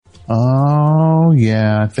Oh,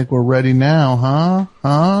 yeah. I think we're ready now,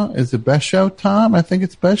 huh? Is it best show time? I think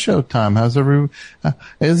it's best show time.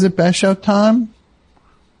 Is it best show time,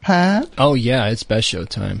 Pat? Oh, yeah, it's best show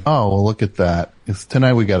time. Oh, well, look at that.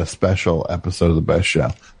 Tonight we got a special episode of the best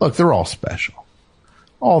show. Look, they're all special.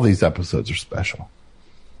 All these episodes are special.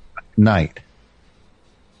 Night.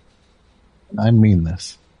 I mean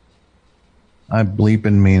this. I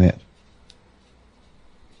bleeping mean it.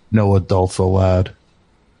 No adults allowed.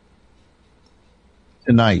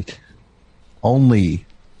 Tonight, only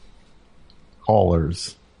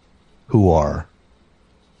callers who are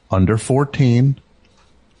under 14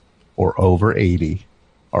 or over 80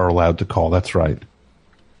 are allowed to call. That's right.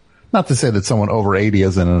 Not to say that someone over 80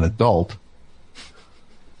 isn't an adult.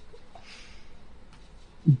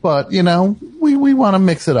 But, you know, we want to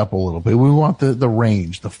mix it up a little bit. We want the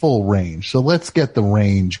range, the full range. So let's get the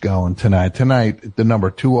range going tonight. Tonight, the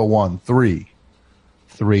number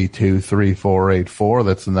 201-332-3484.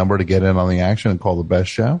 That's the number to get in on the action and call the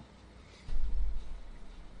best show.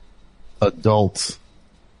 Adults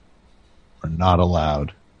are not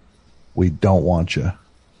allowed. We don't want you.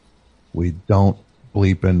 We don't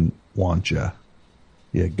bleeping want you.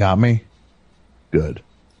 You got me? Good.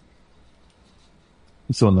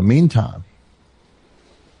 So in the meantime,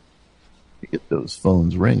 you get those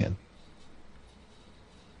phones ringing.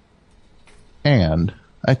 And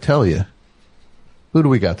I tell you, who do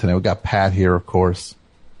we got tonight? We got Pat here, of course.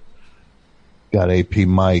 Got AP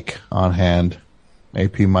Mike on hand.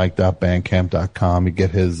 apmike.bandcamp.com. You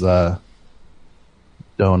get his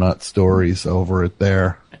donut stories over it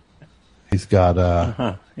there. He's got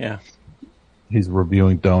yeah. He's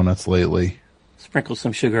reviewing donuts lately. Sprinkle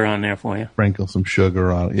some sugar on there for you. Sprinkle some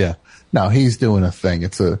sugar on it. Yeah. No, he's doing a thing.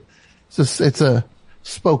 It's a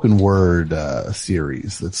spoken word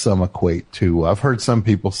series that some equate to. I've heard some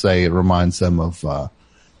people say it reminds them of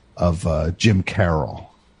Jim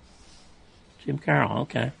Carroll. Jim Carroll,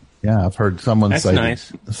 okay. Yeah, I've heard someone That's say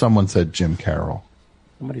nice. Someone said Jim Carroll.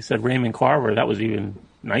 Somebody said Raymond Carver. That was even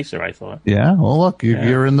nicer, I thought. Yeah. Well, look,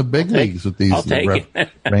 you're in the big leagues with these. I'll take it.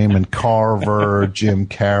 Raymond Carver, Jim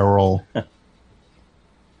Carroll.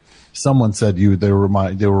 Someone said they were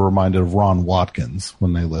reminded of Ron Watkins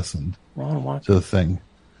when they listened Ron Watkins. to the thing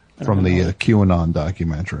from the QAnon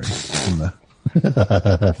documentary. From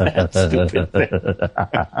That's stupid.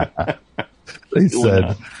 They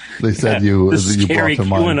said you the you scary brought to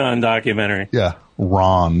mind. QAnon documentary. Yeah,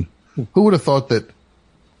 Ron. Who would have thought that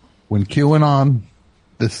when QAnon,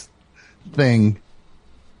 this thing,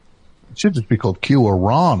 it should just be called Q or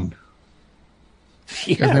Ron.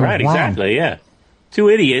 Yeah, right, exactly, yeah. Two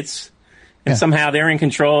idiots, and Yeah. somehow they're in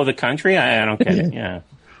control of the country? I don't get it, yeah.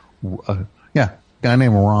 Yeah, guy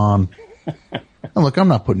named Ron. And look, I'm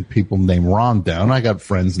not putting people named Ron down. I got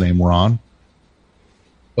friends named Ron.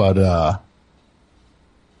 But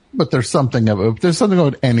there's something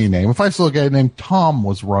about any name. If I saw a guy named Tom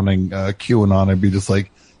was running QAnon, I'd be just like,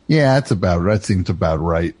 yeah, that seems about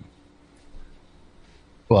right.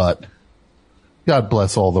 But God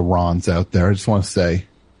bless all the Rons out there. I just want to say,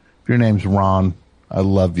 if your name's Ron, I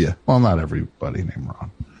love you. Well, not everybody named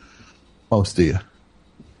Ron. Most of you.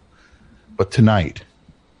 But tonight,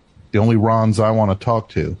 the only Rons I want to talk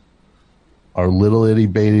to are little itty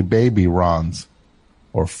bitty baby Rons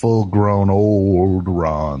or full grown old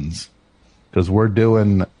Rons. Because we're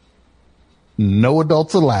doing No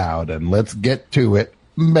Adults Allowed, and let's get to it.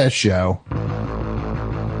 Best show.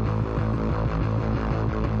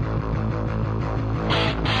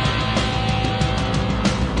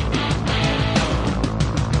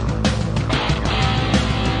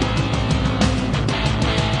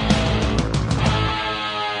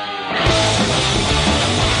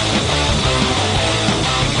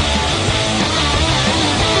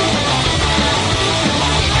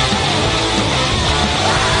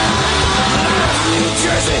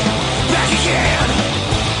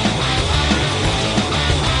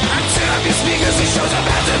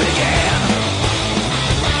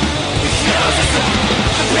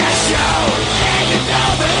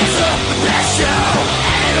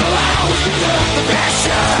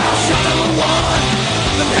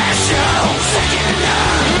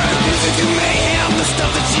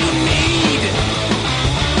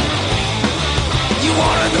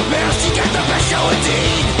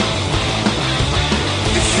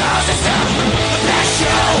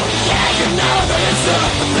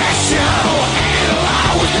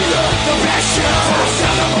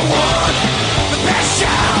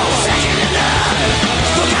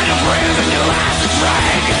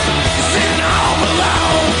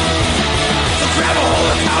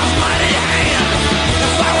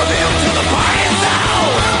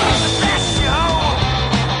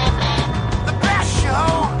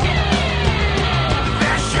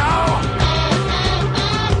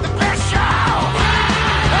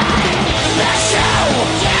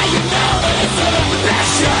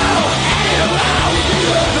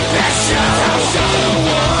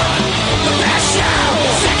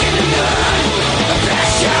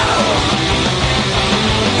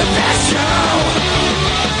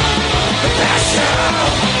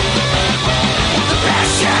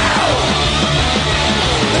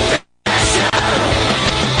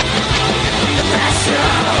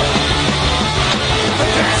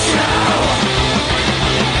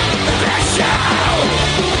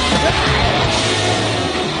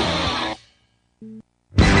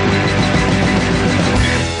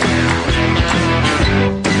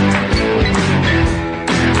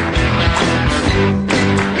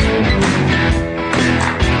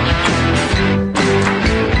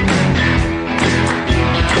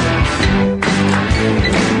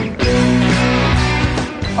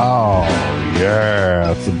 Oh,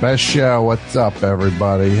 yeah. It's the best show. What's up,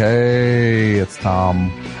 everybody? Hey, it's Tom.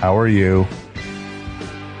 How are you?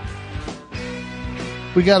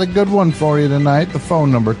 We got a good one for you tonight. The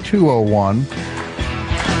phone number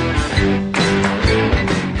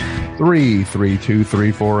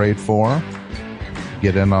 201-332-3484.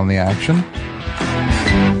 Get in on the action.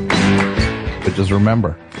 But just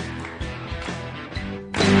remember,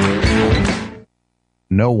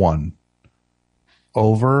 no one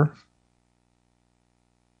over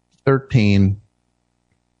 13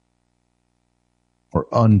 or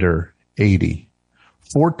under 80.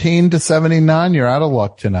 14 to 79, you're out of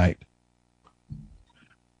luck tonight.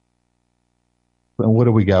 And what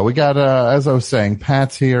do we got? We got, as I was saying,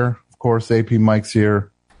 Pat's here. Of course, AP Mike's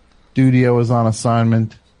here. Dudio is on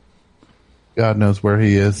assignment. God knows where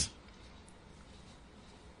he is.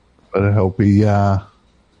 But I hope we hope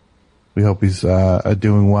he's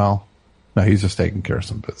doing well. No, he's just taking care of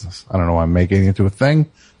some business. I don't know why I'm making it into a thing.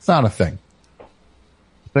 It's not a thing.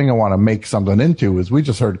 The thing I want to make something into is we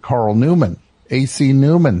just heard Carl Newman, AC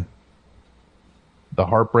Newman, The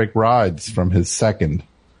Heartbreak Rides from his second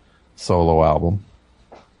solo album,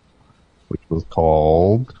 which was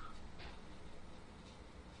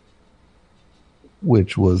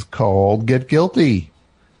called Get Guilty.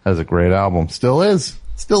 Has a great album. Still is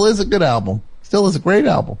a good album. Still is a great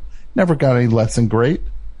album. Never got any less than great.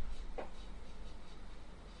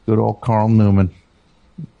 Good old Carl Newman.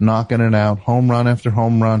 Knocking it out. Home run after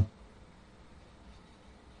home run.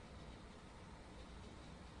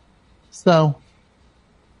 So,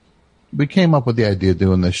 we came up with the idea of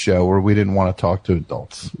doing this show where we didn't want to talk to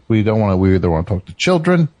adults. We either want to talk to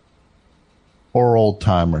children or old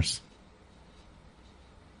timers.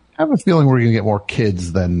 I have a feeling we're going to get more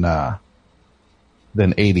kids than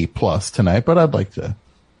 80 plus tonight, but I'd like to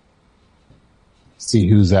see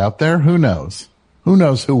who's out there. Who knows? Who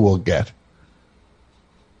knows who we'll get?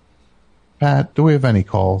 Pat, do we have any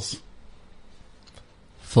calls?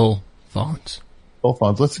 Full phones. Full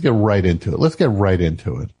phones. Let's get right into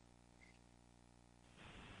it.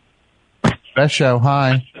 Best show.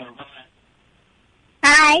 Hi.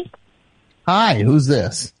 Hi. Hi. Who's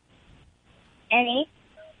this? Penny.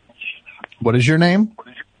 What is your name?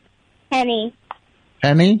 Penny.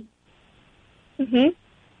 Penny? Mhm.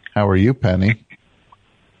 How are you, Penny?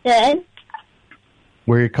 Good.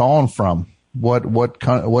 Where are you calling from?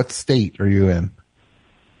 What state are you in?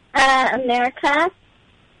 America.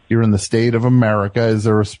 You're in the state of America. Is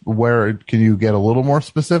there where? Can you get a little more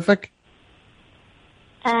specific?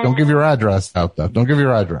 Don't give your address out, though. Don't give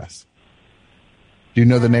your address. Do you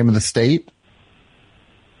know the name of the state?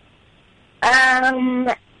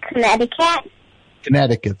 Connecticut.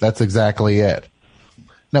 Connecticut. That's exactly it.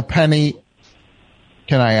 Now, Penny,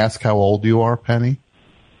 can I ask how old you are, Penny?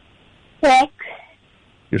 6.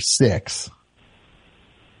 You're 6.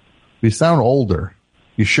 You sound older.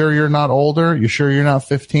 You sure you're not older? You sure you're not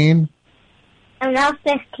 15? I'm not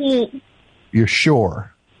 15. You're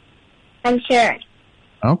sure? I'm sure.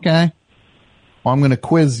 Okay. Well, I'm going to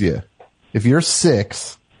quiz you. If you're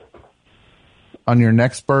 6, on your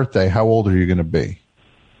next birthday, how old are you going to be?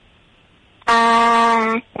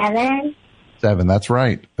 7. 7, that's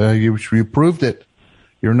right. You proved it.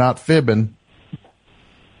 You're not fibbing.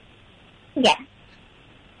 Yeah.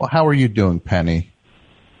 Well, how are you doing, Penny?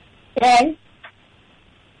 Good.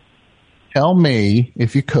 Tell me,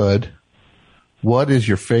 if you could, what is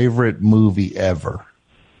your favorite movie ever?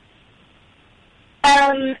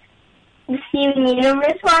 The Steven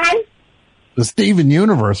Universe one? The Steven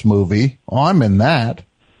Universe movie. Oh, I'm in that.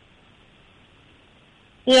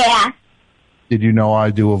 Yeah. Did you know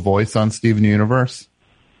I do a voice on Steven Universe?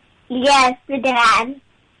 Yes, the dad.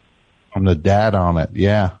 I'm the dad on it,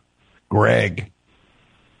 yeah. Greg.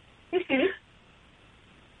 Mhm.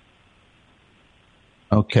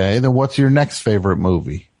 Okay, then what's your next favorite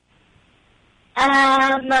movie?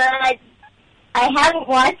 I haven't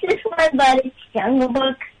watched this one, but it's Jungle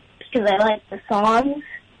Book because I like the songs.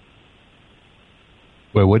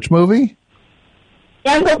 Wait, which movie?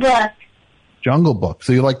 Jungle Book. Jungle Book.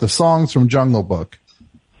 So you like the songs from Jungle Book,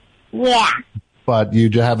 Yeah. but you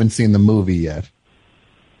haven't seen the movie yet.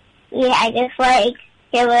 Yeah, I just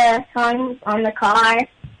hear the songs on the car.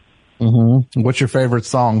 Mm-hmm. What's your favorite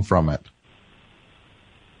song from it?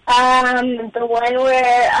 The one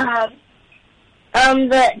where,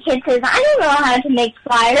 the kid says, I don't know how to make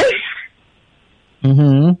fire.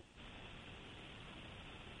 Mm-hmm.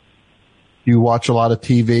 You watch a lot of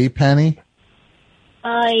TV, Penny?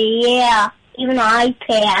 Yeah. Even an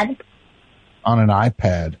iPad. On an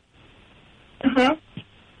iPad.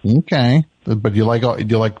 Mm-hmm. Okay. But do you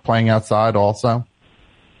like playing outside also?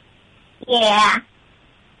 Yeah.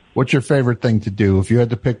 What's your favorite thing to do? If you had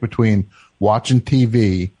to pick between watching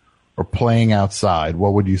TV or playing outside,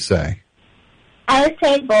 what would you say? I would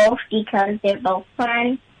say both because they're both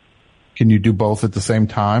fun. Can you do both at the same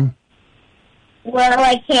time? Well,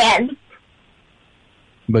 I can.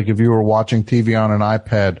 Like if you were watching TV on an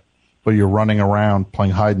iPad, but you're running around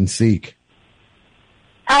playing hide and seek.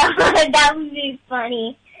 That would be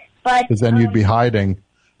funny. Because then you'd be hiding,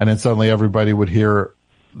 and then suddenly everybody would hear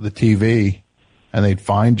the TV, and they'd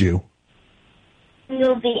find you.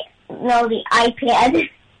 No, the iPad.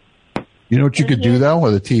 You know what you could do, though?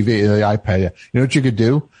 Or the TV, the iPad. Yeah. You know what you could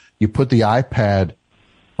do? You put the iPad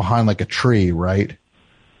behind like a tree, right?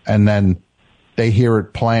 And then they hear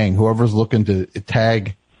it playing. Whoever's looking to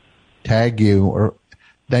tag you, or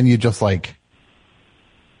then you just like,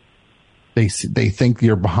 they think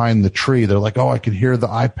you're behind the tree. They're like, oh, I can hear the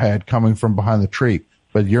iPad coming from behind the tree.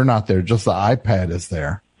 But you're not there. Just the iPad is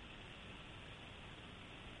there.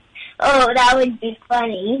 Oh, that would be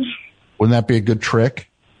funny. Wouldn't that be a good trick?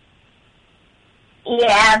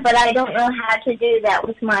 Yeah, but I don't know how to do that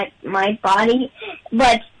with my body.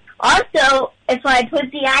 But also, if I put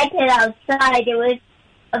the iPad outside, it would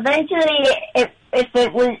eventually, if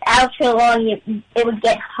it was out too long, it would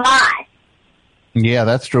get hot. Yeah,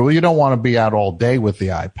 that's true. Well, you don't want to be out all day with the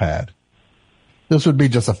iPad. This would be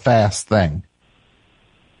just a fast thing.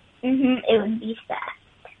 It would be fast.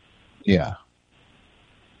 Yeah.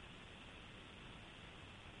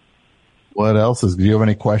 What else do you have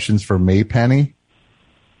any questions for me, Penny?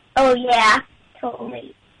 Oh yeah,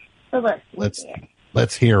 totally. So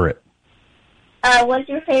let's hear it. What's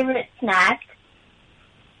your favorite snack?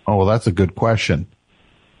 Oh, well, that's a good question.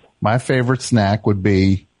 My favorite snack would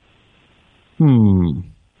be, you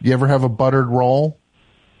ever have a buttered roll?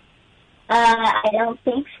 I don't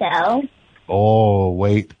think so. Oh,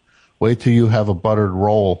 wait till you have a buttered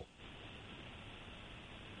roll.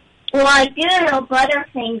 Well, I do know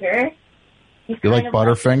Butterfinger. You like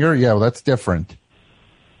Butterfinger? Yeah, well, that's different.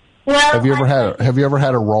 Well, have you ever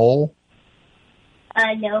had a roll?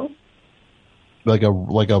 No. Like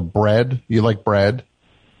a bread? You like bread?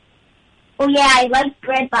 Oh yeah, I like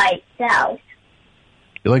bread by itself.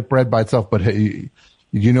 You like bread by itself, but you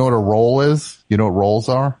know what a roll is? You know what rolls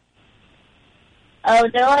are? Oh,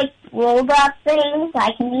 they're like rolled up things.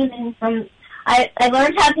 I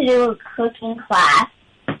learned how to do a cooking class.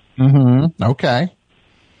 Okay.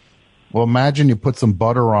 Well, imagine you put some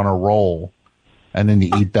butter on a roll, and then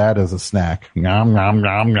you eat that as a snack. Nom, nom,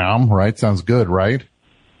 nom, nom. Right? Sounds good, right?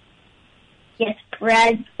 Yes,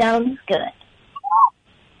 bread sounds good.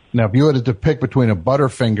 Now, if you had to pick between a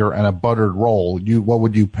Butterfinger and a buttered roll, what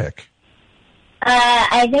would you pick?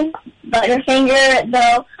 I think Butterfinger,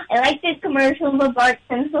 though. I like the commercials of Bart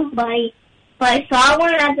Simpson, but I saw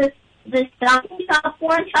one at the stocking shop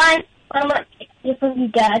one time. But I'm like, if you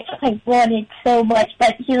guys, I wanted so much,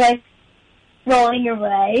 but he's like rolling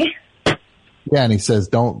away. Yeah, and he says,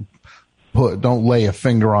 "Don't lay a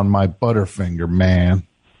finger on my Butterfinger, man."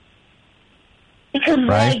 Because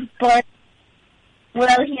right?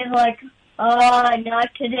 Well, he's like, oh, not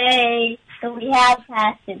today. So we have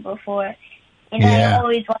passed it before, and yeah.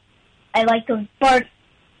 I like those Bart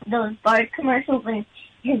commercials, and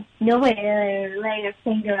nobody laid a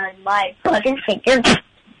finger on my Butterfinger.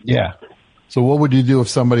 Yeah. So what would you do if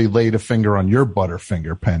somebody laid a finger on your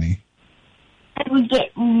Butterfinger, Penny? I would get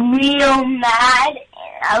real mad,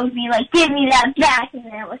 and I would be like, give me that back, and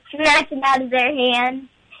then I would smack it out of their hand.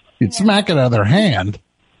 You'd smack it out of their hand?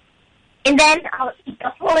 And then I'll eat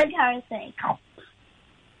the whole entire thing.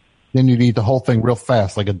 Then you'd eat the whole thing real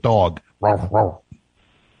fast, like a dog.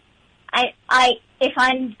 If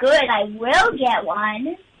I'm good, I will get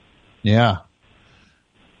one. Yeah.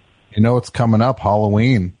 You know it's coming up,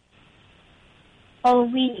 Halloween.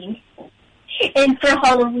 Halloween. And for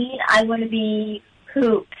Halloween, I want to be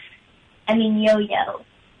Hoops. I mean Yo-Yo.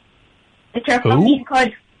 Which are from these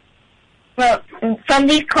cards. From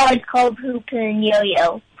these cards called Hoops and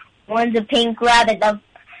Yo-Yo. One's a pink rabbit.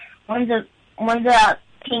 One's a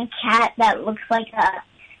pink cat that looks like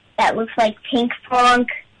Pink Funk.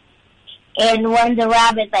 And one's a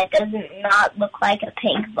rabbit that doesn't not look like a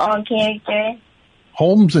Pink Funk character.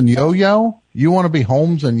 Holmes and Yo-Yo? You want to be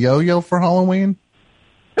Holmes and Yo-Yo for Halloween?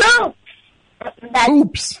 Hoops!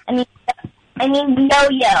 Oops. I mean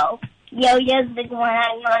Yo-Yo. Yo-Yo's the one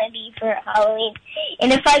I want to be for Halloween.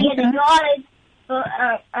 And if I get a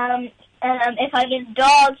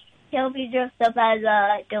dog, he'll be dressed up as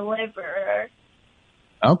a deliverer.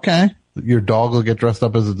 Okay. Your dog will get dressed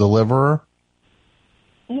up as a deliverer?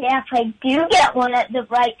 Yeah, if I do get one at the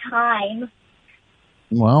right time.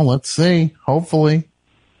 Well, let's see. Hopefully.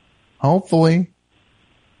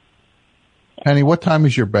 Penny, what time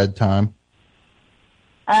is your bedtime?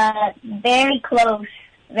 Very close.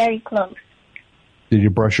 Very close. Did you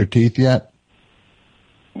brush your teeth yet?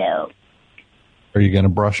 No. Are you going to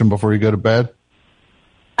brush them before you go to bed?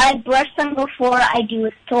 I brush them before I do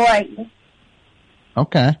a story.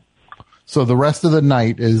 Okay. So the rest of the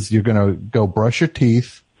night is you're going to go brush your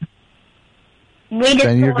teeth. Read a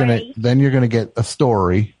story. Then you're going to get a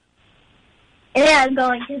story. And then I'm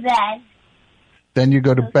going to bed. Then you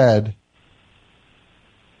go to bed.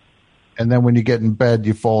 And then when you get in bed,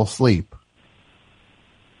 you fall asleep.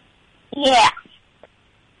 Yeah.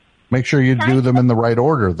 Make sure you do them in the right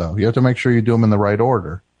order, though. You have to make sure you do them in the right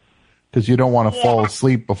order. Because you don't want to fall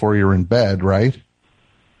asleep before you're in bed, right?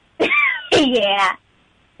 Yeah.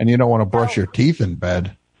 And you don't want to brush your teeth in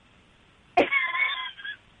bed.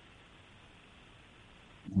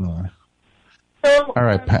 All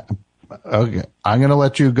right. Okay. I'm going to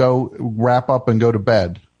let you go wrap up and go to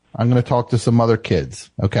bed. I'm going to talk to some other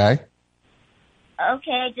kids, okay?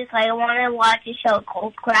 Okay, just I want to watch a show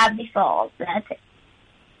called Gravity Falls. That's it.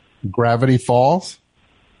 Gravity Falls?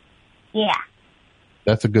 Yeah.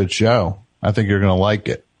 That's a good show. I think you're going to like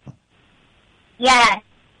it. Yeah.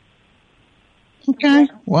 Okay.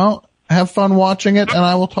 Well, have fun watching it, and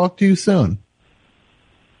I will talk to you soon.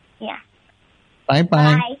 Yeah.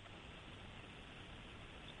 Bye-bye. Bye.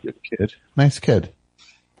 Good kid. Nice kid.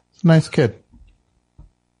 It's a nice kid.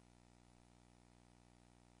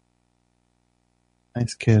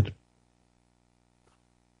 Nice kid.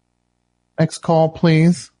 Next call,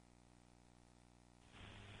 please.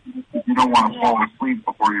 You don't want to fall asleep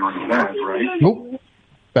before you're in bed, right? Nope.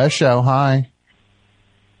 Best show. Hi.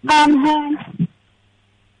 Hi.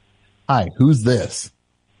 Hi. Who's this?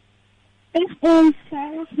 This is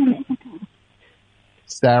Sarah from Ithaca.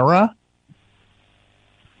 Sarah?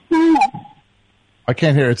 I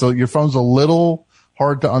can't hear it. So your phone's a little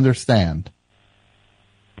hard to understand.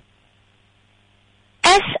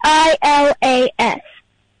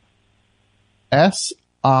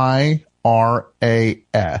 Silas.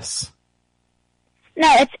 Siras.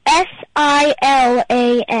 No, it's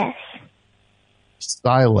Silas.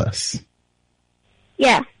 Silas.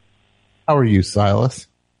 Yeah. How are you, Silas?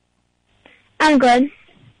 I'm good.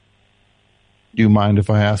 Do you mind if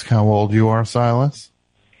I ask how old you are, Silas?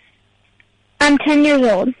 I'm 10 years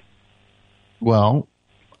old. Well,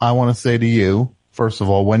 I want to say to you, first of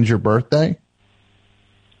all, when's your birthday?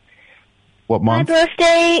 What month? My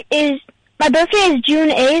birthday is June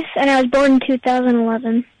 8th, and I was born in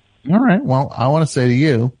 2011. All right. Well, I want to say to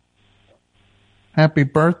you, happy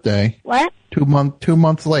birthday. What? 2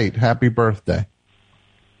 months late. Happy birthday.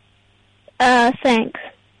 Thanks.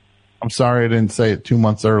 I'm sorry I didn't say it 2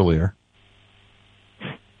 months earlier.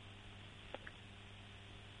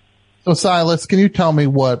 So, Silas, can you tell me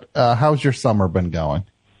how's your summer been going?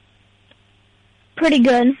 Pretty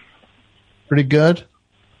good. Pretty good?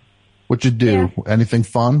 What'd you do? Yeah. Anything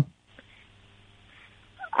fun?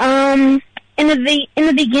 In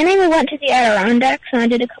the beginning, we went to the Adirondacks, and I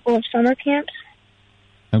did a couple of summer camps.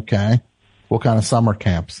 Okay. What kind of summer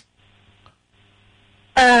camps?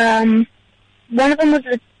 One of them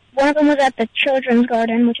was at the Children's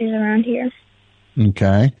Garden, which is around here.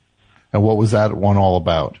 Okay. And what was that one all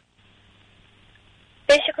about?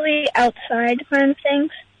 Basically outside kind of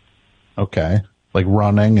things. Okay. Like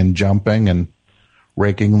running and jumping and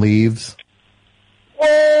raking leaves?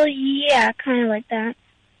 Well, yeah, kind of like that.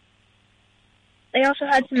 They also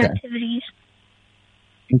had some activities.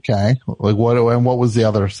 Okay. Like what was the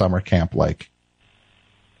other summer camp like?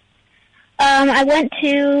 I went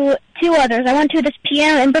to two others. I went to this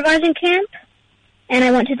piano improvising camp, and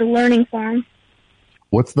I went to the learning farm.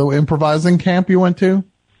 What's the improvising camp you went to?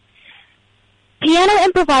 Piano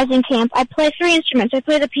improvising camp. I play 3 instruments. I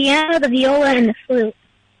play the piano, the viola, and the flute.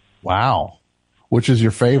 Wow. Which is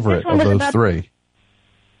your favorite of those 3?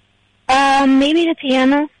 Maybe the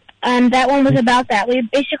piano. That one was about that. We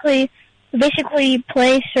basically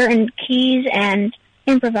play certain keys and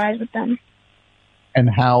improvise with them. And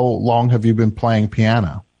how long have you been playing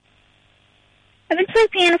piano? I've been playing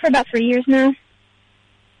piano for about 3 years now.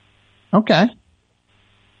 Okay.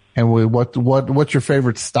 And what's your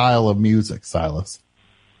favorite style of music, Silas?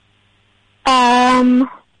 I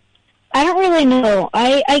don't really know.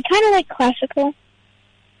 I kind of like classical.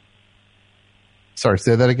 Sorry,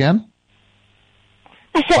 say that again?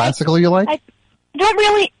 I said, classical you like? I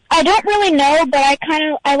don't really know, but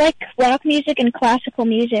I like rock music and classical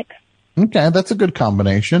music. Okay, that's a good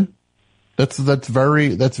combination. That's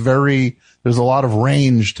very, there's a lot of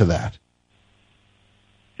range to that.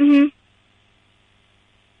 Mm-hmm.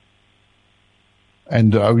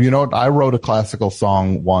 And you know what? I wrote a classical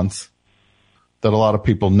song once that a lot of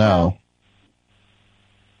people know.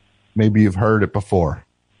 Maybe you've heard it before.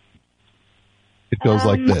 It goes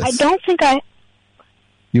like this. I don't think I...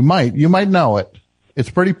 You might know it. It's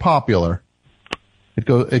pretty popular.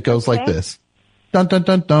 It goes like this. Dun dun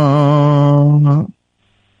dun dun.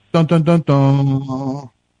 Dun dun dun dun.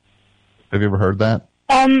 Have you ever heard that?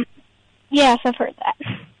 Yes, I've heard that.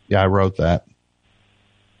 Yeah, I wrote that.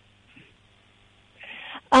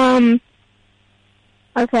 Okay.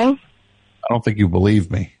 I don't think you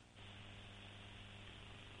believe me.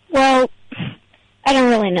 Well, I don't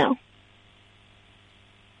really know.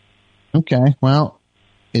 Okay, well,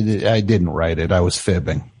 I didn't write it. I was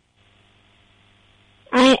fibbing.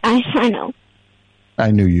 I know.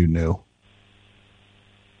 I knew you knew.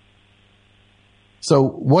 So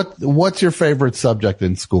what's your favorite subject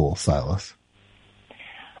in school, Silas?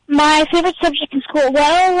 My favorite subject in school?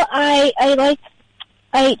 Well, I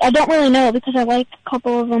don't really know because I like a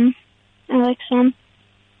couple of them. I like some.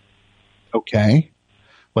 Okay.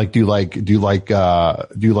 Like, do you like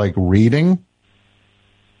reading?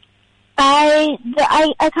 I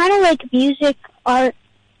kind of like music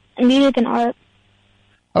and art.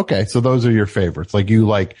 Okay, so those are your favorites. Like you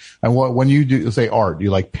like, and when you do say art, do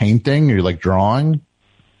you like painting or you like drawing?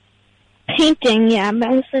 Painting, yeah. I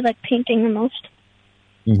mostly like painting the most.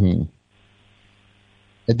 Mm-hmm.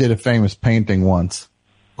 I did a famous painting once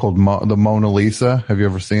called the Mona Lisa. Have you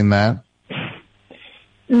ever seen that?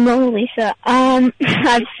 Mona Lisa. I've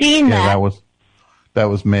seen that. Yeah, that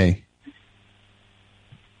was me.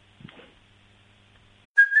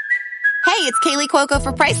 Hey, it's Kaylee Cuoco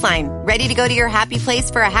for Priceline. Ready to go to your happy place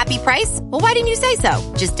for a happy price? Well, why didn't you say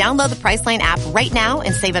so? Just download the Priceline app right now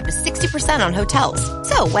and save up to 60% on hotels.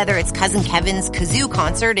 So whether it's Cousin Kevin's Kazoo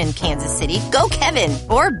Concert in Kansas City, go Kevin,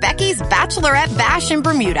 or Becky's Bachelorette Bash in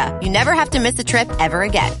Bermuda, you never have to miss a trip ever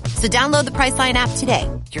again. So download the Priceline app today.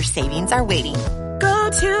 Your savings are waiting. Go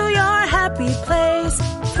to your happy place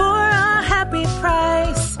for a happy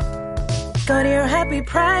price. Go to your happy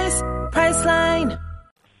price, Priceline.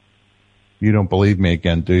 You don't believe me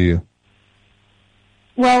again, do you?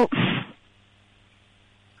 Well,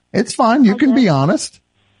 it's fine. You can be honest.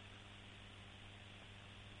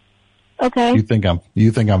 Okay. You think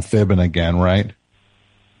I'm fibbing again, right?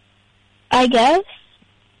 I guess.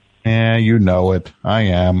 Yeah, you know it. I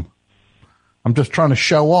am. I'm just trying to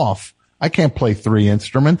show off. I can't play 3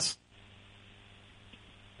 instruments.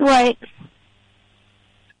 Right.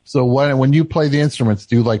 So when you play the instruments,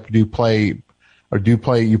 do you play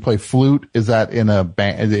flute? Is that in a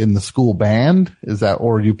band, in the school band? Is that,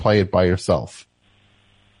 or do you play it by yourself?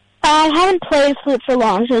 I haven't played flute for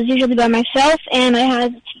long, so it's usually by myself, and I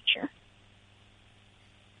have a teacher.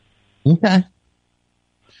 Okay.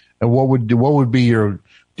 And what would be your,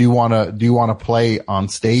 do you want to play on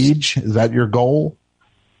stage? Is that your goal?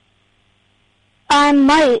 I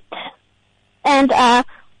might. And, I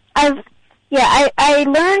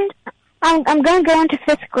learned, I'm going to go into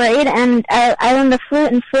 5th grade, and I learned the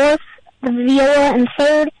flute in 4th, the viola in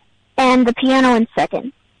 3rd, and the piano in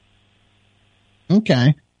 2nd.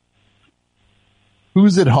 Okay.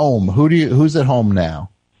 Who's at home? Who's at home now?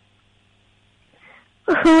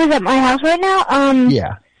 Who is at my house right now?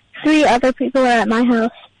 Yeah. 3 other people are at my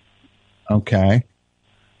house. Okay.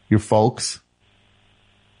 Your folks?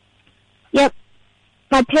 Yep.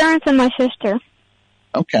 My parents and my sister.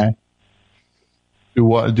 Okay. Do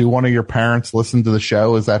one of your parents listen to the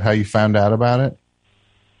show? Is that how you found out about it?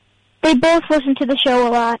 They both listen to the show a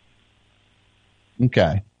lot.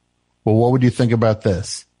 Okay. Well, what would you think about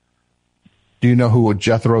this? Do you know who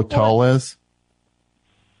Jethro Tull is?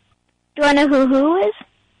 Do I know who is?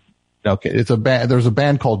 Okay, it's a band. There's a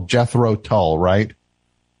band called Jethro Tull, right?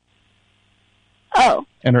 Oh.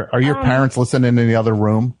 And are your parents listening in the other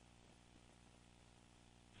room?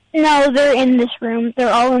 No, they're in this room.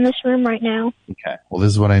 They're all in this room right now. Okay. Well,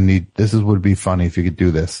 this is what I need. Would be funny if you could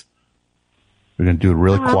do this. We're going to do it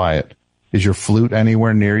really quiet. Is your flute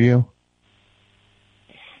anywhere near you?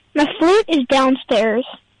 My flute is downstairs.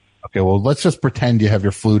 Okay, well, let's just pretend you have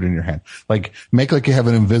your flute in your hand. Like, make like you have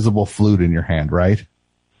an invisible flute in your hand, right?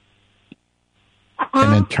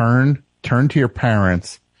 And then turn to your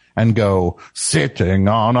parents and go, sitting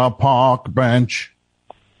on a park bench.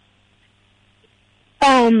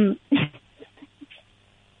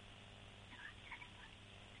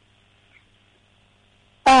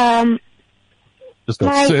 Just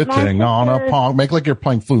go, sitting on a park. Make like you're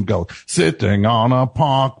playing flute. Go, sitting on a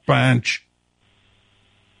park bench.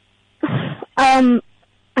 I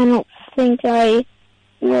don't think I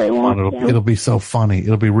really want to. It'll be so funny.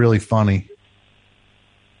 It'll be really funny.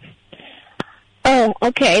 Oh,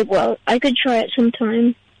 okay. Well, I could try it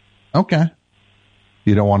sometime. Okay.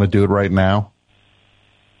 You don't want to do it right now?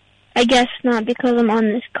 I guess not because I'm on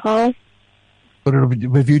this call. But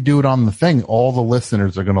if you do it on the thing, all the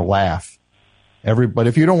listeners are going to laugh. But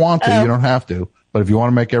if you don't want to, you don't have to. But if you want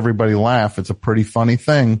to make everybody laugh, it's a pretty funny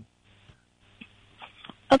thing.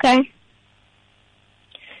 Okay.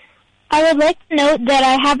 I would like to note that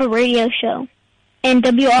I have a radio show. And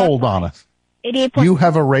Hold on us. You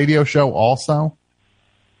have a radio show also?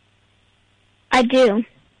 I do.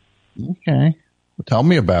 Okay. Well, tell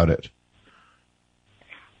me about it.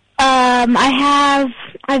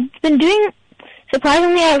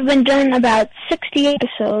 Surprisingly, I've been doing about 60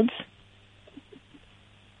 episodes.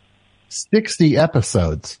 60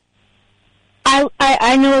 episodes?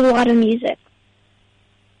 I know a lot of music.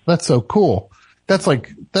 That's so cool. That's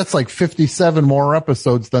like 57 more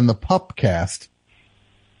episodes than the Pupcast.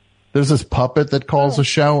 There's this puppet that calls a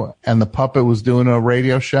show, and the puppet was doing a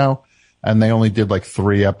radio show, and they only did like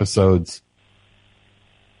 3 episodes.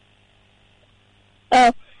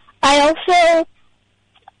 Oh, I also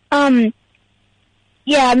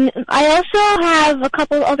have a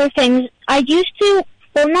couple other things.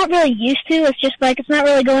 Not really used to, it's just like it's not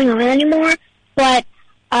really going on anymore, but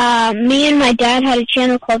me and my dad had a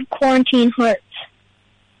channel called Quarantine Hearts.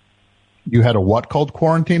 You had a what called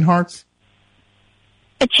Quarantine Hearts?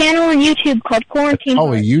 A channel on YouTube called Quarantine Hearts.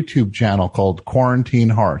 Oh, a YouTube channel called Quarantine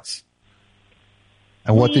Hearts.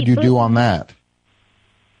 And what did you do on that?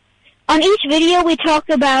 On each video, we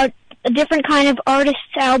talked about a different kind of artists'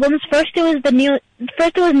 albums. First it was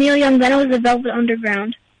Neil Young, then it was the Velvet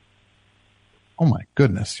Underground. Oh my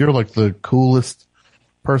goodness, you're like the coolest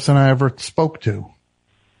person I ever spoke to.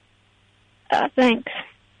 Thanks.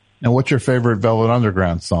 And what's your favorite Velvet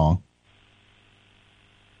Underground song?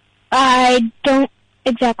 I don't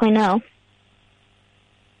exactly know.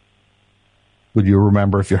 Would you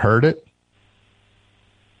remember if you heard it?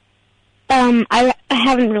 I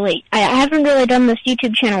haven't really done this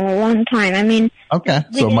YouTube channel in a long time. I mean, okay,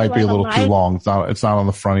 so it might be a little too long. It's not on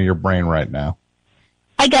the front of your brain right now.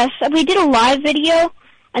 I guess we did a live video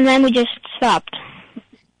and then we just stopped.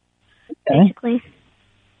 Okay. Basically.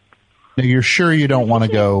 Now you're sure you don't want to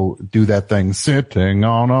go do that thing, sitting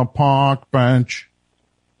on a park bench?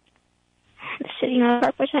 Sitting on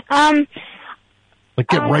a park bench. Like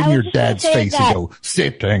get right in your dad's face and go,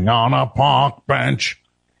 sitting on a park bench.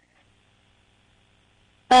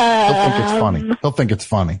 He'll think it's funny. He'll think it's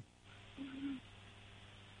funny.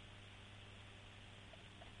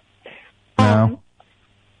 No.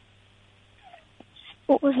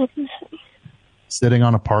 What was I going to say? Sitting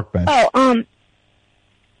on a park bench. Oh,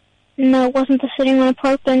 no, it wasn't the sitting on a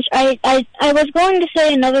park bench. I was going to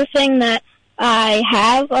say another thing that I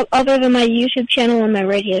have other than my YouTube channel and my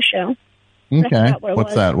radio show. Okay.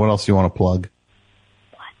 What's that? What else do you want to plug?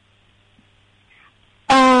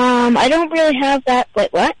 I don't really have that.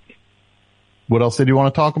 Wait, what? What else did you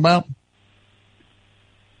want to talk about?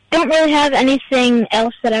 Don't really have anything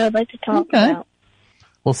else that I would like to talk about.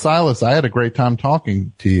 Well, Silas, I had a great time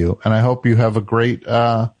talking to you, and I hope you have a great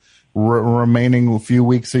remaining few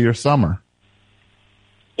weeks of your summer.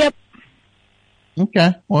 Yep.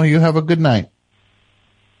 Okay. Well, you have a good night.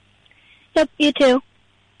 Yep, you too.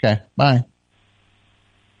 Okay, bye.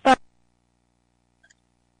 Bye.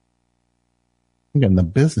 I'm getting the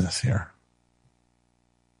business here.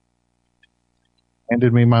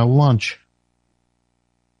 Handed me my lunch.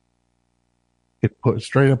 It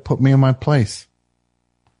straight up put me in my place.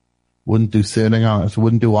 Wouldn't do sitting on it.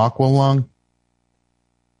 Wouldn't do aqua lung.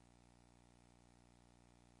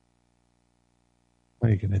 What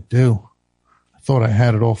are you going to do? I thought I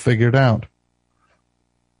had it all figured out.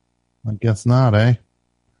 I guess not, eh?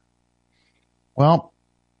 Well,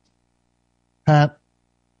 Pat,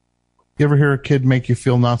 you ever hear a kid make you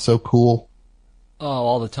feel not so cool? Oh,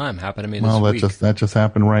 all the time. Happened to me this week. Well, that just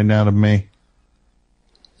happened right now to me.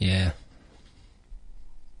 Yeah.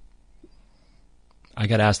 I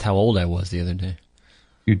got asked how old I was the other day.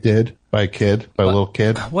 You did? By a kid? By a little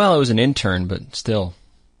kid? Well, it was an intern, but still.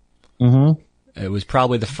 Mm-hmm. It was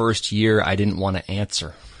probably the first year I didn't want to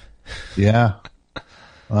answer. Yeah.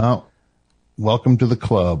 Well, welcome to the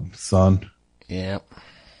club, son. Yeah.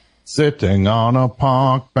 Sitting on a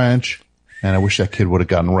park bench. And I wish that kid would have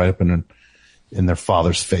gotten right up in their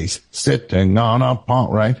father's face. Sitting on a park,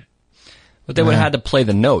 right? But they would have had to play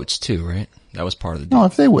the notes, too, right? That was part of the deal. No,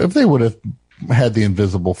 if they would have had the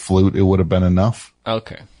invisible flute, it would have been enough.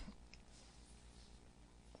 Okay.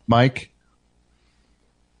 Mike?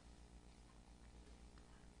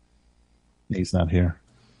 He's not here.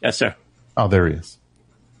 Yes, sir. Oh, there he is.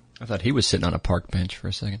 I thought he was sitting on a park bench for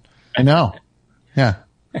a second. I know. Yeah.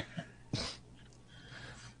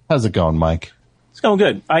 How's it going, Mike? It's going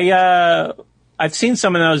good. I've seen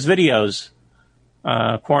some of those videos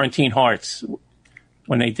Quarantine Hearts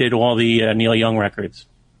when they did all the Neil Young records.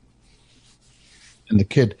 And the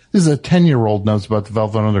kid, this is a 10-year-old, knows about the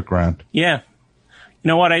Velvet Underground. Yeah. You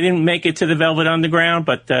know what? I didn't make it to the Velvet Underground,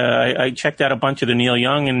 but I checked out a bunch of the Neil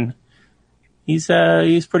Young, and he's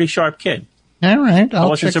a pretty sharp kid. All right. I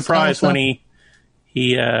wasn't surprised when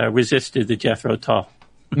he resisted the Jethro Tull.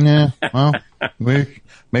 Yeah, well,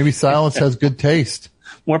 maybe Silas has good taste.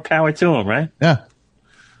 More power to him, right? Yeah.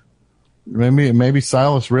 Maybe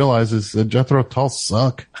Silas realizes that Jethro Tull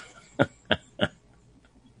suck.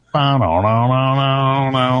 It's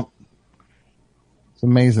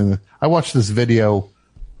amazing. I watched this video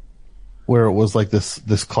where it was like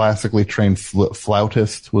this classically trained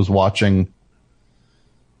flautist was watching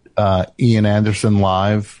Ian Anderson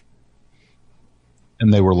live,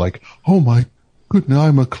 and they were like, "Oh my goodness,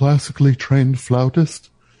 I'm a classically trained flautist,"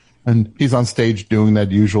 and he's on stage doing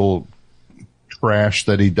that usual trash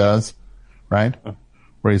that he does, right?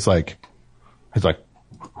 Where he's like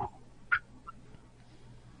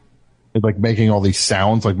making all these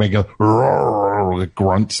sounds, like making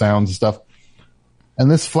grunt sounds and stuff.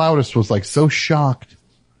 And this flautist was like so shocked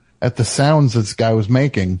at the sounds this guy was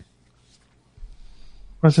making.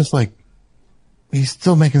 I was just like, he's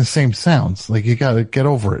still making the same sounds. Like, you got to get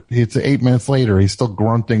over it. It's 8 minutes later. He's still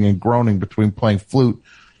grunting and groaning between playing flute.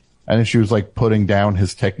 And then she was like putting down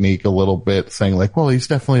his technique a little bit, saying like, well, he's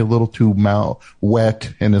definitely a little too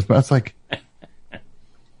wet in his mouth. It's like,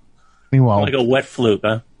 meanwhile, like a wet flute,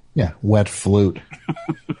 huh? Yeah, wet flute.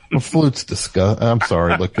 Well, flute's disgusting. I'm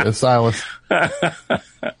sorry, look, Silas.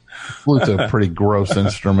 Flute's a pretty gross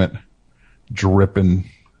instrument.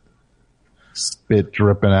 Spit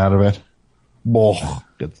dripping out of it. Oh,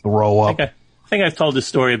 could throw up. I think I've told this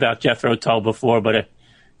story about Jethro Tull before, but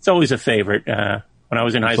it's always a favorite. When I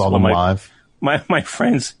was in high school, my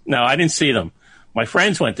friends. No, I didn't see them. My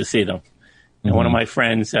friends went to see them, and one of my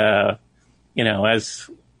friends, as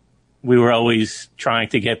we were always trying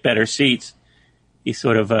to get better seats, he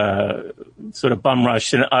sort of bum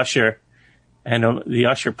rushed an usher, and the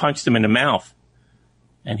usher punched him in the mouth,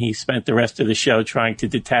 and he spent the rest of the show trying to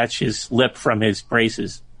detach his lip from his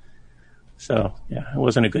braces. So yeah, it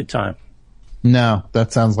wasn't a good time. No,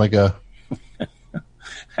 that sounds like a.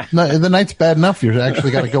 No, the night's bad enough. You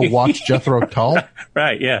actually got to go watch Jethro Tull.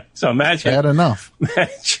 Right? Yeah. So imagine bad enough.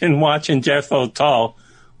 Imagine watching Jethro Tull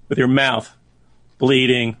with your mouth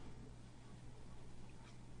bleeding.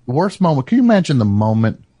 Worst moment. Can you imagine the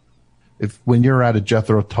moment when you're at a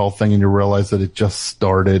Jethro Tull thing and you realize that it just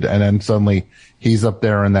started, and then suddenly he's up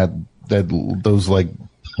there in those like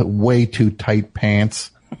way too tight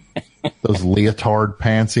pants, those leotard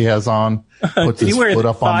pants he has on, puts his foot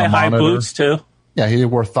up on the monitor. Thigh-high boots too. Yeah, he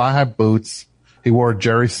wore thigh-high boots. He wore a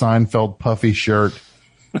Jerry Seinfeld puffy shirt.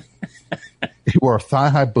 He wore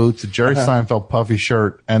thigh-high boots, a Jerry Seinfeld puffy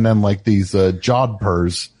shirt, and then like these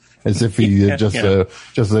jodhpurs. As if he just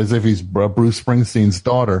as if he's Bruce Springsteen's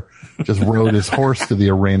daughter, just rode his horse to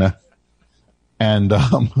the arena, and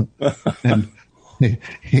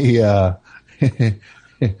he and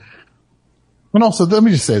also let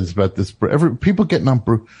me just say this about this. People getting on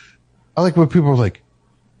Bruce. I like when people are like,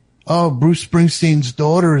 "Oh, Bruce Springsteen's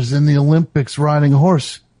daughter is in the Olympics riding a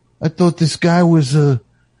horse." I thought this guy was a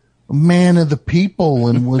man of the people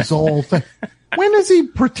and was all. When has he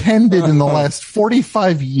pretended in the last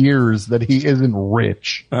 45 years that he isn't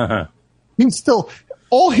rich? He's still,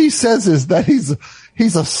 all he says is that he's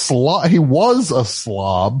a slob. He was a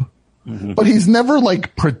slob, but he's never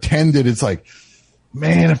like pretended. It's like,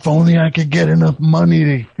 man, if only I could get enough money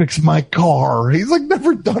to fix my car. He's like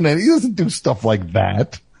never done it. He doesn't do stuff like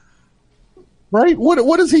that. Right?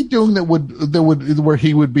 What is he doing that would where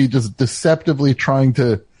he would be just deceptively trying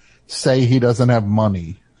to say he doesn't have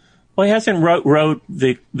money? Well, he hasn't wrote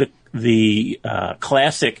the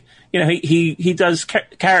classic. You know, he does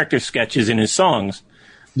character sketches in his songs.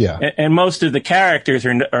 Yeah, and most of the characters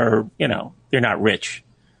are they're not rich.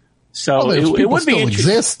 So it would be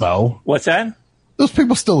exist though. What's that? Those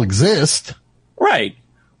people still exist, right?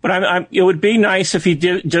 But it would be nice if he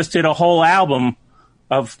did a whole album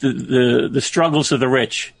of the struggles of the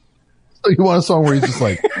rich. So you want a song where he's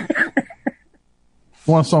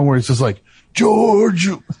just like, George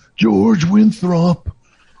Winthrop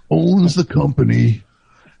owns the company,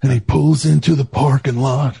 and he pulls into the parking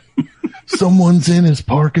lot. Someone's in his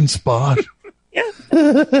parking spot. Yeah,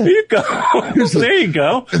 there you go. There you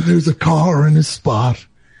go. And there's a car in his spot,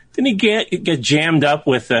 Didn't he get jammed up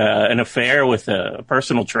with an affair with a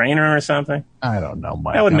personal trainer or something? I don't know,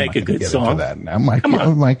 Mike. That would I'm make not a gonna good get song. into that now, Mike. Come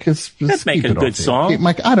on. Mike, That'd make a good song.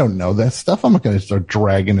 Mike, I don't know that stuff. I'm not going to start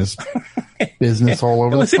dragging his business all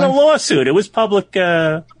over It was the in place. a lawsuit. It was public.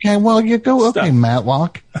 Okay, well, you go. Okay, Stuff.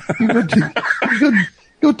 Matlock. You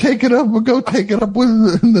go take it up. Go take it up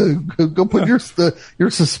with go put your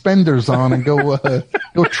suspenders on and go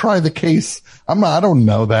try the case. I don't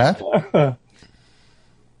know that.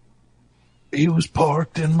 He was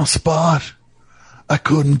parked in my spot. I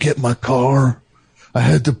couldn't get my car. I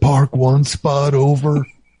had to park one spot over.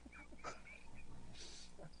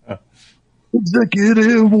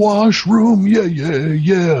 Executive washroom,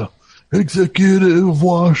 yeah. Executive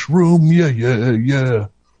washroom, yeah.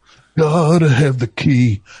 Gotta have the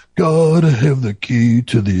key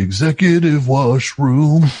to the executive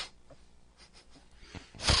washroom.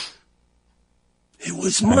 It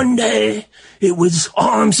was Monday. It was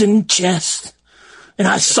arms and chest. And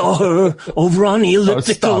I saw her over on the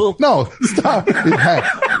elliptical. Stop. No,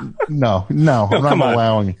 I'm not come on.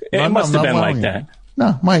 allowing it. It I'm must not have been allowing like it. that.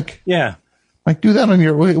 No, Mike. Yeah. Mike, do that on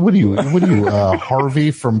your, what are you,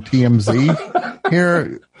 Harvey from TMZ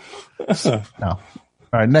here? No.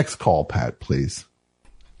 All right, next call, Pat, please.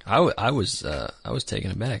 I was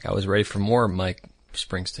taken aback. I was ready for more Mike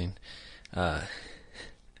Springsteen. All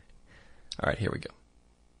right, here we go.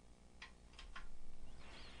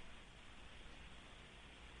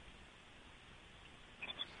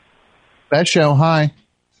 That show, hi.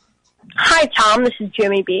 Hi, Tom. This is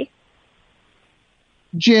Jimmy B.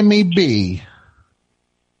 Jimmy B.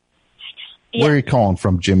 Yeah. Where are you calling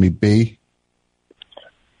from, Jimmy B?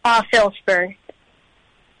 Phillipsburg.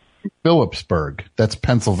 Phillipsburg. That's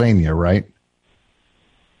Pennsylvania, right?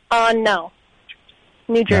 No.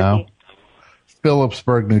 New Jersey. No.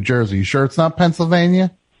 Phillipsburg, New Jersey. You sure it's not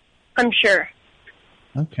Pennsylvania? I'm sure.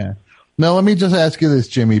 Okay. Now, let me just ask you this,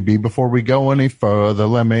 Jimmy B. Before we go any further,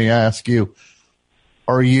 let me ask you,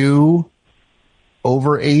 are you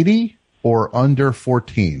over 80 or under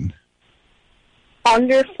 14?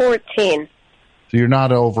 Under 14. So you're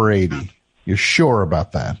not over 80. You're sure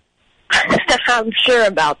about that? I'm sure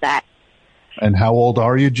about that. And how old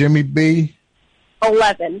are you, Jimmy B?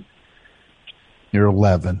 11. You're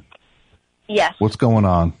 11. Yes. What's going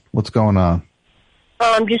on?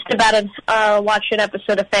 I'm just about to watch an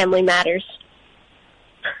episode of Family Matters.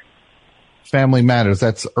 Family Matters.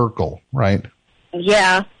 That's Urkel, right?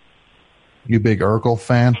 Yeah. You big Urkel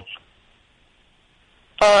fan?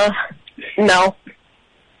 No.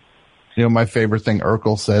 You know what my favorite thing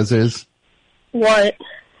Urkel says is? What?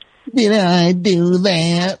 Did I do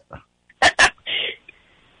that?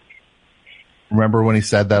 Remember when he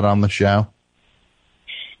said that on the show?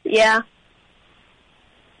 Yeah.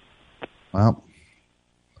 Well,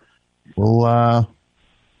 we'll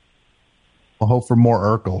hope for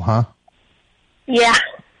more Urkel, huh? Yeah.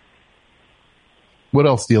 What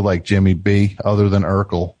else do you like, Jimmy B, other than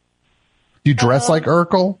Urkel? Do you dress like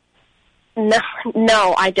Urkel?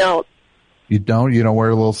 No, I don't. You don't? You don't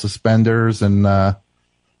wear little suspenders and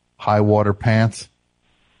high water pants?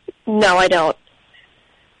 No, I don't.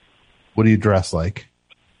 What do you dress like?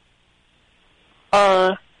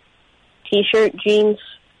 T-shirt, jeans.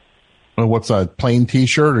 Well, what's a plain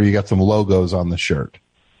T-shirt, or you got some logos on the shirt?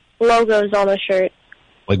 Logos on the shirt.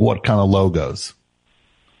 Like what kind of logos?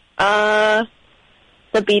 The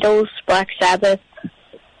Beatles, Black Sabbath.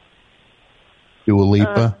 Dua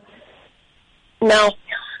Lipa? No.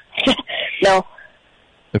 No.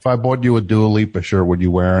 If I bought you a Dua Lipa shirt, would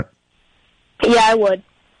you wear it? Yeah, I would.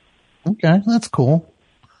 Okay, that's cool.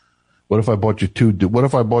 What if I bought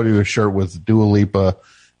you a shirt with Dua Lipa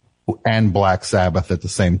and Black Sabbath at the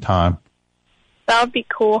same time? That would be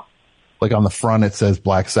cool. Like on the front it says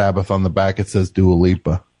Black Sabbath, on the back it says Dua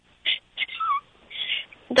Lipa.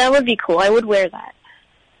 That would be cool. I would wear that.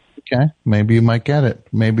 Okay, maybe you might get it.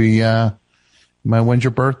 Maybe, when's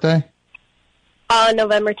your birthday?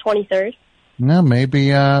 November 23rd. No, maybe,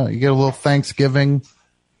 you get a little Thanksgiving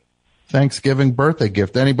birthday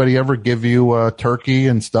gift. Anybody ever give you, turkey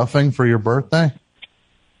and stuffing for your birthday?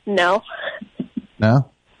 No.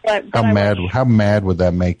 No? But How mad would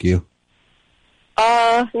that make you?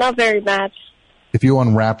 Not very mad. If you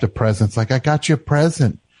unwrapped a present, it's like, I got you a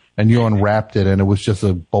present. And you unwrapped it and it was just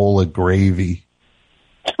a bowl of gravy.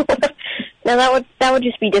 Now that would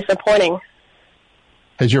just be disappointing.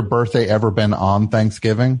 Has your birthday ever been on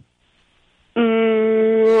Thanksgiving?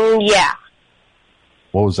 Yeah.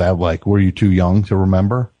 What was that like? Were you too young to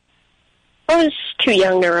remember? I was too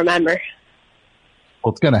young to remember.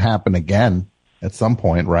 Well, it's going to happen again at some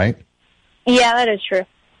point, right? Yeah, that is true.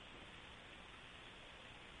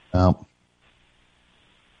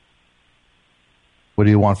 What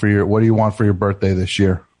do you want for your birthday this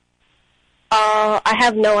year? I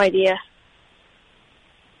have no idea.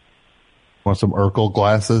 Want some Urkel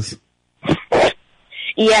glasses?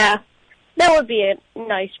 Yeah, that would be a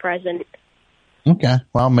nice present. Okay.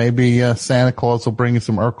 Well, maybe Santa Claus will bring you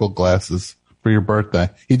some Urkel glasses for your birthday.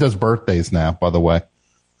 He does birthdays now, by the way.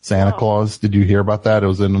 Santa Claus, did you hear about that? It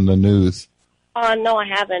was in the news. No, I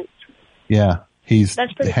haven't. Yeah, he's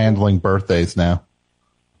That's pretty handling birthdays now.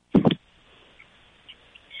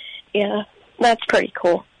 Yeah, that's pretty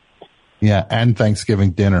cool. Yeah, and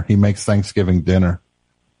Thanksgiving dinner. He makes Thanksgiving dinner.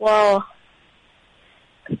 Well,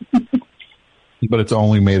 But it's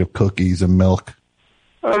only made of cookies and milk.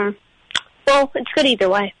 well, it's good either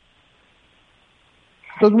way.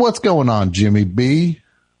 But what's going on, Jimmy B?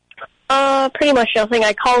 Pretty much nothing.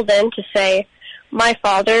 I called in to say my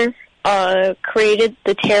father created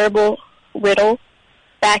the terrible riddle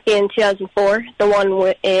back in 2004, the one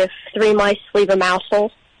with if 3 mice leave a mouse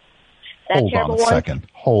hole. Hold on a second.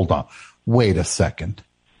 Hold on. Wait a second.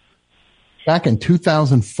 Back in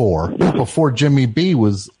 2004, before Jimmy B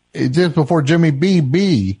was, just before Jimmy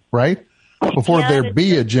B, right? Before there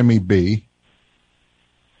be a Jimmy B,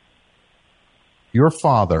 your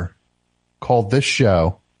father called this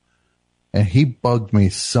show and he bugged me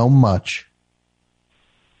so much.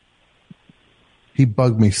 He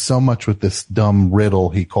bugged me so much with this dumb riddle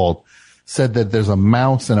he called. Said that there's a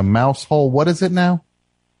mouse in a mouse hole. What is it now?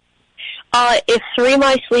 If 3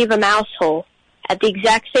 mice leave a mouse hole at the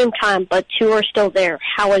exact same time, but 2 are still there,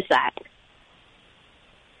 how is that?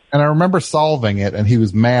 And I remember solving it, and he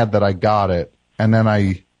was mad that I got it. And then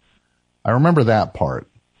I remember that part.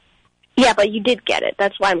 Yeah, but you did get it.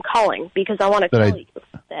 That's why I'm calling, because I want to tell you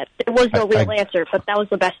that there was no real answer, but that was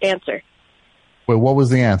the best answer. Wait, what was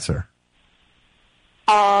the answer?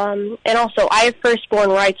 And also, I have firstborn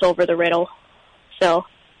rights over the riddle, so...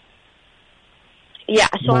 Yeah,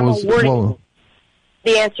 so I'm awarding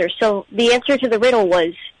the answer. So the answer to the riddle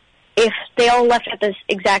was if they all left at the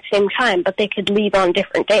exact same time, but they could leave on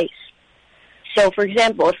different days. So, for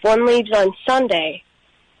example, if one leaves on Sunday,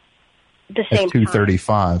 the same time.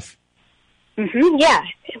 2:35. Yeah.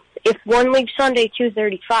 If one leaves Sunday,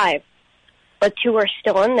 2:35, but 2 are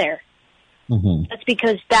still in there, that's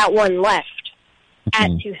because that one left at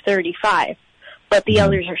 2:35, but the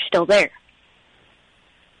others are still there.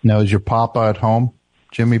 Now, is your papa at home,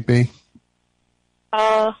 Jimmy B?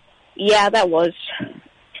 Yeah, that was.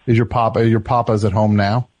 Is your papa's at home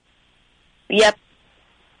now? Yep.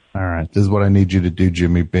 All right. This is what I need you to do,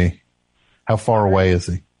 Jimmy B. How far away is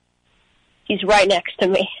he? He's right next to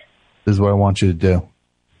me. This is what I want you to do.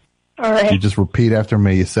 All right. You just repeat after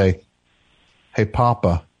me. You say, "Hey,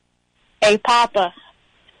 Papa." Hey, Papa.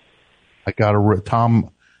 I got a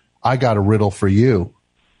riddle for you.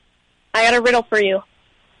 I got a riddle for you.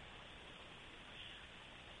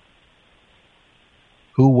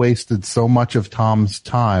 Who wasted so much of Tom's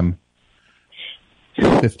time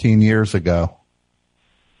 15 years ago?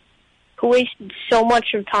 Who wasted so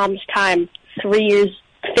much of Tom's time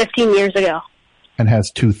 15 years ago? And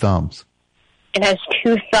has 2 thumbs. It has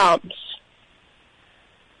 2 thumbs.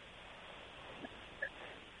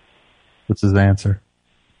 What's his answer?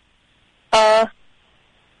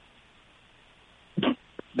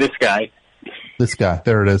 This guy. This guy.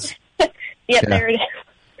 There it is. Yeah, there it is.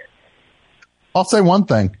 I'll say one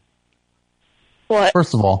thing. What?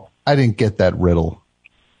 First of all, I didn't get that riddle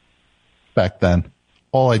back then.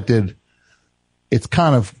 All I did, it's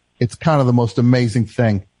kind of the most amazing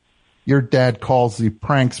thing. Your dad he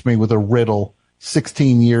pranks me with a riddle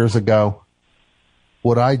 16 years ago.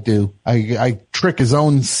 What I do, I trick his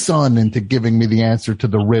own son into giving me the answer to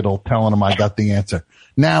the riddle, telling him I got the answer.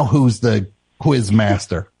 Now who's the quiz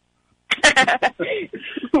master?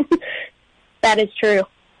 That is true.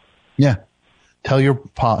 Yeah. Tell your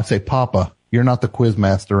say, Papa, you're not the quiz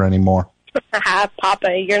master anymore.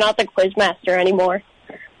 Papa, you're not the quiz master anymore.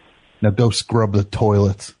 Now go scrub the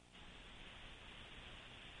toilets.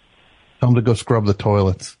 Tell him to go scrub the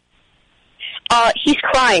toilets. He's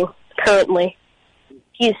crying currently.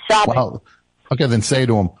 He's sobbing. Well, okay, then say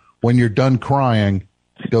to him, when you're done crying,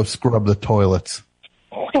 go scrub the toilets.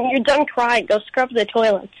 When you're done crying, go scrub the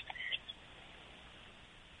toilets.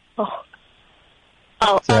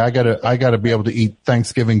 Say, I gotta be able to eat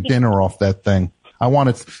Thanksgiving dinner off that thing. I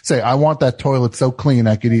want that toilet so clean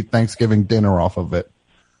I could eat Thanksgiving dinner off of it.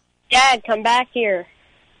 Dad, come back here.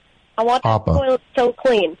 I want that toilet so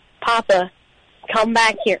clean. Papa, come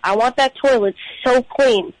back here. I want that toilet so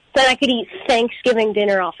clean that I could eat Thanksgiving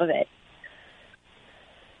dinner off of it.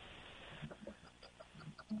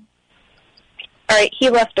 All right, he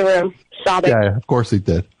left the room, sobbing. Yeah, of course he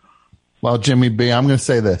did. Well, Jimmy B, I'm going to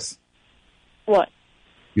say this. What?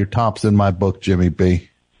 Your top's in my book, Jimmy B.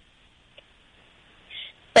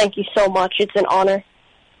 Thank you so much. It's an honor.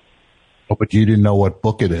 Oh, but you didn't know what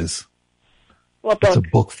book it is. What book?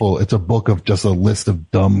 It's a book of just a list of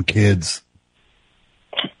dumb kids.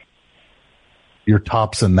 Your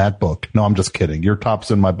top's in that book. No, I'm just kidding. Your top's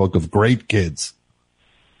in my book of great kids.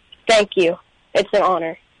 Thank you. It's an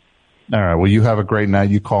honor. All right. Well, you have a great night.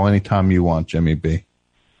 You call anytime you want, Jimmy B.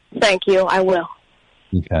 Thank you. I will.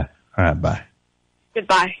 Okay. All right. Bye.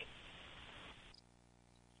 Goodbye.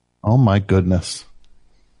 Oh, my goodness.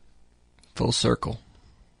 Full circle.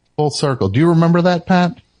 Full circle. Do you remember that,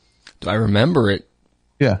 Pat? Do I remember it?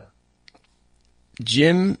 Yeah.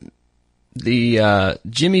 Jimmy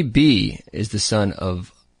B is the son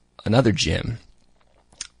of another Jim.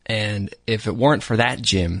 And if it weren't for that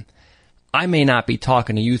Jim, I may not be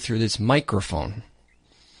talking to you through this microphone.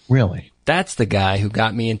 Really? That's the guy who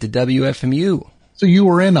got me into WFMU. So you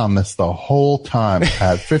were in on this the whole time,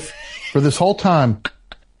 Pat. For this whole time.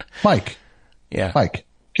 Mike. Yeah. Mike, can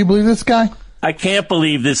you believe this guy? I can't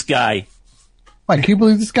believe this guy. Mike, can you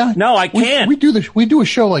believe this guy? No, I can't. We do a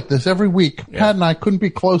show like this every week. Yeah. Pat and I couldn't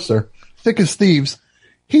be closer. Thick as thieves.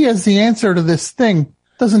 He has the answer to this thing.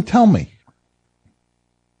 Doesn't tell me.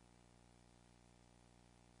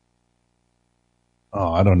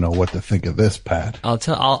 Oh, I don't know what to think of this, Pat.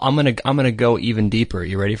 I'm gonna go even deeper.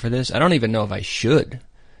 You ready for this? I don't even know if I should,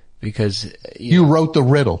 because you wrote the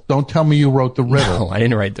riddle. Don't tell me you wrote the riddle. No, I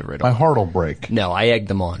didn't write the riddle. My heart will break. No, I egged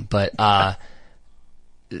them on. But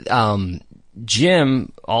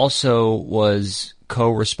Jim also was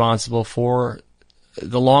co-responsible for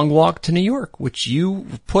The Long Walk to New York, which you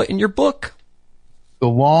put in your book. The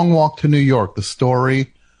Long Walk to New York, the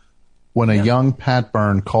story when a young Pat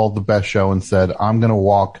Byrne called the Best Show and said, I'm going to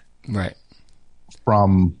walk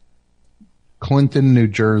from Clinton, New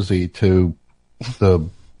Jersey to the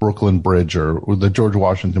Brooklyn Bridge or the George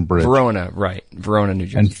Washington Bridge. Verona, New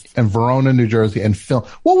Jersey. And Verona, New Jersey, and film.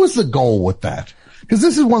 What was the goal with that? Because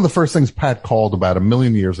this is one of the first things Pat called about 1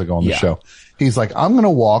 million years ago on the show. He's like, I'm going to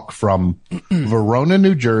walk from Verona,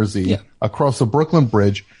 New Jersey across the Brooklyn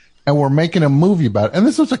Bridge, and we're making a movie about it. And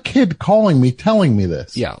this was a kid calling me, telling me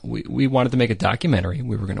this. Yeah, we wanted to make a documentary.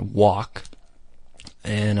 We were going to walk.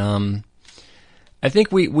 And I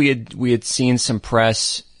think we had seen some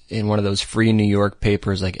press in one of those free New York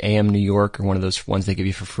papers like AM New York or one of those ones they give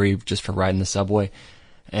you for free just for riding the subway.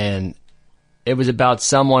 And it was about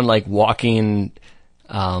someone like walking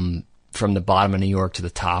from the bottom of New York to the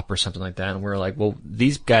top or something like that. And we were like, well,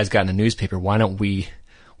 these guys got in the newspaper. Why don't we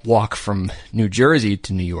walk from New Jersey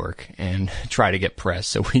to New York and try to get press?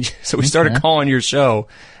 So we started calling your show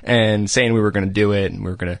and saying we were going to do it and we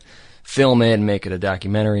were going to film it and make it a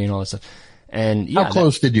documentary and all that stuff. And how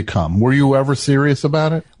close did you come? Were you ever serious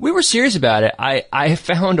about it? We were serious about it. I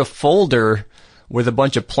found a folder with a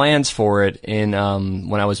bunch of plans for it in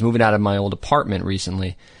when I was moving out of my old apartment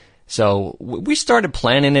recently. So we started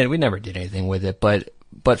planning it. We never did anything with it,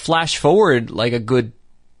 but flash forward like a good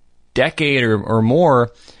decade or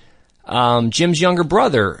more, Jim's younger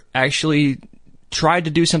brother actually tried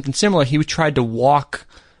to do something similar. He tried to walk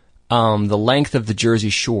the length of the Jersey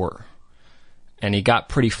Shore, and he got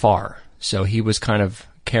pretty far. So he was kind of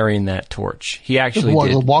carrying that torch. He actually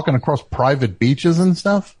did. Walking across private beaches and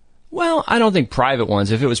stuff? Well, I don't think private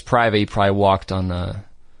ones. If it was private, he probably walked on the,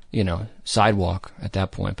 sidewalk at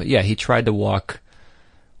that point. But yeah, he tried to walk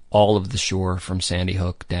all of the shore from Sandy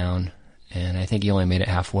Hook down. And I think he only made it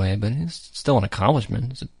halfway, but it's still an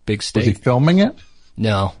accomplishment. It's a big stake. Was he filming it?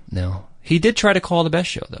 No. He did try to call the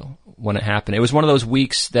Best Show, though, when it happened. It was one of those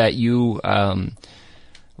weeks that you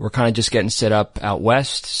were kind of just getting set up out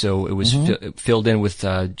west, so it was filled in with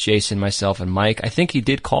Jason, myself, and Mike. I think he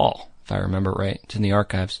did call, if I remember right. It's in the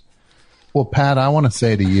archives. Well, Pat, I want to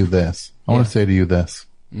say to you this.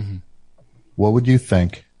 Mm-hmm. What would you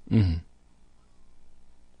think? Mm-hmm.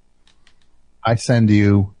 I send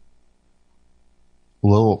you a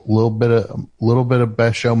little bit of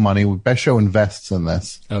Best Show money. Best Show invests in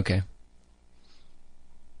this. Okay.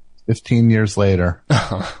 15 years later.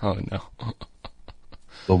 Oh no.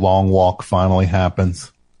 The long walk finally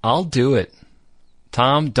happens. I'll do it.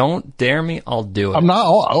 Tom, don't dare me. I'll do it. I'm not.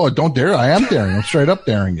 Oh, don't dare. I am daring. I'm straight up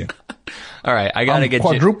daring you. All right. I got to get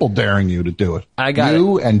quadruple daring you to do it. I got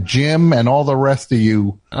you and Jim and all the rest of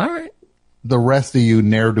you. All right. The rest of you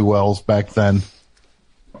ne'er-do-wells back then.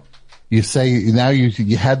 You say now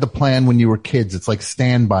you had the plan when you were kids. It's like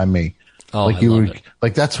Stand By Me. Oh, like you were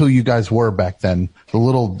like that's who you guys were back then.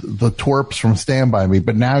 The twerps from Stand By Me.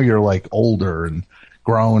 But now you're like older and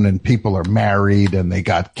grown and people are married and they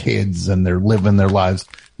got kids and they're living their lives.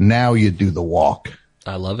 Now you do the walk.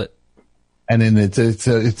 I love it. And then it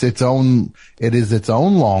is its own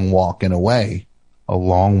long walk in a way, a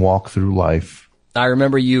long walk through life. I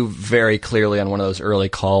remember you very clearly on one of those early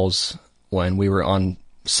calls when we were on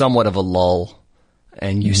somewhat of a lull,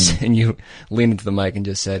 and you and you leaned into the mic and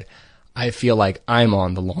just said, "I feel like I'm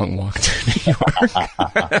on the long walk to New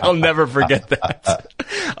York." I'll never forget that.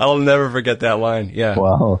 I'll never forget that line. Yeah.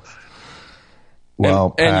 Well,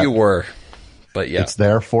 and Pat, you were, but yeah, it's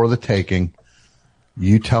there for the taking.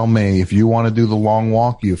 You tell me if you want to do the long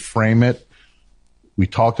walk, you frame it. We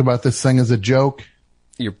talked about this thing as a joke.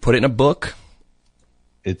 You put it in a book.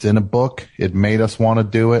 It's in a book. It made us want to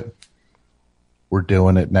do it. We're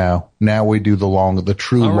doing it now. Now we do the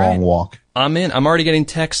true long walk. I'm in. I'm already getting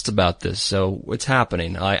texts about this, so it's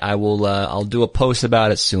happening. I will. I'll do a post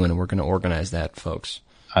about it soon, and we're going to organize that, folks.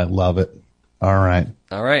 I love it. All right.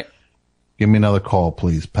 Give me another call,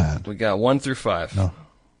 please, Pat. We got 1 through 5. No,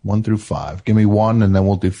 1 through 5. Give me 1, and then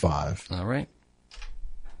we'll do 5. All right.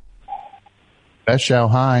 Best show.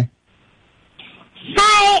 Hi.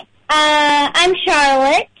 Hi, I'm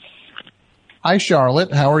Charlotte. Hi,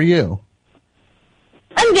 Charlotte. How are you?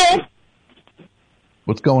 I'm good.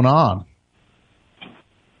 What's going on?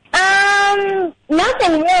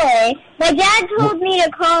 Nothing really. My dad told me to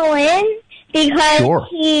call in because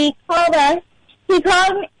he called us. He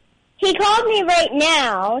called me right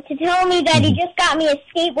now to tell me that he just got me a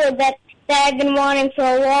skateboard that I've been wanting for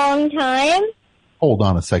a long time. Hold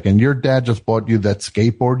on a second. Your dad just bought you that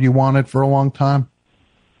skateboard you wanted for a long time?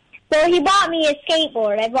 So he bought me a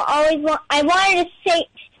skateboard. I wanted a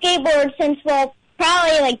skateboard since,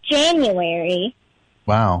 probably like January.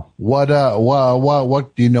 Wow. What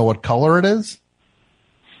do you know what color it is?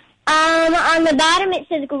 On the bottom it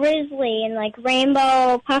says Grizzly in like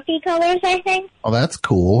rainbow puffy colors, I think. Oh, that's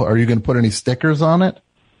cool. Are you going to put any stickers on it?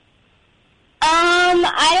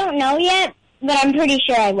 I don't know yet, but I'm pretty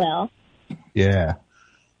sure I will. Yeah.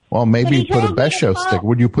 Well, maybe you put a Best Show sticker.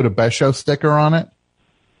 Would you put a Best Show sticker on it?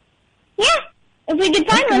 Yeah. If we could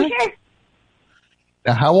find one, sure.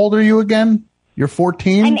 Now, how old are you again? You're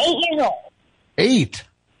 14? I'm 8 years old. 8?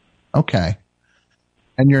 Okay.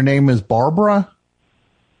 And your name is Barbara?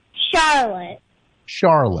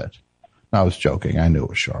 Charlotte. I was joking. I knew it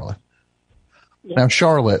was Charlotte. Yeah. Now,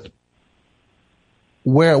 Charlotte,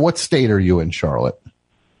 what state are you in, Charlotte?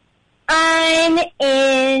 I'm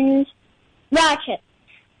in Rochester.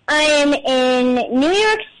 I'm in New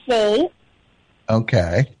York State.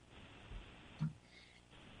 Okay.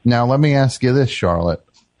 Now, let me ask you this, Charlotte.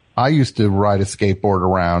 I used to ride a skateboard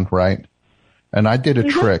around, right? And I did a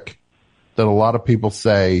trick that a lot of people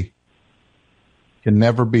say can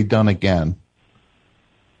never be done again.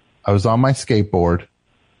 I was on my skateboard,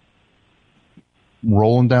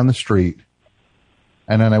 rolling down the street,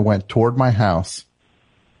 and then I went toward my house.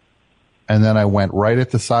 And then I went right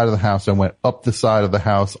at the side of the house. I went up the side of the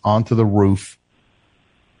house onto the roof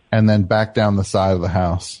and then back down the side of the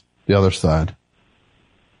house, the other side.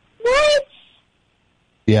 What?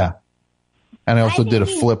 Yeah. And I also did a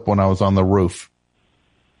flip when I was on the roof.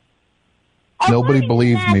 Nobody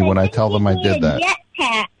believes me when I tell them I did that.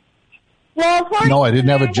 Jetpack. Well, no, I didn't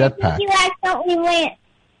have a jetpack. You probably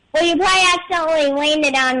accidentally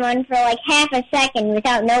landed on one for like half a second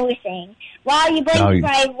without noticing. While you probably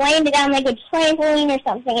landed on like a trampoline or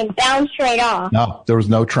something and bounced right off. No, there was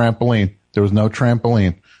no trampoline.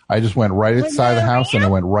 I just went right at the side of the house and I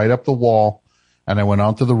went right up the wall and I went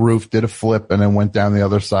onto the roof, did a flip, and then went down the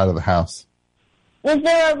other side of the house. Was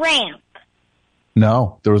there a ramp?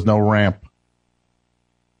 No, there was no ramp.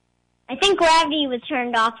 I think gravity was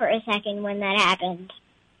turned off for a second when that happened.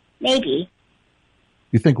 Maybe.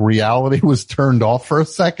 You think reality was turned off for a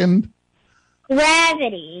second?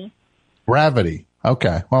 Gravity.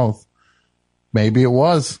 Okay. Well, maybe it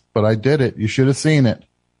was, but I did it. You should have seen it.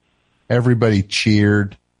 Everybody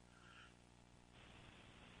cheered.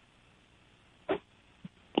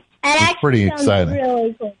 It's pretty exciting.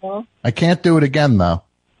 Really cool. I can't do it again, though.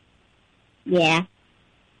 Yeah.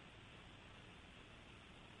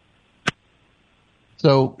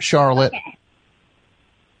 So, Charlotte,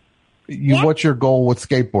 what's your goal with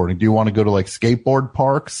skateboarding? Do you want to go to like skateboard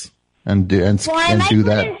parks and do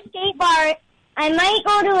that? I might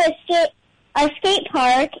go to a skate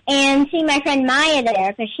park and see my friend Maya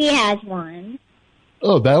there because she has one.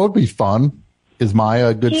 Oh, that would be fun. Is Maya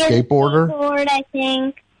a good skateboarder? Skateboard, I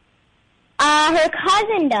think. Her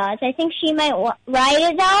cousin does. I think she might ride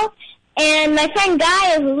it though. And my friend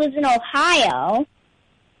Gaia, who lives in Ohio.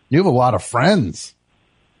 You have a lot of friends.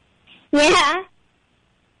 Yeah.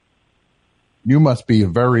 You must be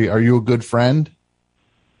are you a good friend?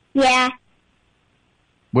 Yeah.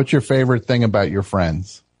 What's your favorite thing about your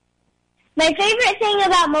friends? My favorite thing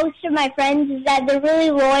about most of my friends is that they're really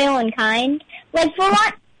loyal and kind. Like, for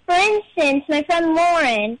instance, my friend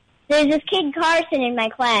Lauren, there's this kid Carson in my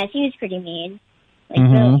class. He was pretty mean. Like,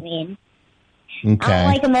 really mean. Okay. I don't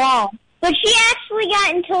like them all. But she actually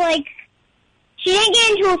got into, like, she didn't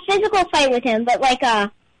get into a physical fight with him, but, like,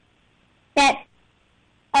 a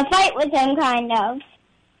fight with him, kind of.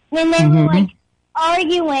 And they were, like,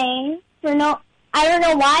 arguing for I don't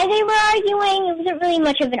know why they were arguing. It wasn't really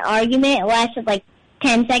much of an argument. It lasted, like,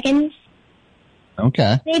 10 seconds.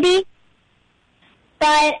 Okay. Maybe.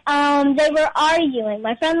 But, they were arguing.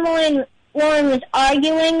 My friend Lauren was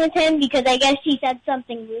arguing with him because I guess she said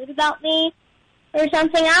something rude about me or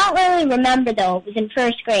something. I don't really remember, though. It was in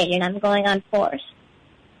first grade, and I'm going on fourth.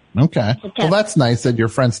 Okay. Well, that's nice that your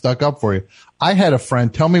friend stuck up for you. I had a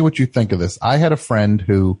friend. Tell me what you think of this. I had a friend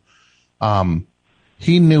who,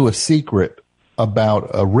 he knew a secret about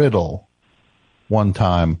a riddle one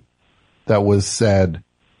time that was said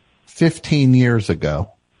 15 years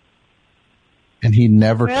ago. And he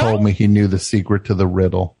never told me he knew the secret to the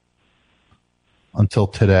riddle until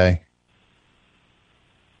today.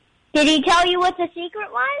 Did he tell you what the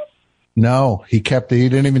secret was? No, he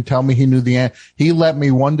didn't even tell me he knew the answer. He let me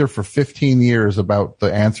wonder for 15 years about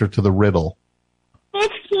the answer to the riddle.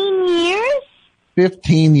 15 years?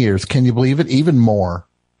 15 years. Can you believe it? Even more.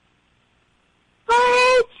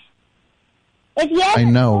 What? If he hasn't I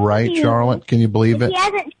know, told right, you, Charlotte? Can you believe it?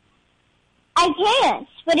 I can't.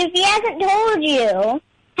 But if he hasn't told you,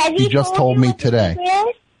 has he just told me what the today. secret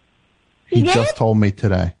is? He did? just told me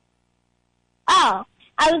today. Oh,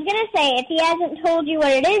 I was going to say, if he hasn't told you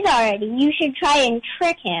what it is already, you should try and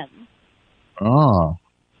trick him. Oh.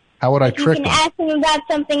 How would I trick him? You can ask him about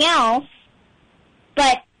something else,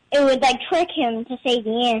 but it would, like, trick him to say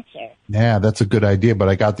the answer. Yeah, that's a good idea, but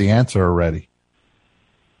I got the answer already.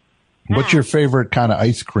 What's your favorite kind of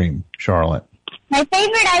ice cream, Charlotte? My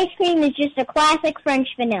favorite ice cream is just a classic French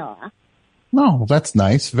vanilla. No, that's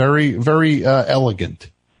nice. Very, very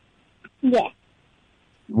elegant. Yeah.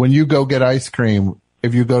 When you go get ice cream,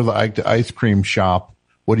 if you go to the ice cream shop,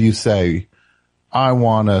 what do you say? I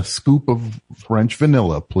want a scoop of French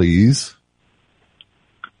vanilla, please.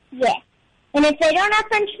 Yeah. And if they don't have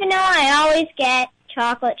French vanilla, I always get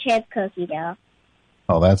chocolate chip cookie dough.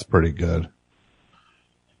 Oh, that's pretty good.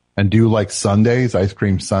 And do you like sundaes, ice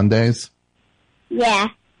cream sundaes? Yeah.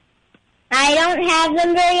 I don't have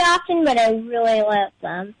them very often, but I really love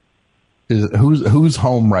them. Who's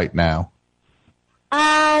home right now?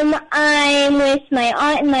 I'm with my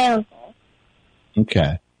aunt and my uncle.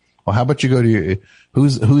 Okay. Well, how about you go to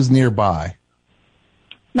who's nearby?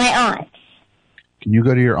 My aunt. Can you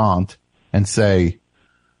go to your aunt and say,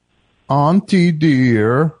 Auntie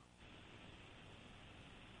dear?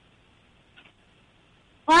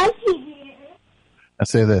 Auntie dear. I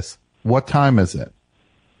say this. What time is it?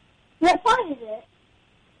 What time is it?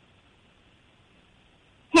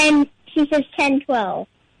 10. She says 10:12.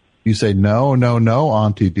 You say, no,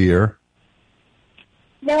 Auntie dear.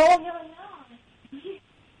 No.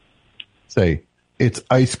 Say, it's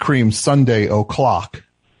ice cream sundae o'clock.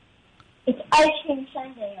 It's ice cream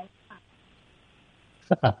sundae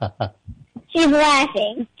o'clock. She's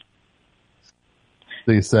laughing.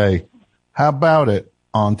 So you say, how about it,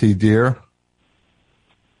 Auntie dear?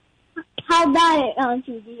 How about it,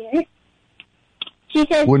 Auntie dear? She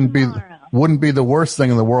says Wouldn't be the worst thing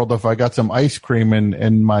in the world if I got some ice cream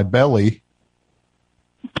in my belly.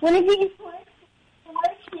 Wouldn't be the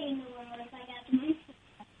worst thing in the world if I got some ice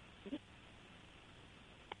cream.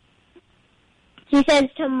 She says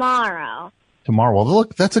tomorrow. Tomorrow. Well,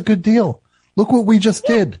 look, that's a good deal. Look what we just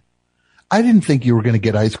did. I didn't think you were going to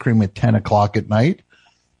get ice cream at 10 o'clock at night,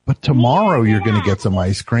 but tomorrow you're going to get some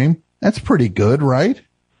ice cream. That's pretty good, right?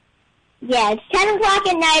 Yeah, it's 10 o'clock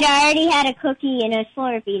at night. I already had a cookie and a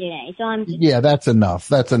Slurpee today, so I'm... Yeah, that's enough.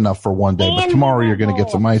 That's enough for one day, but tomorrow you're going to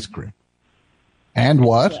get some ice cream. And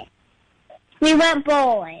what? Yeah. We went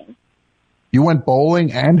bowling. You went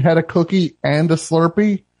bowling and had a cookie and a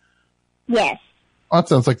Slurpee? Yes. Oh, that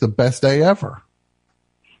sounds like the best day ever.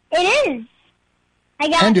 It is.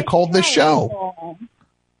 And you called this show.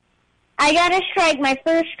 I got a strike my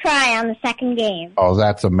first try on the second game. Oh,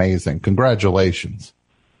 that's amazing. Congratulations.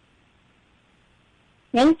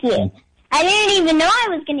 Thank you. I didn't even know I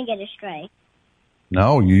was going to get a strike.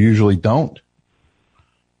 No, you usually don't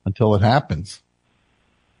until it happens.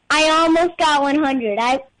 I almost got 100.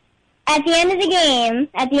 At the end of the game,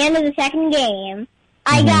 at the end of the second game,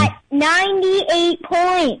 I got 98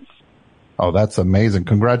 points. Oh, that's amazing.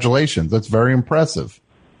 Congratulations. That's very impressive.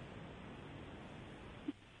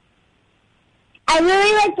 I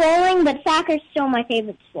really like bowling, but soccer's still my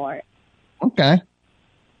favorite sport. Okay.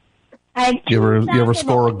 You ever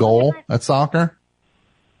score a goal at soccer?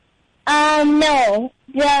 No,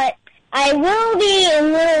 but I will be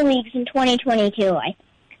in Little Leagues in 2022, I think.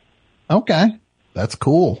 Okay, that's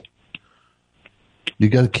cool. You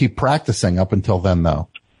got to keep practicing up until then, though.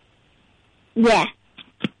 Yeah.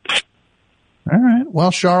 All right.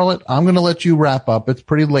 Well, Charlotte, I'm going to let you wrap up. It's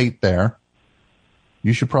pretty late there.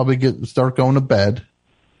 You should probably start going to bed.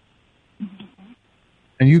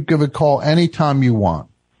 And you give a call anytime you want.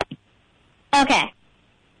 Okay.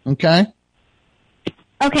 Okay?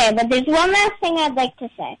 Okay, but there's one last thing I'd like to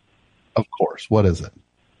say. Of course. What is it?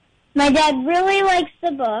 My dad really likes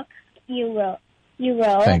the book you wrote.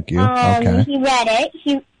 Thank you. Okay. He read it.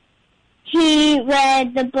 He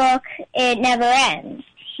read the book It Never Ends.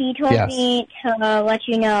 He told me to let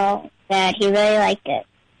you know that he really liked it.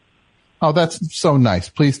 Oh, that's so nice.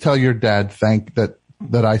 Please tell your dad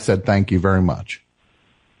that I said thank you very much.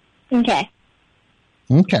 Okay.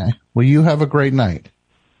 Okay. Well, you have a great night.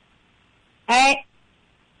 All right.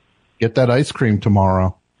 Get that ice cream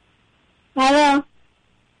tomorrow. I will.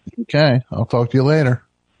 Okay. I'll talk to you later.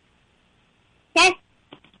 Okay.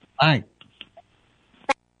 Bye.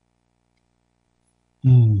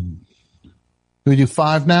 Can we do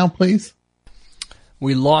 5 now, please?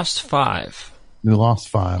 We lost 5. We lost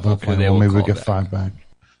 5. Okay. Well, maybe we get 5 back.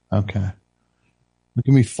 Okay.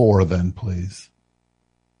 Give me 4 then, please.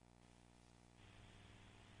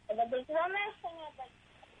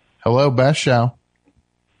 Hello, Best Show.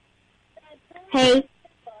 Hey.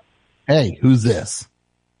 Hey, who's this?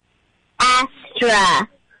 Astra.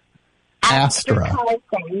 Astra.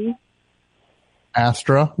 Carson.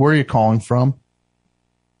 Astra, where are you calling from?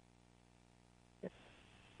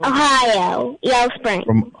 Ohio. Yellow Springs.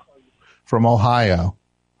 From Ohio.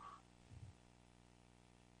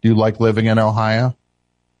 Do you like living in Ohio?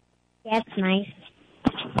 That's nice.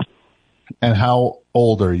 And how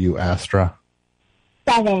old are you, Astra?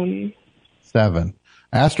 7. 7.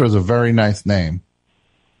 Astra is a very nice name.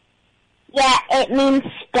 Yeah, it means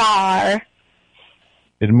star.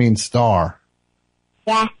 It means star.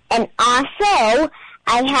 Yeah, and also,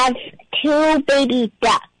 I have 2 baby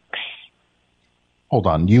ducks. Hold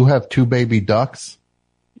on, you have 2 baby ducks?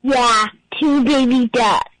 Yeah, 2 baby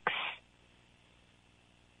ducks.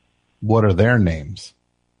 What are their names?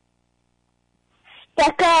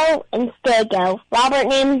 Stecco and Stego.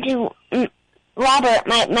 Robert,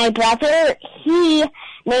 my brother, he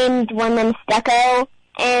named one of them Stecco,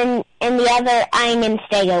 and the other I named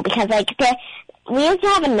Stego, because, we used to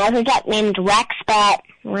have another duck named Rex, but,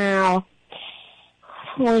 well,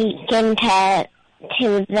 we get into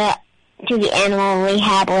the animal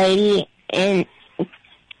rehab lady, and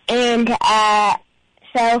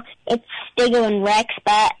so it's Stego and Rex,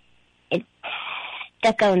 but it's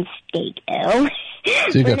Stecco and Stego.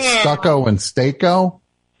 So you got Stucco and Stego?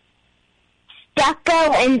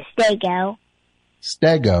 Stucco and Stego.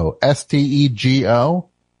 Stego, S-T-E-G-O?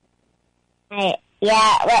 Yeah,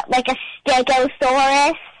 like a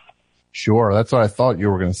Stegosaurus. Sure, that's what I thought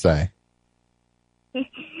you were going to say.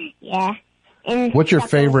 Yeah. And what's your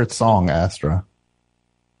favorite song, Astra?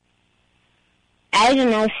 I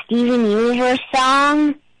don't know, Steven Universe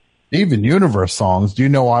song. Steven Universe songs? Do you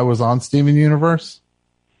know I was on Steven Universe?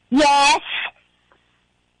 Yes.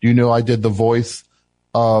 Do you know I did the voice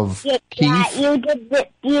of Keith? Yeah, you did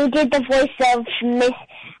the voice of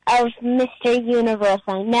Mr. Universe,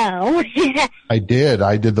 I know. I did.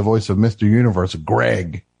 I did the voice of Mr. Universe,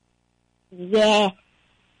 Greg. Yeah.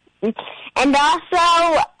 And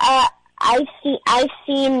also, I've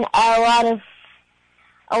seen a lot of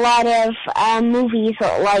movies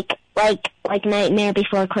like Nightmare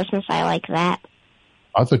Before Christmas. I like that.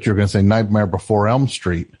 I thought you were going to say Nightmare Before Elm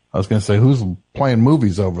Street. I was going to say, who's playing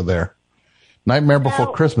movies over there? Nightmare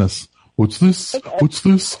Before Christmas. What's this? What's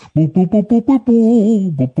this? Boop, boop, boop, boop, boop,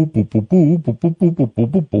 boop, boop, boop, boop, boop, boop, boop, boop, boop,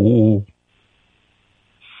 boop, boop, boop.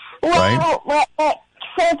 Well, so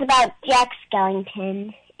it's about Jack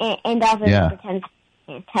Skellington and also Pretend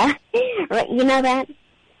Santa. You know that?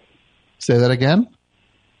 Say that again?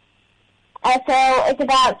 So it's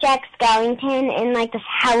about Jack Skellington in this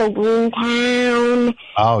Halloween town.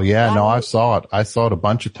 Oh yeah, no, I saw it. I saw it a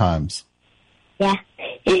bunch of times. Yeah.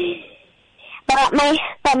 But my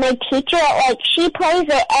teacher, she plays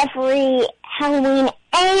it every Halloween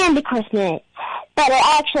and Christmas. But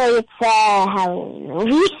it's a Halloween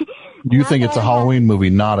movie. Do you think it's a Halloween movie,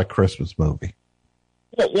 not a Christmas movie?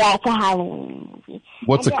 Yeah, it's a Halloween movie.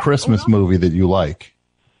 What's a Christmas movie that you like?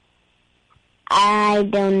 I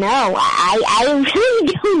don't know. I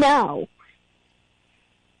really don't know.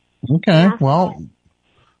 Okay, well,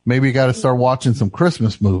 maybe you got to start watching some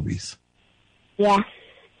Christmas movies. Yeah.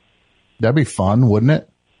 That'd be fun, wouldn't it?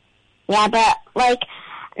 Yeah, but, like,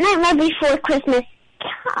 Nightmare Before Christmas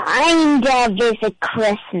kind of is a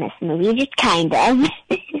Christmas movie, just kind of.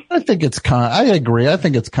 I agree. I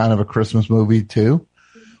think it's kind of a Christmas movie too.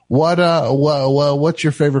 What's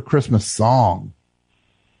your favorite Christmas song?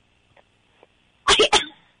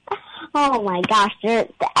 Oh my gosh,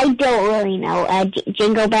 I don't really know.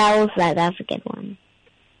 Jingle Bells, that's a good one.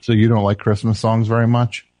 So you don't like Christmas songs very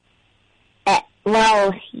much?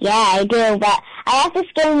 Well, yeah, I do, but I have this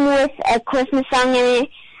game with a Christmas song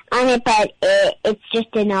on it, but it's just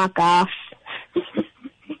a knockoff.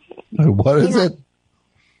 What is it?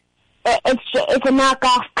 It's a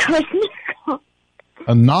knockoff Christmas song.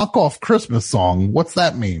 A knockoff Christmas song? What's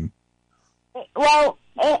that mean? Well,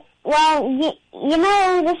 you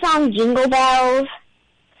know the song Jingle Bells?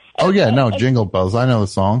 Oh, yeah, no, Jingle Bells. I know the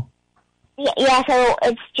song. Yeah, so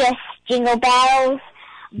it's just Jingle Bells.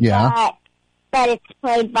 Yeah. But it's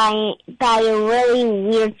played by a really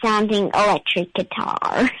weird-sounding electric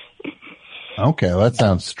guitar. Okay, that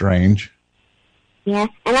sounds strange. Yeah,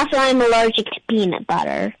 and also I'm allergic to peanut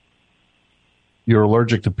butter. You're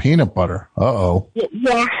allergic to peanut butter. Uh-oh.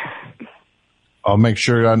 Yeah. I'll make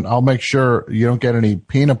sure you don't get any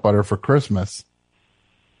peanut butter for Christmas.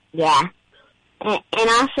 Yeah. And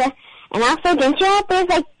also, don't you know there's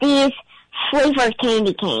like these flavored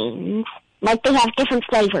candy canes? Like they have different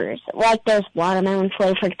flavors. Like there's watermelon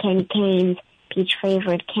flavored candy canes, peach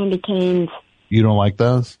flavored candy canes. You don't like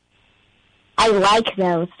those? I like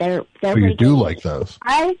those. They're oh, you do like those?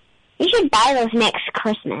 You should buy those next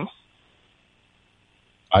Christmas.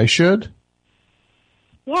 I should?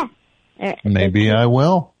 Yeah. Maybe I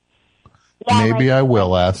will. Yeah, Maybe I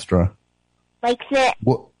will, Astra.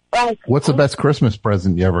 What's the best Christmas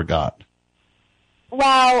present you ever got?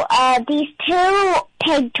 Well, these two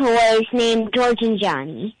pig toys named George and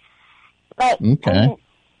Johnny. Okay.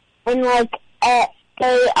 And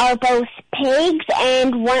they are both pigs,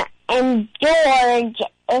 and George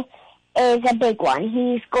is a big one.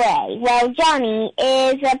 He's gray. Well, Johnny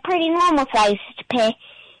is a pretty normal-sized pig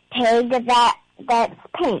that's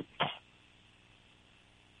pink.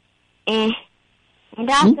 And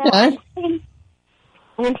also, okay.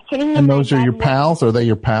 I'm sitting in and those my are your bed pals? Are they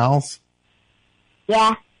your pals?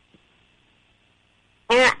 Yeah.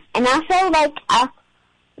 And also,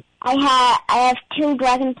 I have two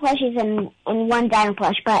dragon plushies and one dino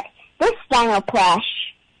plush, but this dino plush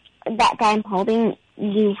that I'm holding,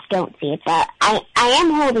 you don't see it, but I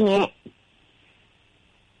am holding it.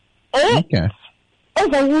 Okay.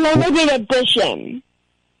 It's a limited edition.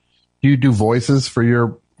 Do you do voices for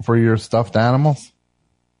your stuffed animals?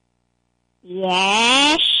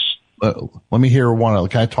 Yes. Let me hear one of them.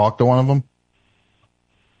 Can I talk to one of them?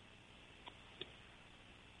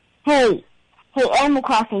 Hey, Animal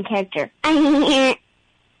Crossing character.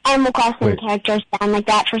 Animal Crossing characters sound like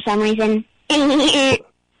that for some reason. And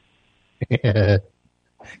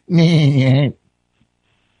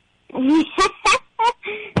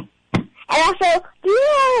also, do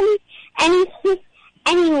you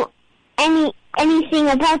know anything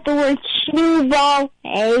about the word snowball?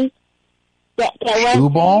 Hey,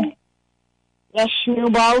 Snowball? Yeah,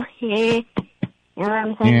 snowball. You know what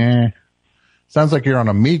I'm saying? Yeah. Sounds like you're on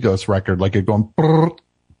a Migos record, like you're going.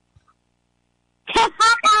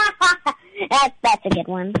 That's a good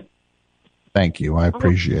one. Thank you. I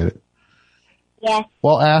appreciate it. Yeah.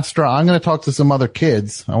 Well, Astra, I'm going to talk to some other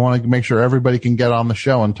kids. I want to make sure everybody can get on the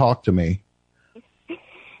show and talk to me. So,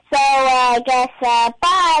 I guess,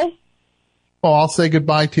 bye. Well, I'll say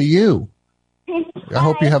goodbye to you. I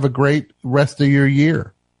hope you have a great rest of your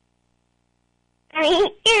year. He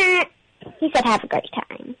said have a great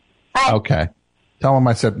time. Bye. Okay. Tell him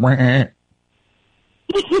I said, Bye.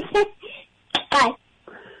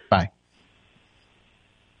 Bye.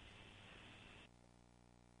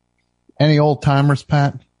 Any old timers,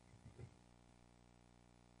 Pat?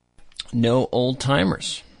 No old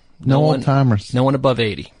timers. No old timers. No one above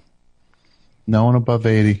 80. No one above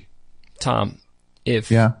 80. Tom,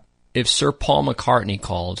 if Sir Paul McCartney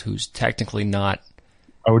called, who's technically not,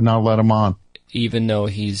 I would not let him on. Even though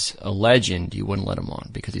he's a legend, you wouldn't let him on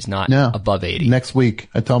because he's not above 80. Next week.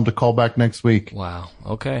 I tell him to call back next week. Wow.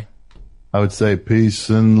 Okay. I would say, peace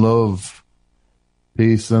and love.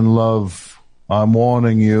 Peace and love. I'm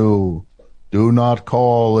warning you. Do not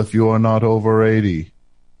call if you are not over 80.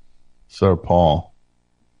 Sir Paul.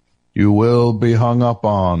 You will be hung up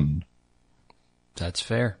on. That's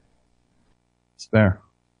fair. It's fair.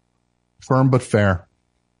 Firm but fair.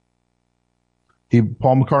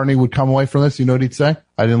 Paul McCartney would come away from this. You know what he'd say?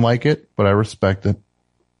 I didn't like it, but I respect it.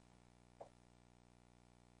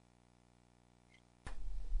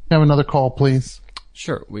 Have another call, please.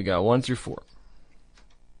 Sure. We got 1 through 4.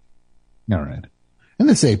 All right. And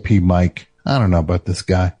this AP Mike, I don't know about this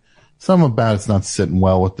guy. Something about it's not sitting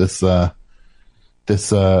well with this whole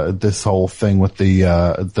thing with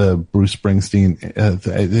the Bruce Springsteen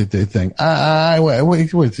thing. What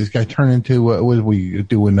is this guy turn into? What are we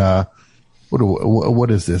doing?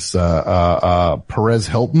 What is this? Perez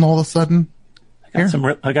Hilton all of a sudden?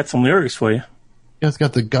 I got some lyrics for you. You guys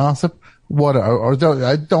got the gossip.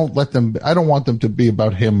 I don't want them to be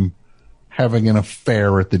about him having an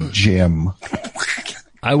affair at the gym.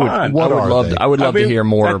 I would love to hear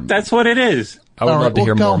more. That's what it is. I would love to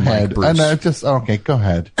hear more. Go ahead. Okay, go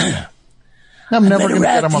ahead. I'm never going to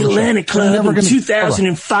get him on the Atlantic Club in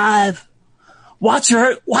 2005.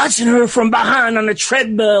 Watching her from behind on the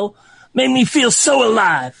treadmill made me feel so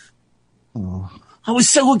alive. Oh. I was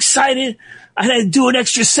so excited. I had to do an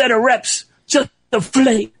extra set of reps just to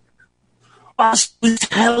flake. While she was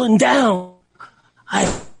telling down, I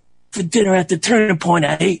had for dinner at the Turning Point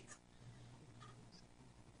at 8.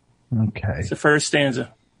 Okay. It's the first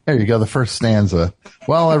stanza. There you go, the first stanza.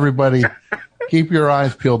 Well, everybody, keep your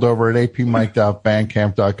eyes peeled over at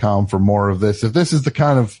apmike.bandcamp.com for more of this. If this is the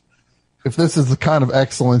kind of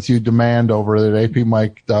excellence you demand over at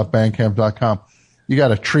apmike.bandcamp.com, you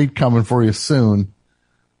got a treat coming for you soon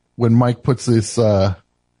when Mike puts this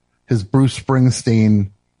his Bruce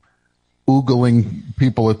Springsteen oogling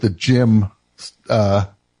people at the gym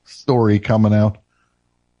story coming out.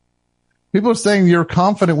 People are saying you're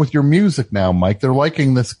confident with your music now, Mike. They're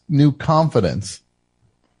liking this new confidence.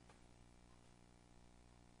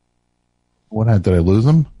 Did I lose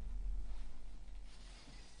him?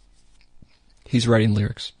 He's writing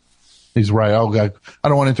lyrics. He's right. Oh, God. I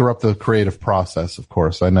don't want to interrupt the creative process, of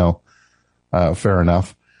course. I know. Fair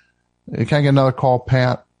enough. Can I get another call,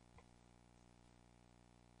 Pat?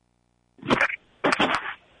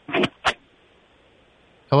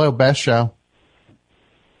 Hello, Best Show.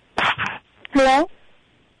 Hello?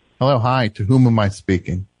 Hello, hi. To whom am I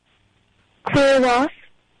speaking? Claire Ross.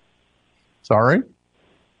 Sorry?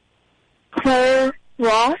 Claire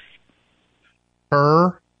Ross.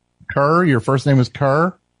 Kerr? Your first name is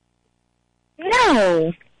Kerr?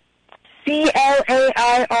 No. Claire.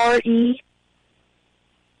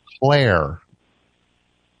 Claire.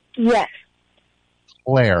 Yes.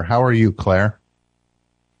 Claire. How are you, Claire?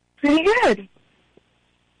 Pretty good.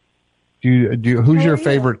 Who's your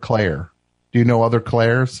favorite Claire? Do you know other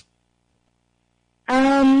Claires?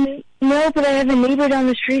 No, but I have a neighbor down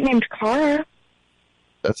the street named Cara.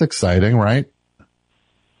 That's exciting, right?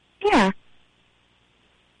 Yeah.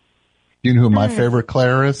 Do you know who my favorite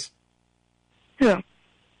Claire is? Who?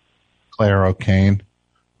 Claire O'Kane,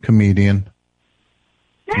 comedian,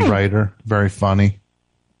 Nice. writer, very funny.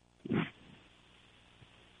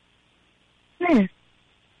 Nice.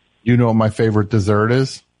 You know what my favorite dessert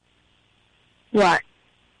is? What?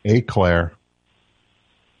 Eclair,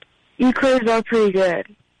 Eclairs are pretty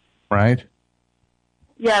good. right?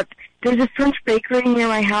 Yeah, there's a French bakery near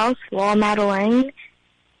my house, La Madeleine.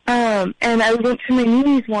 And I went to my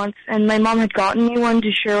Mimi's once, and my mom had gotten me one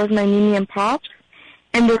to share with my Mimi and Pops,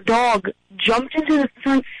 and their dog jumped into the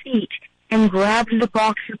front seat and grabbed the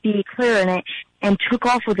box with the eclair in it and took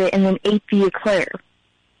off with it and then ate the eclair.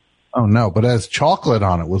 Oh, no, but it has chocolate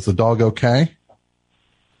on it. Was the dog okay?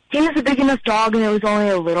 He was a big enough dog, and it was only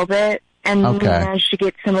a little bit, and we managed to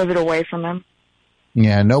get some of it away from him.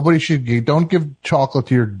 Yeah, don't give chocolate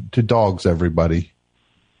to dogs, everybody.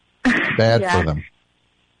 Bad for them.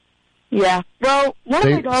 Yeah. Well, one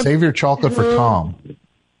of my dogs... Save your chocolate for Tom.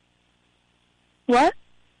 What?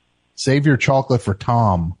 Save your chocolate for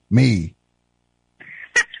Tom. Me.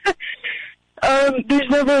 There's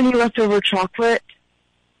never any leftover chocolate.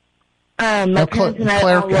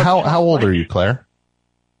 Claire, how old are you, Claire?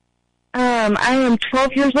 I am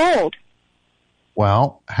 12 years old.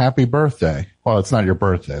 Well, happy birthday. Well, it's not your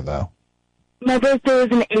birthday, though. My birthday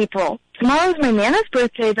is in April. Tomorrow's my Nana's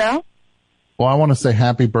birthday, though. Well, I want to say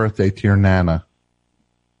happy birthday to your Nana.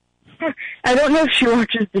 I don't know if she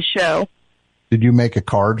watches the show. Did you make a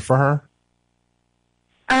card for her?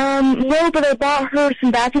 No, but I bought her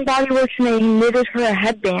some Bath & Body Works and I knitted her a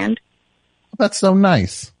headband. That's so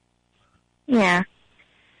nice. Yeah.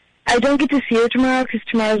 I don't get to see her tomorrow because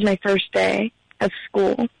tomorrow's my first day of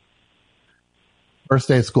school. First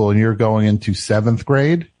day of school, and you're going into 7th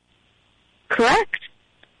grade? Correct.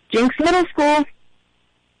 Jinx Middle School.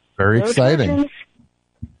 Very exciting.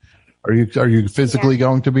 Are you physically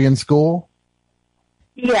going to be in school?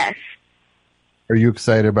 Yes. Are you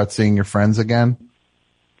excited about seeing your friends again?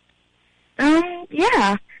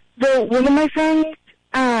 Yeah. One of my friends,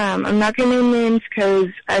 I'm not going to name names because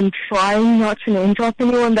I'm trying not to name drop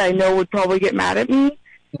anyone that I know would probably get mad at me.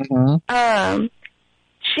 Mm-hmm.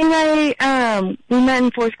 she and I, we met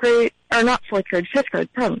in 4th grade, or not 4th grade, 5th grade,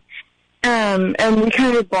 pardon. And we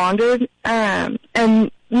kind of bonded, and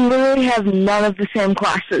we literally have none of the same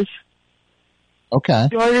classes. Okay.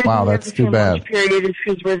 Wow, that's too bad. Period is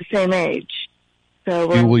because we're the same age. So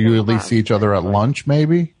will you at least see each other at lunch,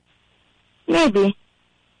 maybe? Maybe.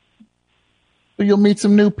 But you'll meet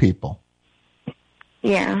some new people.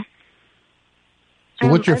 Yeah. So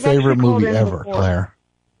what's your favorite movie ever, Claire?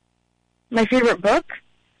 My favorite book?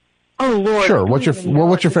 Oh, Lord. Sure. What's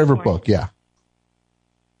your favorite book? Yeah.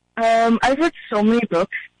 I've read so many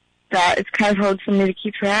books that it's kind of hard for me to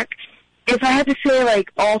keep track. If I had to say,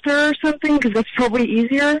 like, author or something, because that's probably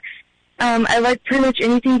easier, I like pretty much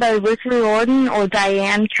anything by Rick Riordan or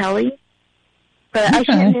Diane Kelly. But I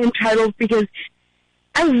can't name titles because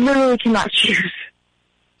I literally cannot choose.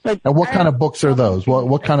 Like, and what kind of books are those?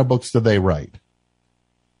 What kind of books do they write?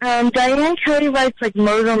 Diane Kelly writes, like,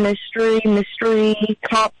 murder mystery,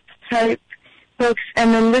 cop type books,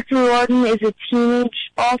 and then Rick Riordan is a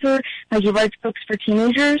teenage author. Like, he writes books for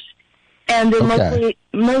teenagers, and they're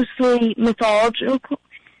mostly mythological.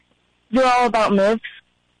 They're all about myths,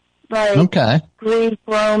 like Greek,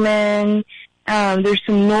 Roman. There's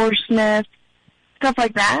some Norse myths, stuff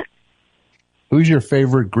like that. Who's your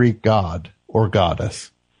favorite Greek god or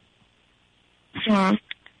goddess?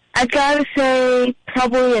 I've got to say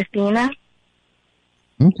probably Athena.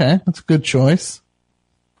 Okay, that's a good choice.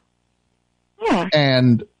 Yeah.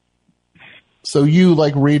 And so you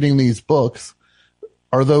like reading these books.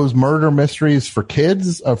 Are those murder mysteries for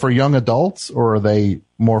kids, for young adults, or are they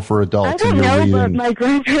more for adults? I don't know, but my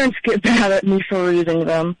grandparents get mad at me for reading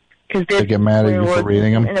them. Because they get mad at you for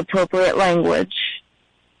reading them? Inappropriate language.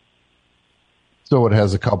 So it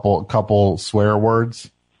has a couple swear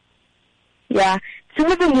words? Yeah.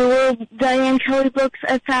 Some of the newer Diane Kelly books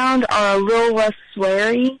I found are a little less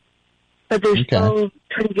sweary, but they're still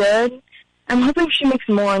pretty good. I'm hoping she makes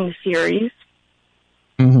more in the series.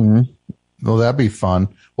 Mm-hmm. Well, that'd be fun.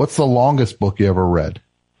 What's the longest book you ever read?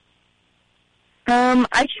 My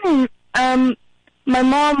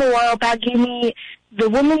mom a while back gave me the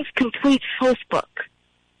Woman's Complete Health book.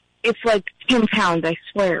 It's like 10 pounds, I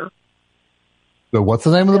swear. So what's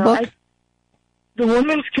the name of the book? The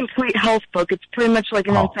Woman's Complete Health book. It's pretty much like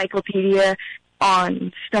an encyclopedia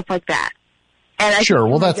on stuff like that. And sure.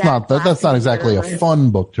 Well, that's not exactly a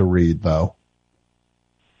fun book to read, though.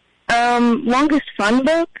 Longest fun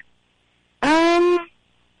book?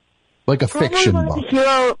 Like a fiction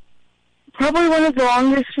book. Probably one of the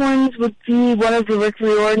longest ones would be one of the Rick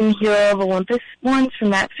Riordan Hero of Olympus ones from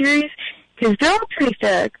that series, because they're all pretty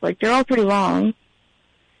thick. Like, they're all pretty long.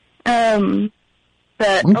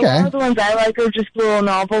 But a lot of the ones I like are just little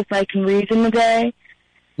novels I can read in a day.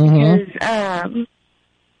 Because, I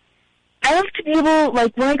like to be able,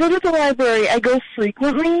 like, when I go to the library, I go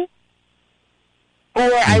frequently, or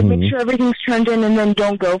I make sure everything's turned in and then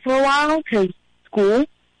don't go for a while, because school.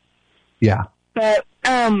 Yeah. But,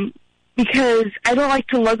 because I don't like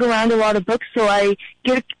to lug around a lot of books, so I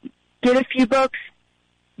get a few books,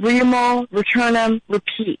 read them all, return them,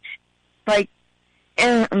 repeat. Like,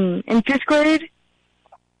 in 5th grade,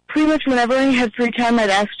 pretty much whenever I had free time,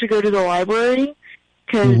 I'd ask to go to the library,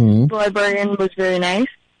 because the librarian was very nice.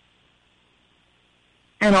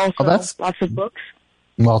 And also lots of books.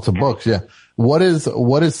 Lots of books, yeah. What is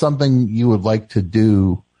something you would like to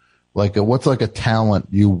do? What's like a talent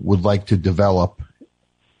you would like to develop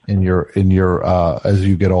in your as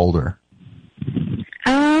you get older?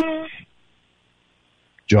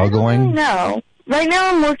 Juggling? No. Right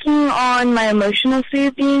now I'm working on my emotional state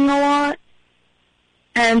of being a lot.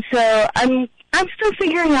 And so I'm still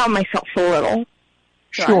figuring out myself a little.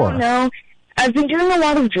 So sure. I don't know. I've been doing a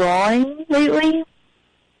lot of drawing lately.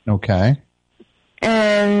 Okay.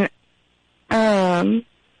 And and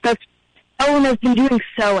I've been doing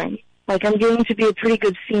sewing. Like, I'm getting to be a pretty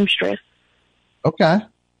good seamstress. Okay.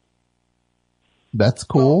 That's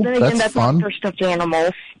cool. Well, then again, that's fun. Not for stuffed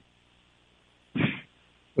animals.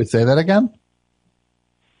 Wait, say that again?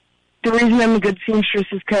 The reason I'm a good seamstress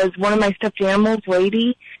is because one of my stuffed animals,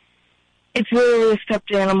 Lady, it's literally a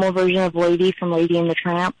stuffed animal version of Lady from Lady and the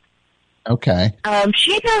Tramp. Okay.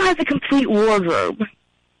 She now has a complete wardrobe.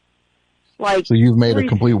 So you've made a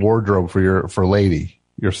complete wardrobe for Lady,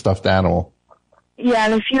 your stuffed animal. Yeah,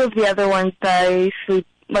 and a few of the other ones that I used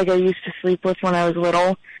to sleep with when I was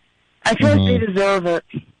little. I feel like they deserve it.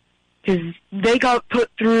 Because they got put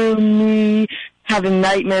through me having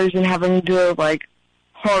nightmares and having to,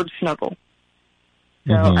 hard snuggle.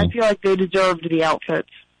 So I feel like they deserved the outfits.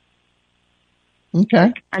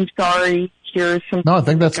 Okay. I'm sorry. Here's some. No, I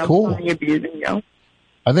think that's cool. Abusing you.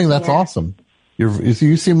 I think that's awesome.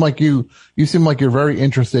 You seem like you're very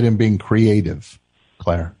interested in being creative,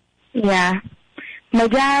 Claire. Yeah. My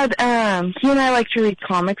dad, he and I like to read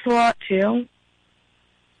comics a lot, too.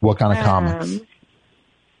 What kind of comics?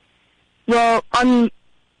 Well,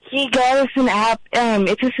 he got us an app.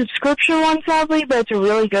 It's a subscription one, sadly, but it's a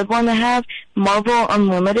really good one to have, Marvel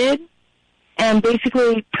Unlimited. And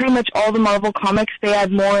basically, pretty much all the Marvel comics, they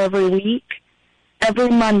add more every week. Every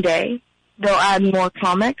Monday, they'll add more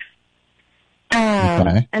comics.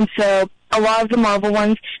 Okay. And so, a lot of the Marvel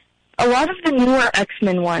ones, a lot of the newer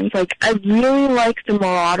X-Men ones, like, I really like the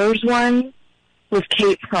Marauders one with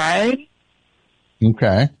Kate Pryde.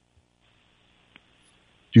 Okay.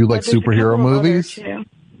 Do you like superhero movies?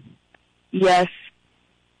 Yes.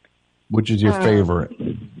 Which is your favorite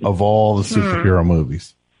of all the superhero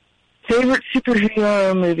movies? Favorite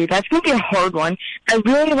superhero movie? That's going to be a hard one. I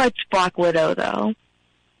really liked Black Widow, though.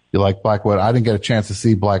 You like Black Widow? I didn't get a chance to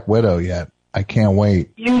see Black Widow yet. I can't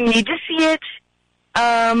wait. You need to see it.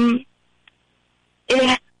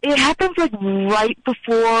 It happens, like, right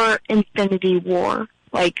before Infinity War.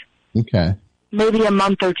 Like, okay. Maybe a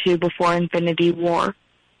month or two before Infinity War.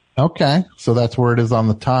 Okay. So that's where it is on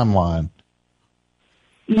the timeline.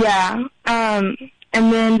 Yeah. And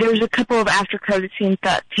then there's a couple of after credit scenes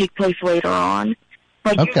that take place later on.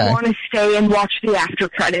 Like, you want to stay and watch the after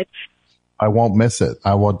credits. I won't miss it.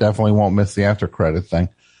 Definitely won't miss the after credit thing.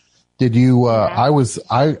 Did you, I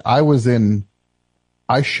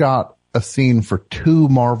shot a scene for 2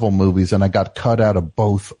 Marvel movies and I got cut out of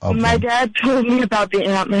both of them. My dad told me about the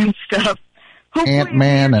Ant-Man stuff.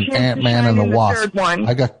 Ant-Man and Ant-Man and the Wasp.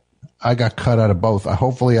 I got cut out of both.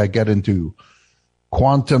 Hopefully I get into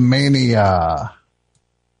Quantumania.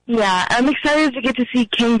 Yeah, I'm excited to get to see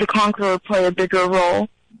King the Conqueror play a bigger role.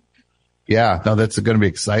 Yeah, no, that's going to be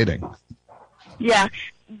exciting. Yeah.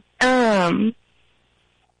 I'm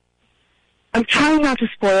trying not to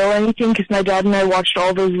spoil anything because my dad and I watched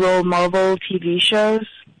all those little Marvel TV shows.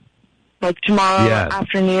 Like tomorrow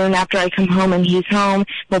afternoon after I come home and he's home,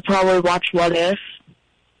 we'll probably watch What If.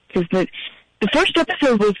 Because the first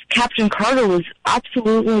episode with Captain Carter was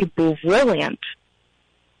absolutely brilliant.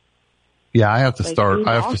 Yeah, I have to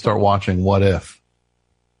start watching What If.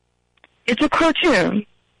 It's a cartoon,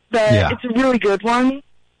 but it's a really good one.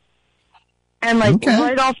 And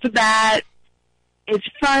right off the bat, it's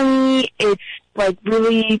funny. It's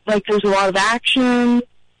really there's a lot of action.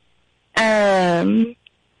 And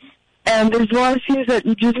there's a lot of scenes that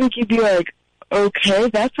you think you'd be like, okay,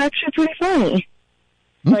 that's actually pretty funny.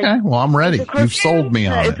 Okay, well, I'm ready. You've sold me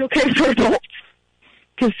on it. It's okay for adults.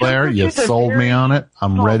 Claire, you sold me on it.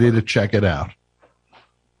 I'm ready to check it out.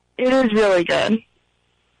 It is really good.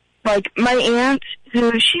 Like, my aunt, she's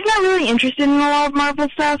not really interested in a lot of Marvel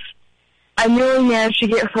stuff, I nearly managed to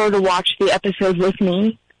get her to watch the episode with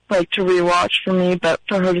me, to rewatch for me, but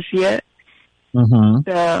for her to see it. Mm-hmm.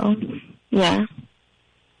 So, yeah.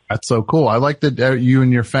 That's so cool. I like that you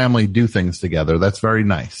and your family do things together. That's very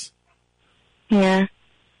nice. Yeah.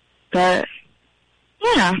 But,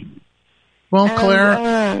 yeah. Well, Claire,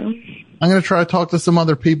 I'm going to try to talk to some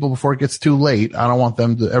other people before it gets too late. I don't want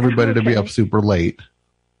everybody to be up super late.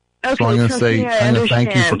 Okay, so I'm going to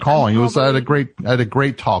thank you for calling. I had a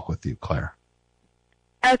great talk with you, Claire.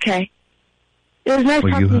 Okay. It was nice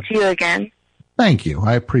talking to you again. Thank you.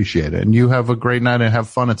 I appreciate it. And you have a great night and have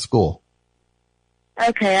fun at school.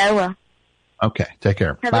 Okay, I will. Okay, take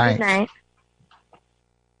care. Have Bye. a good night.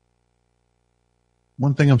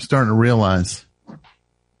 One thing I'm starting to realize,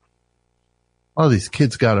 all these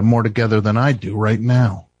kids got it more together than I do right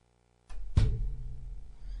now.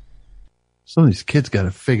 Some of these kids got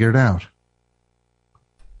it figured out.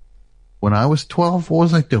 When I was 12, what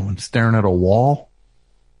was I doing? Staring at a wall?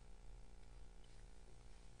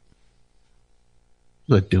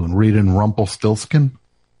 What was I doing? Reading Rumpelstiltskin?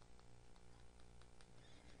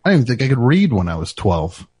 I didn't even think I could read when I was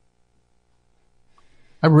 12.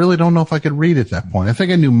 I really don't know if I could read at that point. I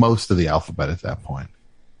think I knew most of the alphabet at that point.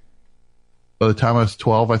 By the time I was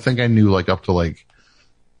 12, I think I knew up to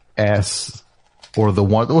S or the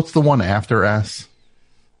one. What's the one after S?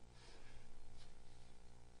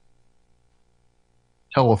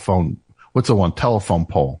 Telephone. What's the one? Telephone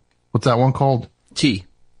pole. What's that one called? T.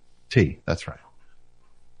 That's right.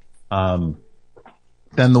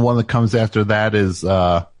 Then the one that comes after that is,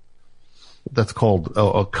 that's called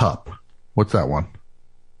a cup. What's that one?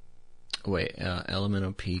 Wait,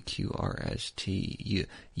 LMNOP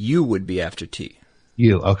U would be after T.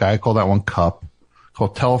 U. Okay. I call that one cup.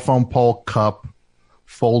 Called telephone pole, cup,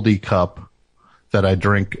 foldy cup that I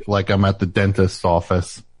drink like I'm at the dentist's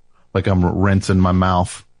office, like I'm rinsing my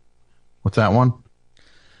mouth. What's that one?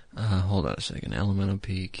 Hold on a second.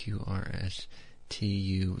 LMNOPQRST.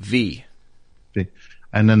 TUV.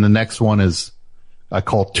 And then the next one is, I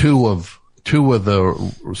call two of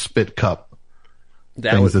the spit cup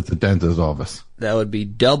things at the dentist's office. That would be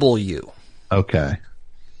W. Okay.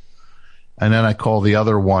 And then I call the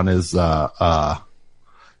other one is, don't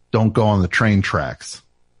go on the train tracks.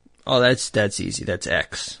 Oh, that's easy. That's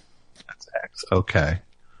X. That's X. Okay.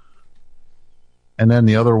 And then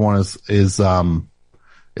the other one is it's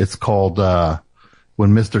called,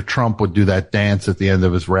 when Mr. Trump would do that dance at the end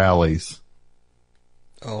of his rallies.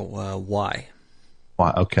 Oh, Y.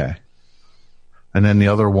 Y. Okay. And then the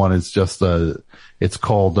other one is just, it's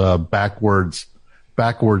called, backwards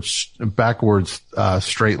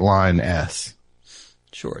straight line S.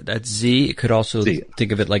 Sure. That's Z. It could also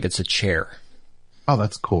think of it like it's a chair. Oh,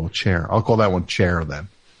 that's cool. Chair. I'll call that one chair then,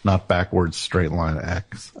 not backwards straight line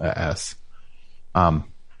S. All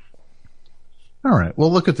right.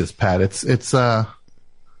 Well, look at this, Pat. It's I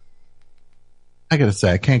gotta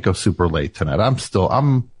say, I can't go super late tonight.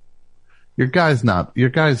 Your guy's not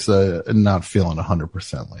feeling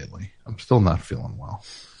 100% lately. I'm still not feeling well.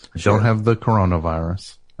 I don't have the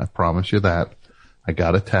coronavirus. I promise you that. I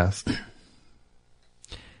got a test.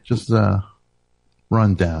 Just,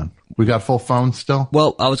 run down. We got full phones still?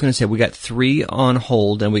 Well, I was going to say we got 3 on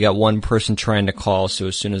hold and we got 1 person trying to call. So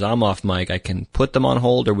as soon as I'm off mic, I can put them on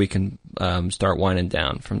hold or we can, start winding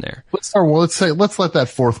down from there. Let's let that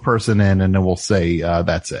 4th person in and then we'll say,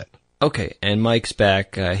 that's it. Okay. And Mike's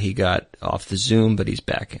back. He got off the Zoom, but he's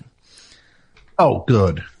back in. Oh,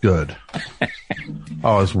 good. I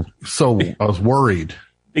was worried.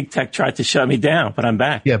 Big Tech tried to shut me down, but I'm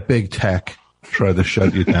back. Yeah, Big Tech tried to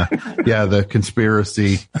shut you down. Yeah, the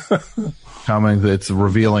conspiracy coming, it's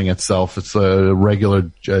revealing itself. It's a regular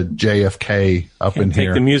JFK up in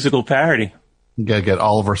here. Take the musical parody. You gotta get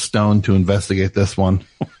Oliver Stone to investigate this one.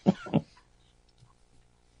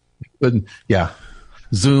 Yeah.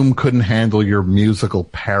 Zoom couldn't handle your musical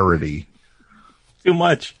parody. Too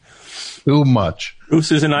much.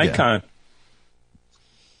 Bruce is an icon.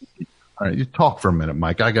 Yeah. All right, you talk for a minute,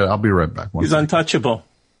 Mike. I'll be right back. He's untouchable.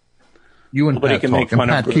 You and Nobody Pat can talk. make fun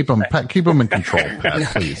Pat, of keep Bruce. him in control,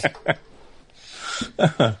 Pat, please.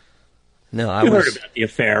 No, You heard about the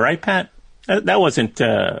affair, right, Pat? That wasn't.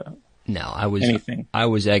 No, I was anything. I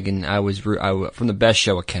was egging. I was from the Best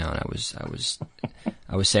Show account. I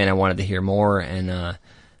was saying I wanted to hear more, and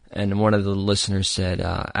one of the listeners said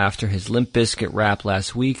after his Limp Bizkit rap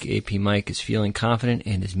last week, AP Mike is feeling confident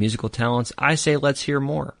in his musical talents. I say let's hear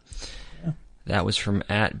more. Yeah. That was from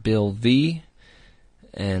 @BillV,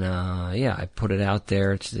 and I put it out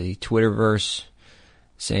there to the Twitterverse,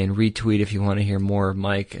 saying retweet if you want to hear more of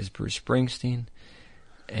Mike as Bruce Springsteen.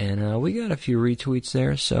 And we got a few retweets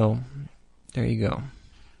there, so there you go.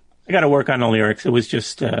 I got to work on the lyrics. It was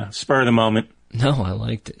just spur of the moment. No, I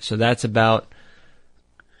liked it. So that's about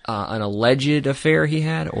an alleged affair he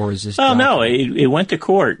had, or is this? Oh no, it went to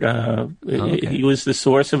court. Okay. He was the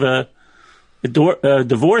source of a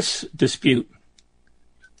divorce dispute,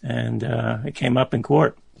 and it came up in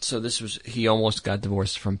court. So he almost got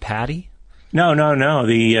divorced from Patty? No.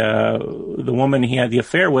 The woman he had the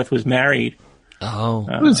affair with was married. Oh.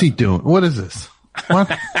 What is he doing? What is this?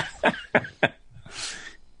 What?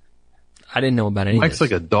 I didn't know about any of Mike's this.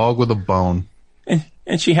 like a dog with a bone.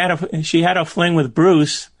 And she had a fling with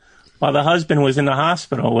Bruce while the husband was in the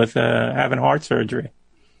hospital with having heart surgery.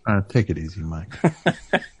 Take it easy, Mike.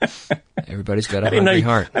 Everybody's got a hungry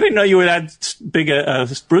heart. I didn't know you were that big a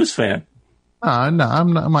Bruce fan. No, I'm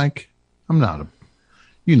not, Mike. I'm not.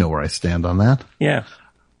 You know where I stand on that. Yeah.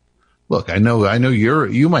 Look, I know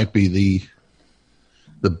you might be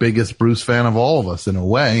the biggest Bruce fan of all of us in a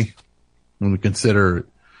way, when we consider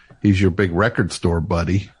he's your big record store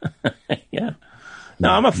buddy. Yeah. No,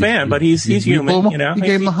 I'm a fan, but he's human, you know. You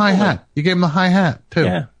gave him the hi hat. You gave him the hi hat too.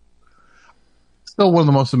 Yeah. Still one of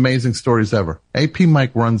the most amazing stories ever. AP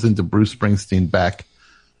Mike runs into Bruce Springsteen back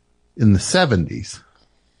in the 70s.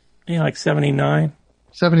 Yeah, like 79.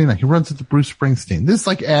 79. He runs into Bruce Springsteen. This is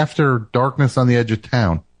like after Darkness on the Edge of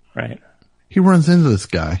Town. Right. He runs into this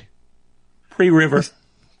guy. Pre-River.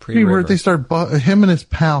 They him and his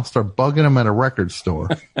pal start bugging him at a record store.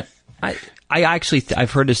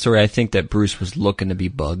 I've heard this story. I think that Bruce was looking to be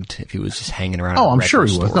bugged if he was just hanging around. Oh, I'm sure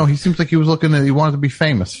he was. No, he seems like he was he wanted to be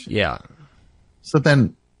famous. Yeah. So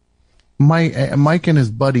then Mike and his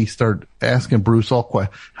buddy start asking Bruce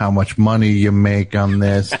how much money you make on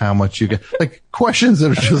this, how much you get, like questions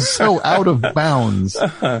that are just so out of bounds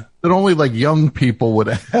that only like young people would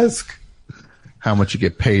ask. How much you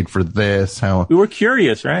get paid for this? We were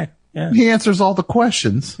curious, right? Yeah. He answers all the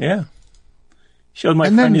questions. Yeah. Showed my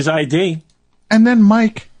friend his ID. And then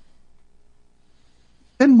Mike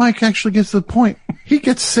Then Mike actually gets to the point. He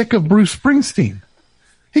gets sick of Bruce Springsteen.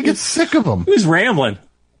 He gets sick of him. He's rambling.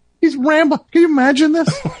 He's rambling. Can you imagine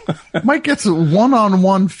this? Mike gets a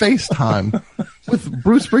one-on-one FaceTime with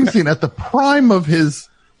Bruce Springsteen at the prime of his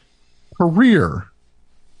career.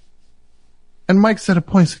 And Mike's at a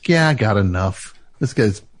point, he's like, yeah, I got enough. This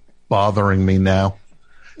guy's bothering me now.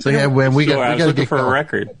 So yeah, man, we got to get for going. a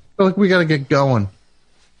record. Like, we got to get going.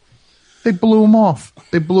 They blew him off.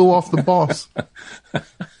 They blew off the boss.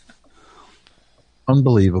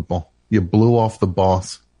 Unbelievable. You blew off the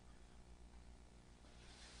boss.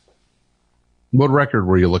 What record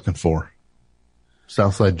were you looking for?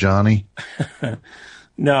 Southside Johnny?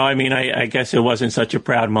 No, I mean, I guess it wasn't such a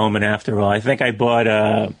proud moment after all. I think I bought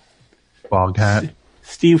Boghat.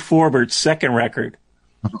 Steve Forbert's second record.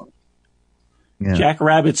 Yeah. Jack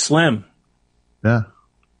Rabbit Slim. Yeah.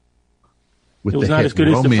 With it was the not as good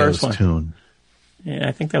as the Romeo's first one. Tune. Yeah,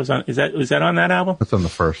 I think that was on. Was that on that album? That's on the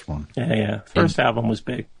first one. Yeah. First album was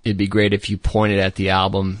big. It'd be great if you pointed at the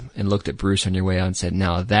album and looked at Bruce on your way out and said,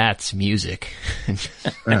 "Now that's music."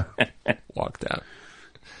 Yeah. Walked out.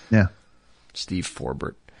 Yeah. Steve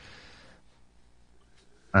Forbert.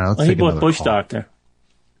 All right, let's Well, he take bought another Bush call. Doctor.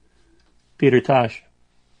 Peter Tosh.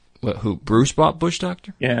 What? Who? Bruce bought Bush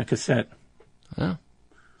Doctor? Yeah, cassette. Oh.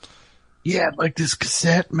 Yeah, I'd like this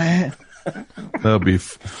cassette, man. That'll be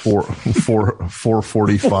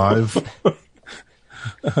 445.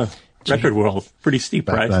 Record World, pretty steep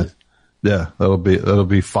prices. Yeah, that'll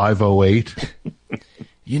be 508.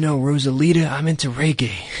 You know, Rosalita, I'm into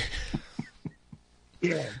reggae.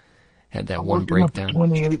 Yeah. Had that one breakdown.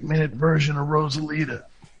 28-minute version of Rosalita.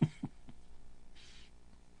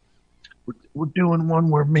 We're doing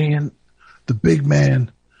one where me and the big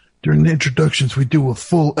man, during the introductions, we do a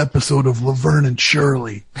full episode of Laverne and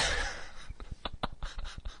Shirley.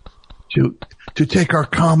 To take our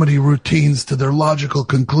comedy routines to their logical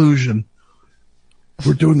conclusion,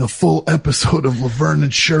 we're doing a full episode of Laverne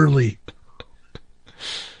and Shirley,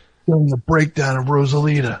 doing a breakdown of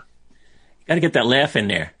Rosalita. Got to get that laugh in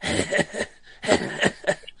there. It's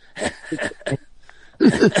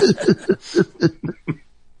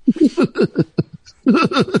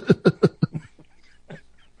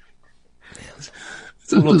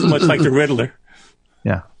a little too much like the Riddler.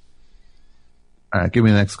 Yeah. All right, give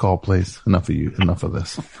me the next call, please. Enough of you. Enough of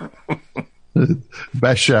this.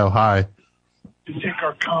 Best show. Hi. To take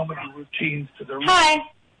our comedy routines to their... Hi,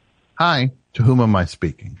 Hi. To whom am I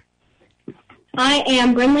speaking? I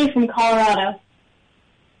am Brinley from Colorado.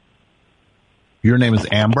 Your name is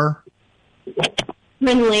Amber?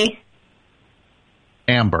 Brinley.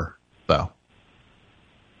 Amber, though.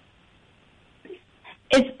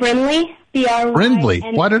 It's Brinley. B-R-Y. Brindley.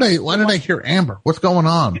 Why did I hear Amber? What's going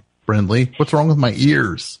on, Brindley? What's wrong with my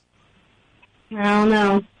ears? I don't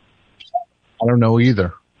know. I don't know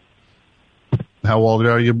either. How old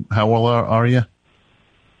are you? How old are you?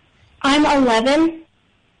 I'm 11.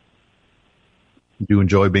 Do you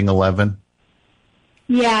enjoy being 11?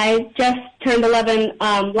 Yeah, I just turned 11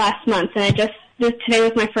 last month, and today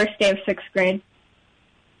was my first day of 6th grade.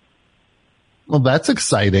 Well, that's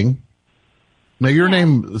exciting. Now, your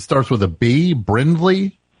name starts with a B,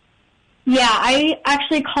 Brindley? Yeah, I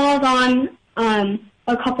actually called on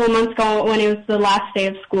a couple of months ago when it was the last day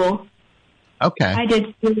of school. Okay. I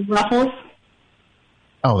did Ruffles.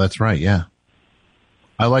 Oh, that's right, yeah.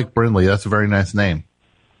 I like Brindley. That's a very nice name.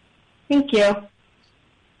 Thank you.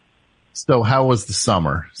 So how was the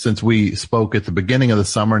summer? Since we spoke at the beginning of the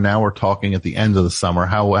summer, now we're talking at the end of the summer.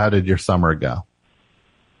 How did your summer go?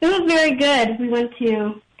 It was very good. We went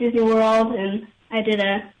to Disney World, and I did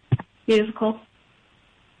a musical.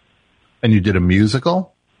 And you did a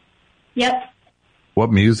musical? Yep.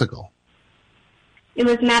 What musical? It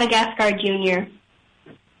was Madagascar Junior.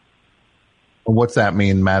 What's that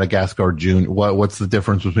mean, Madagascar Junior? What's the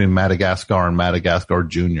difference between Madagascar and Madagascar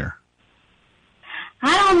Junior?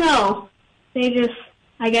 I don't know.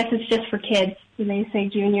 I guess it's just for kids, so they say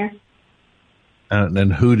junior.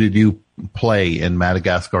 And who did you play in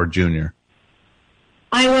Madagascar Junior?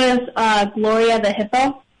 I was Gloria the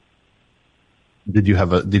hippo. Did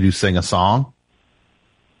you sing a song?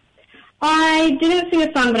 I didn't sing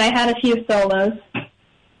a song, but I had a few solos.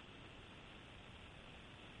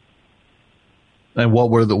 And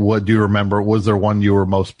what do you remember? Was there one you were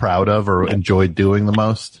most proud of or enjoyed doing the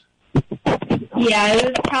most? Yeah, it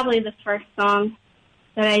was probably the first song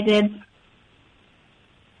that I did.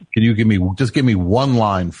 Can you give me one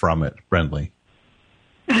line from it, Brindley?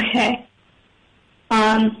 Okay.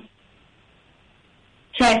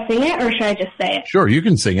 Should I sing it or should I just say it? Sure, you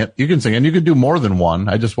can sing it. You can sing it. And you can do more than one.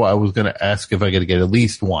 I was going to ask if I could get at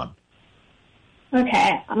least one.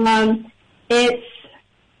 Okay. It's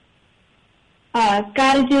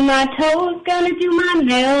Gotta do my toes, gonna do my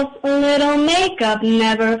nails. A little makeup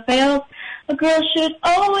never fails. A girl should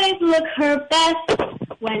always look her best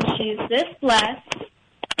when she's this blessed.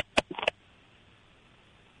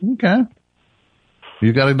 Okay.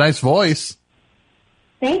 You got a nice voice.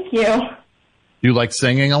 Thank you. You like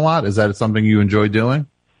singing a lot? Is that something you enjoy doing?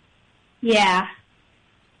 Yeah.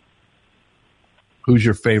 Who's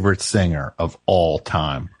your favorite singer of all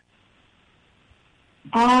time?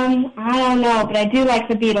 I don't know, but I do like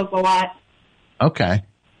the Beatles a lot. Okay.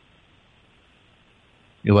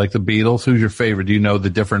 You like the Beatles? Who's your favorite? Do you know the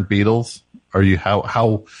different Beatles? Are you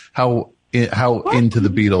how into the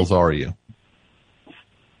Beatles are you?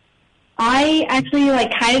 I actually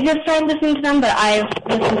kind of just started listening to them, but I've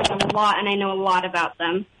listened to them a lot and I know a lot about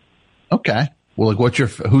them. Okay. Well,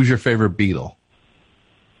 who's your favorite Beatle?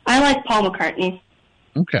 I like Paul McCartney.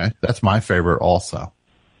 Okay, that's my favorite also.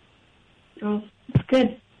 Oh, it's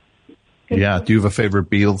good. Yeah. Do you have a favorite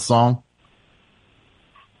Beatles song?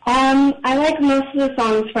 I like most of the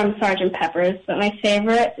songs from Sgt. Pepper's, but my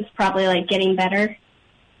favorite is probably Getting Better.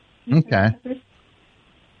 Okay. Do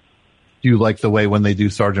you like the way when they do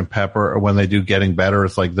Sgt. Pepper or when they do Getting Better,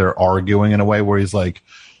 it's like they're arguing in a way where he's like,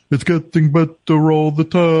 it's getting better all the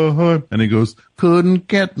time. And he goes, couldn't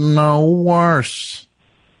get no worse.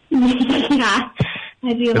 Yeah,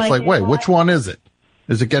 I do it's like, wait, which one is it?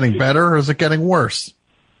 Is it getting better or is it getting worse?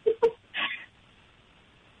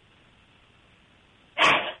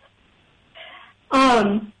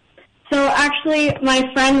 So actually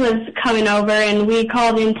my friend was coming over and we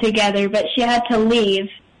called in together, but she had to leave.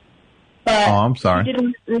 But oh, I'm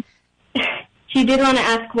sorry. She did want to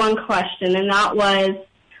ask one question, and that was,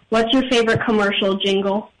 what's your favorite commercial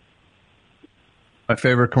jingle? My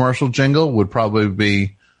favorite commercial jingle would probably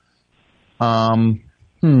be, probably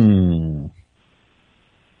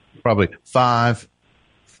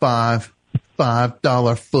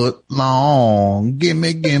 $5 foot long.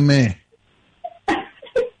 Gimme.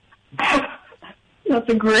 That's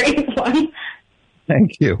a great one.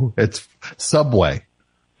 Thank you. It's Subway.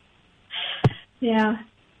 Yeah.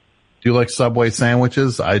 Do you like Subway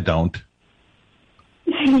sandwiches? I don't.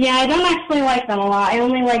 Yeah, I don't actually like them a lot. I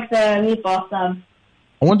only like the meatball sub.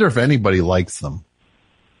 I wonder if anybody likes them.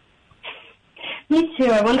 Me too.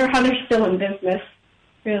 I wonder how they're still in business.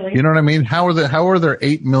 Really. You know what I mean? How are there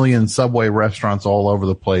 8 million Subway restaurants all over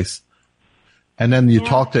the place? And then you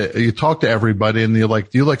talk to everybody and you're like,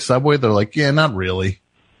 do you like Subway? They're like, yeah, not really.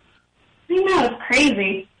 I know, it's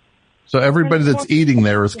crazy. So everybody that's eating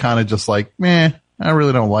there is kind of just like, meh, I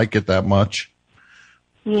really don't like it that much.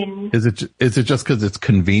 Yeah. Is it just because it's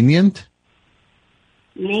convenient?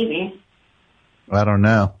 Maybe. I don't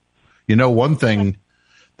know. You know, one thing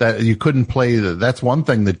that you couldn't play, that's one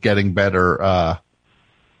thing that Getting Better,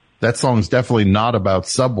 that song's definitely not about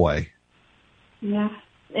Subway. Yeah.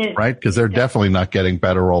 Right? Because they're definitely not getting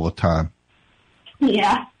better all the time.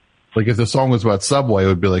 Yeah. Like if the song was about Subway, it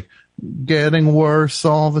would be like, getting worse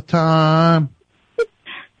all the time.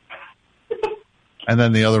 And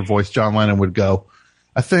then the other voice, John Lennon, would go,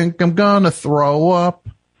 I think I'm going to throw up.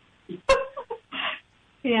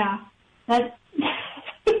 Yeah. That's...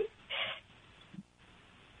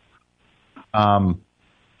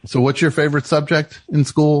 So what's your favorite subject in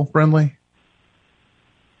school, Brindley?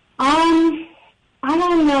 I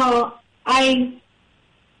don't know. I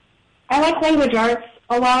like language arts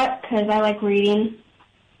a lot because I like reading.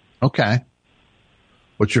 Okay.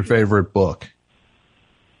 What's your favorite book?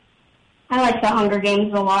 I like The Hunger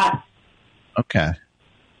Games a lot. Okay.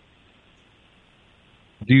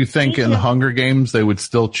 Do you think in the Hunger Games they would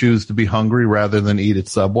still choose to be hungry rather than eat at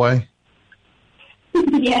Subway?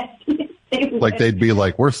 Yes. Like they'd be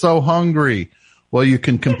like, we're so hungry. Well, you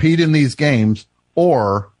can compete in these games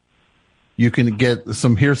or you can get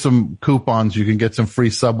here's some coupons. You can get some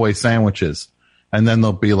free Subway sandwiches. And then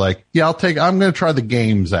they'll be like, yeah, I'm going to try the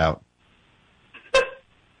games out.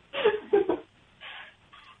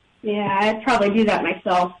 Yeah, I'd probably do that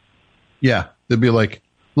myself. Yeah. They'd be like,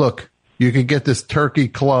 look, you could get this turkey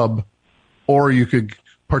club or you could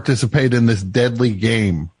participate in this deadly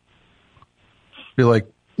game. Be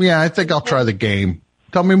like, yeah, I think I'll try the game.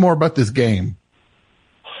 Tell me more about this game.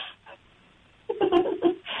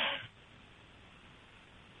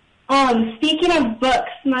 Speaking of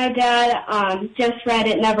books, my dad just read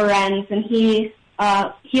It Never Ends, and he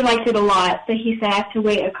liked it a lot, but he said I have to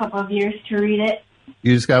wait a couple of years to read it.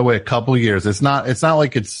 You just gotta wait a couple of years. It's not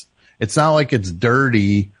like it's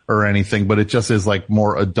dirty or anything, but it just is like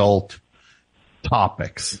more adult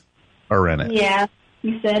topics are in it. Yeah,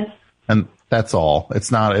 you said. And that's all. It's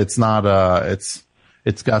got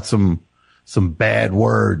some bad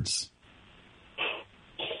words.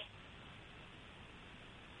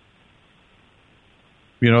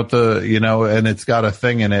 You know and it's got a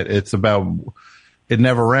thing in it. It's about, it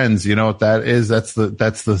never ends. You know what that is?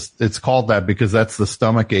 It's called that because that's the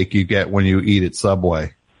stomach ache you get when you eat at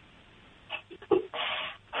Subway.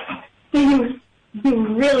 You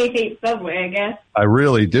really hate Subway, I guess. I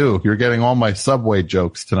really do. You're getting all my Subway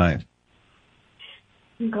jokes tonight.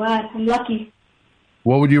 I'm glad. I'm lucky.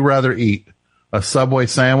 What would you rather eat? A Subway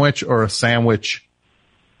sandwich or a sandwich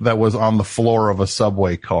that was on the floor of a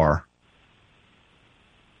Subway car?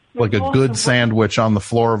 Like a good sandwich on the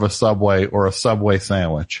floor of a Subway or a Subway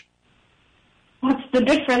sandwich? What's the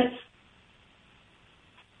difference?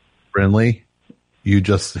 Brinley, you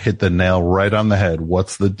just hit the nail right on the head.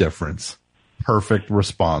 What's the difference? Perfect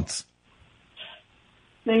response.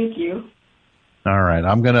 Thank you. All right.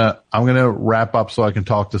 I'm gonna wrap up so I can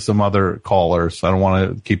talk to some other callers. I don't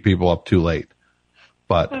want to keep people up too late.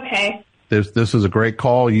 But okay. This is a great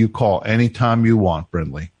call. You call anytime you want,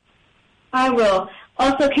 Brinley. I will.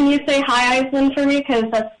 Also, can you say hi, Iceland, for me? Because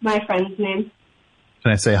that's my friend's name.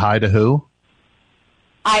 Can I say hi to who?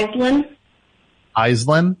 Iceland.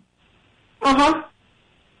 Iceland? Uh-huh.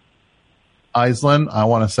 Iceland, I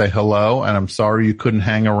want to say hello, and I'm sorry you couldn't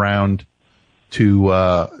hang around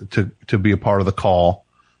to be a part of the call,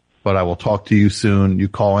 but I will talk to you soon. You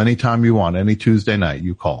call anytime you want, any Tuesday night,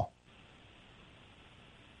 you call.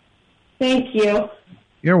 Thank you.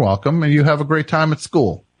 You're welcome, and you have a great time at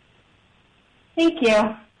school. Thank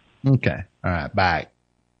you. Okay. All right. Bye.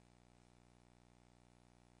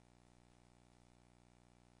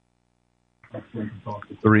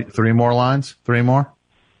 Three more lines? Three more?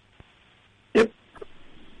 Yep.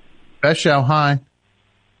 Best show, hi.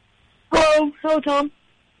 Hello. Hello, Tom.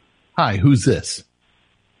 Hi, who's this?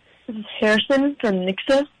 This is Harrison from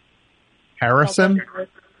Nixa. Harrison?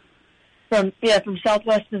 From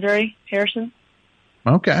Southwest Missouri. Harrison.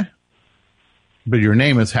 Okay. But your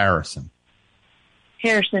name is Harrison.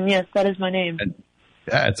 Harrison, yes, that is my name.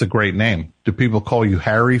 Yeah, it's a great name. Do people call you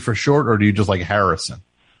Harry for short, or do you just like Harrison?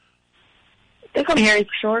 They call me Harry for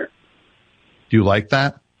short. Do you like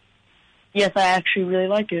that? Yes, I actually really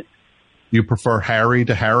like it. You prefer Harry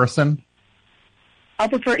to Harrison? I'll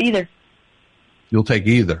prefer either. You'll take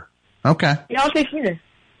either. Okay. Yeah, I'll take either.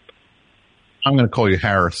 I'm going to call you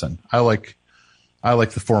Harrison. I like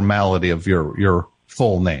the formality of your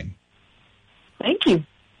full name. Thank you.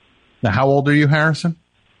 Now, how old are you, Harrison?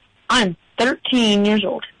 I'm 13 years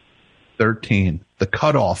old. 13. The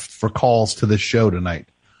cutoff for calls to this show tonight.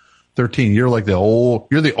 13. You're like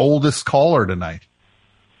you're the oldest caller tonight.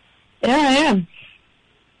 Yeah, I am.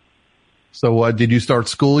 So, did you start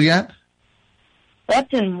school yet?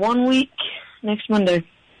 That's in 1 week, next Monday.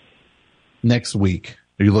 Next week.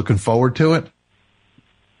 Are you looking forward to it?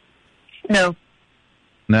 No.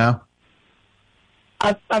 No?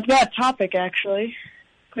 I've got a topic, actually.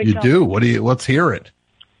 You do? Let's hear it.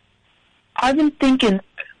 I've been thinking,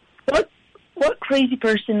 what crazy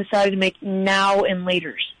person decided to make now and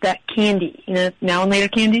laters, that candy, now and later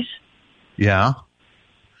candies? Yeah.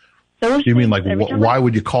 Those you mean like, why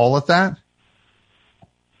would you call it that?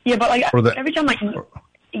 Yeah, but like every time I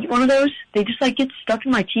eat one of those, they just like get stuck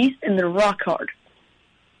in my teeth and they're rock hard.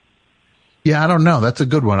 Yeah, I don't know. That's a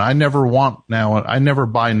good one. I never buy now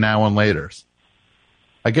and laters.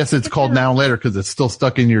 I guess it's called now and later because it's still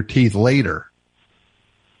stuck in your teeth later.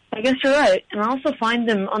 I guess you're right. And I also find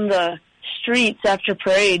them on the streets after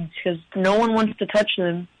parades because no one wants to touch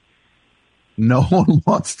them. No one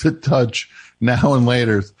wants to touch now and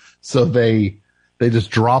laters, so they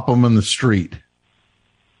just drop them in the street.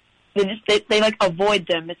 They like avoid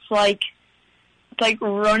them. It's like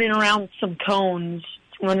running around some cones,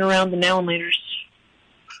 running around the now and laters.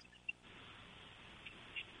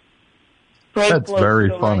 That's very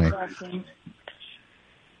funny.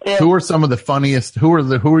 Yeah. Who are some of the funniest? Who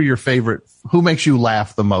are your favorite? Who makes you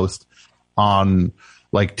laugh the most on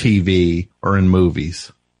like TV or in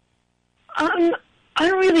movies? I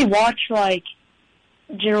don't really watch like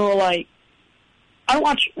general like. I don't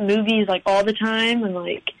watch movies like all the time, and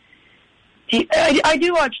like I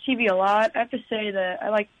do watch TV a lot. I have to say that I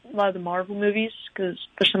like a lot of the Marvel movies because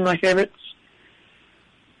they're some of my favorites.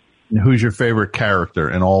 And who's your favorite character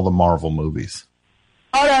in all the Marvel movies?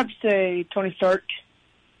 I would have to say Tony Stark.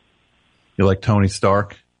 You like Tony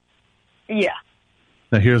Stark? Yeah.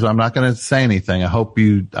 Now I'm not going to say anything. I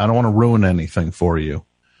don't want to ruin anything for you.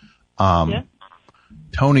 Yeah.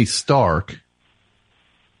 Tony Stark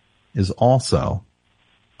is also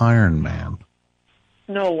Iron Man.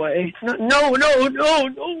 No way. No.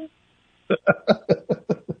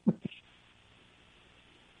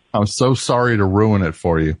 I'm so sorry to ruin it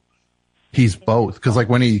for you. He's both. Because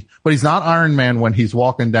but he's not Iron Man when he's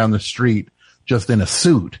walking down the street just in a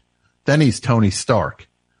suit. Then he's Tony Stark.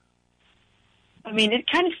 I mean, it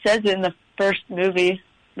kind of says it in the first movie,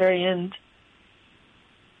 very end.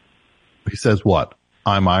 He says what?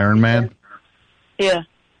 I'm Iron Man? Yeah,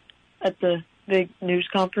 at the big news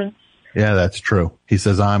conference. Yeah, that's true. He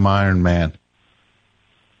says, I'm Iron Man.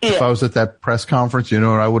 Yeah. If I was at that press conference, you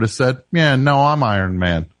know what I would have said? Yeah, no, I'm Iron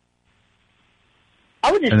Man.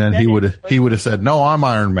 I would just and then he would have said, no, I'm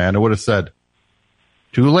Iron Man. I would have said,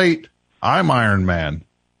 too late. I'm Iron Man.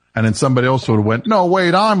 And then somebody else would have went, no,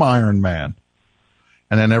 wait, I'm Iron Man.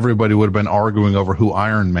 And then everybody would have been arguing over who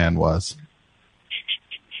Iron Man was.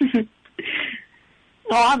 No,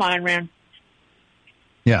 I'm Iron Man.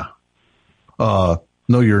 Yeah. No,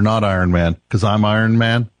 you're not Iron Man, because I'm Iron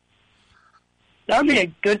Man. That would be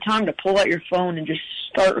a good time to pull out your phone and just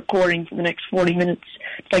start recording for the next 40 minutes.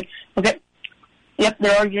 It's like, okay, yep,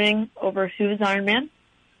 they're arguing over who's Iron Man.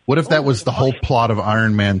 What if that was the whole plot of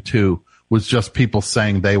Iron Man 2, was just people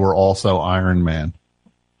saying they were also Iron Man?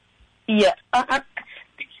 Yeah.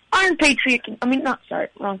 Iron Patriot can,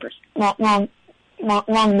 wrong person.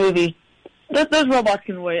 Wrong movie. Those robots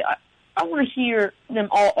can wait. I want to hear them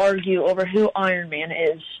all argue over who Iron Man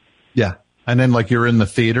is. Yeah. And then, like, you're in the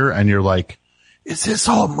theater and you're like, is this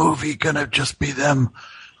whole movie going to just be them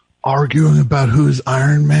arguing about who's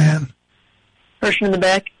Iron Man? Person in the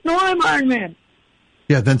back, no, I'm Iron Man.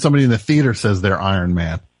 Yeah, then somebody in the theater says they're Iron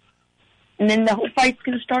Man. And then the whole fight's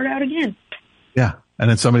going to start out again. Yeah. And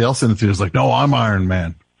then somebody else in the theater's like, no, I'm Iron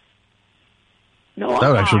Man. No, that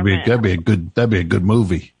would actually be, that'd be a good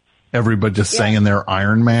movie. Everybody just saying they're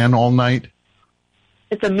Iron Man all night.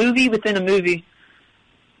 It's a movie within a movie.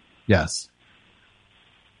 Yes.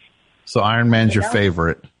 So Iron Man's your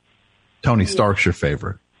favorite. Tony Stark's your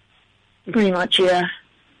favorite. Pretty much, yeah.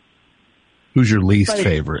 Who's your least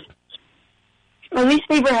favorite? My least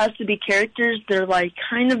favorite has to be characters. They're like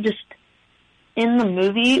kind of just in the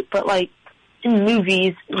movie, but like in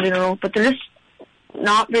movies in general, but they're just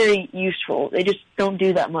not very useful. They just don't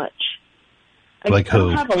do that much. Like who?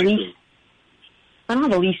 I don't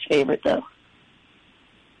have a least favorite though.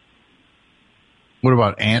 What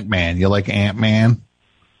about Ant-Man? You like Ant-Man?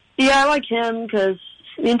 Yeah, I like him because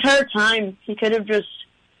the entire time he could have just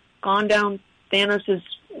gone down Thanos'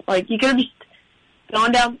 he could have just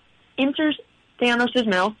gone down, enters Thanos'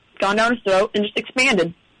 mouth, gone down his throat, and just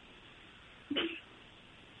expanded.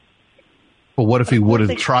 But what if he would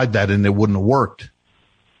have tried that and it wouldn't have worked?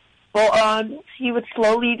 Well, he would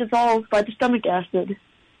slowly dissolve by the stomach acid.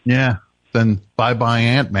 Yeah, then bye-bye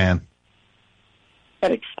Ant-Man.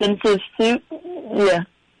 That expensive suit, yeah.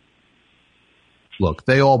 Look,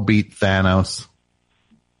 they all beat Thanos.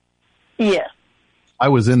 Yeah. I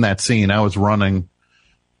was in that scene. I was running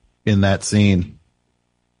in that scene.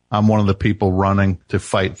 I'm one of the people running to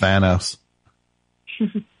fight Thanos. Yeah.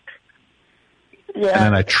 And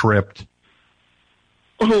then I tripped.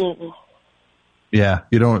 Oh. Yeah,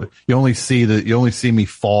 you only see me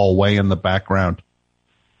fall way in the background.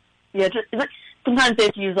 Yeah, sometimes they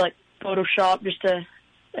have to use like Photoshop just to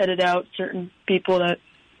edit out certain people that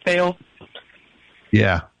fail.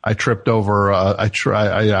 Yeah, I tripped over. I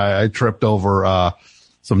tripped over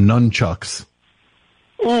some nunchucks.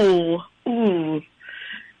 Ooh. And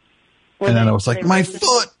then I was like, my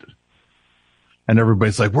foot. And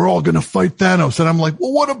everybody's like, we're all gonna fight Thanos. And I'm like,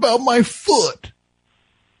 well, what about my foot?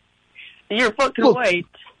 Your foot can wait.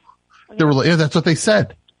 They were like, yeah, that's what they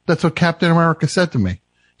said. That's what Captain America said to me.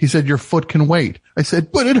 He said, your foot can wait. I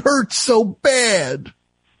said, but it hurts so bad.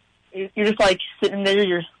 You're just like sitting there,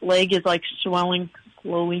 your leg is like swelling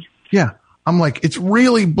slowly. Yeah. I'm like, it's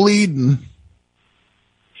really bleeding.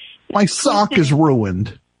 My sock is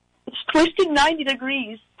ruined. It's twisted 90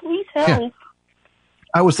 degrees. Please help. Yeah.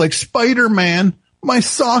 I was like, Spider-Man, my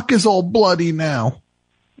sock is all bloody now.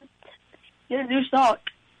 Get a new sock.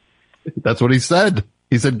 That's what he said.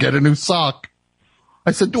 He said, get a new sock.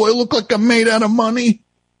 I said, do I look like I'm made out of money?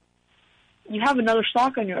 You have another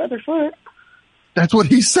sock on your other foot. That's what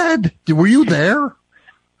he said. Were you there?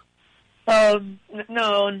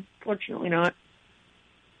 No, unfortunately not.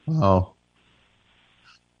 Oh.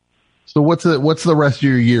 So what's the rest of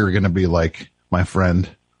your year going to be like, my friend?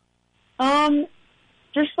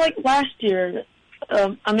 Just like last year.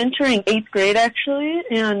 I'm entering 8th grade actually,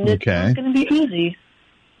 and it's not going to be easy.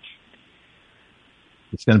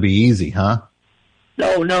 It's going to be easy, huh?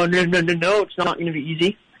 No, it's not going to be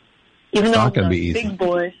easy. Even though I'm a big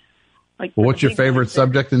boy. Well, what's your favorite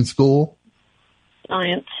subject in school?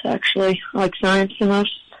 Science, actually. I like science the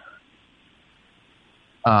most.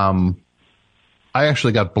 I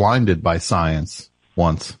actually got blinded by science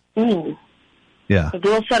once. Ooh. Yeah. A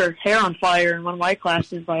girl set her hair on fire in one of my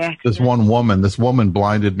classes by accident. This woman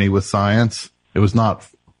blinded me with science. It was not.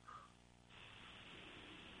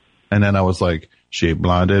 And then I was like, She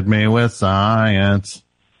blinded me with science.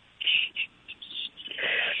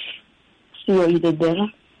 See what you did there?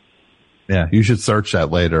 Yeah, you should search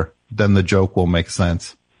that later. Then the joke will make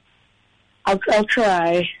sense. I'll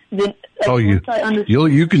try. Then,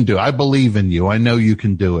 you can do it. I believe in you. I know you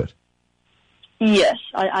can do it. Yes,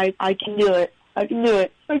 I can do it. I can do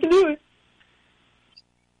it. I can do it.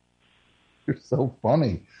 You're so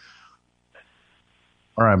funny.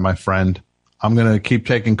 All right, my friend. I'm going to keep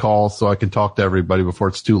taking calls so I can talk to everybody before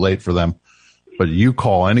it's too late for them. But you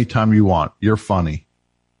call anytime you want. You're funny.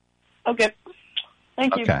 Okay.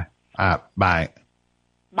 Thank you. Okay. Bye.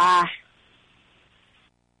 Bye.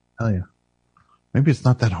 Hell yeah. Maybe it's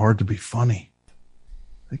not that hard to be funny.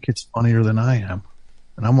 I think it's funnier than I am.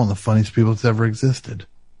 And I'm one of the funniest people that's ever existed.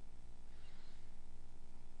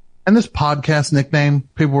 And this podcast nickname,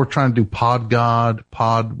 people were trying to do Pod God,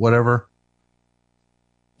 Pod whatever.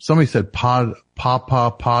 Somebody said Papa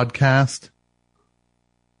Podcast.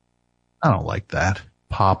 I don't like that.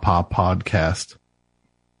 Papa Podcast.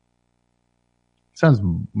 Sounds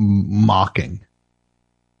mocking.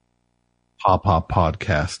 Papa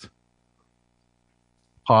Podcast.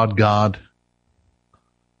 Pod God.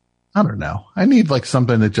 I don't know. I need like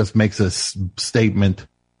something that just makes a statement.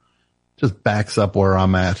 Just backs up where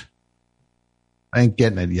I'm at. I ain't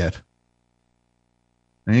getting it yet.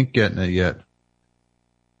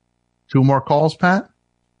 Two more calls, Pat?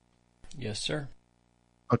 Yes, sir.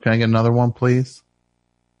 Okay, get another one, please.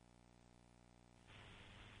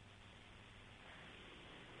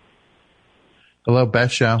 Hello,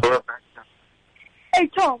 Best Show. Hey,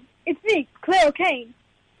 Tom. It's me, Claire O'Kane,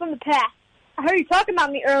 from the past. I heard you talking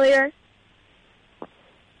about me earlier.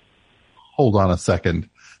 Hold on a second.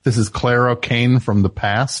 This is Claire O'Kane from the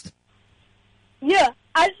past? Yeah,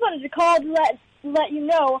 I just wanted to call to let you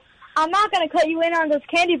know I'm not going to cut you in on those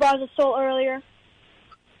candy bars I stole earlier.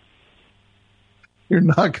 You're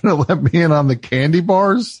not going to let me in on the candy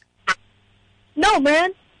bars? No,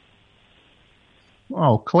 man.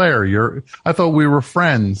 Oh, Claire, I thought we were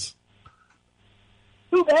friends.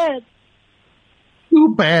 Too bad.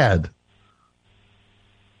 Too bad.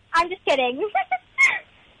 I'm just kidding.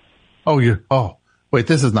 Wait,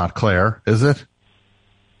 this is not Claire, is it?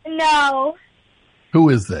 No. Who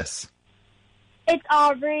is this? It's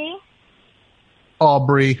Aubrey.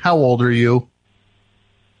 Aubrey, how old are you?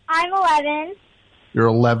 I'm 11. You're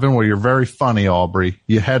 11? Well, you're very funny, Aubrey.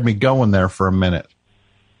 You had me going there for a minute.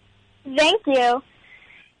 Thank you.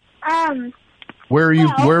 Where are you?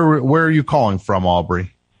 Where are you calling from,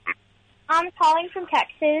 Aubrey? I'm calling from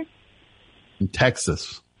Texas. In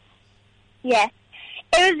Texas. Yes.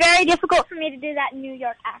 It was very difficult for me to do that New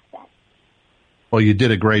York accent. Well, you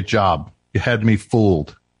did a great job. You had me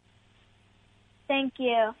fooled. Thank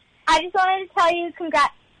you. I just wanted to tell you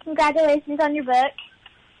congratulations on your book.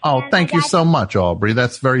 Oh, and thank you so much, Aubrey.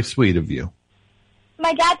 That's very sweet of you.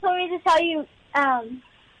 My dad told me to tell you,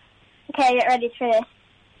 okay, get ready for this.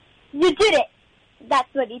 You did it. That's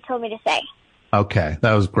what he told me to say. Okay,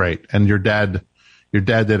 that was great. And your dad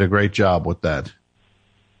did a great job with that.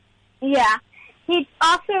 Yeah. He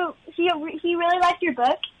really liked your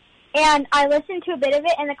book, and I listened to a bit of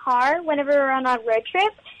it in the car whenever we were on a road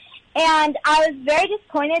trip, and I was very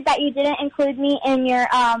disappointed that you didn't include me in your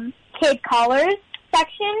kid callers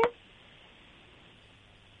section.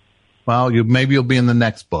 Well, maybe you'll be in the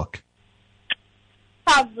next book.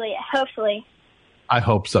 Probably, hopefully. I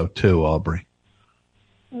hope so too, Aubrey.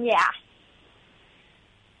 Yeah.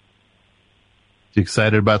 You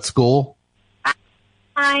excited about school?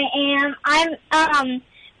 I am.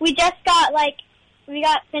 We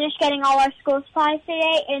got finished getting all our school supplies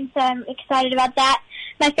today, and so I'm excited about that.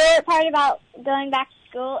 My favorite part about going back to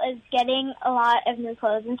school is getting a lot of new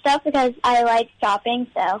clothes and stuff because I like shopping,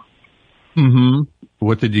 so. Mm-hmm.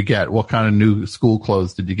 What did you get? What kind of new school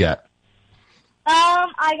clothes did you get?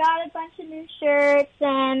 I got a bunch of new shirts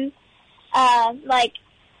and,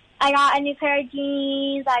 I got a new pair of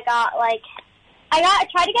jeans. I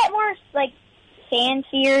tried to get more,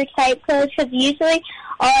 fancier type clothes because usually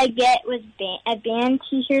all I get was band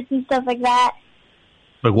t-shirts and stuff like that.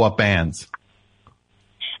 Like what bands?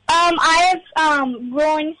 I have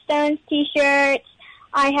Rolling Stones t-shirts.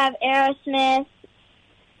 I have Aerosmith.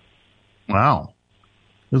 Wow.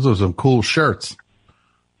 Those are some cool shirts.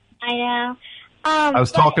 I know. I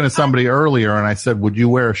was talking to somebody earlier and I said, would you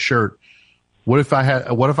wear a shirt? What if I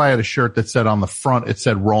had a shirt that said on the front, it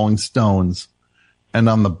said Rolling Stones and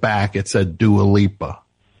on the back it said Dua Lipa?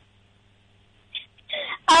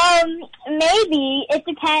 Maybe. It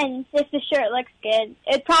depends if the shirt looks good.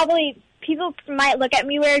 People might look at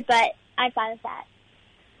me weird, but I'm fine with that.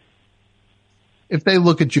 If they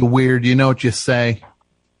look at you weird, you know what you say?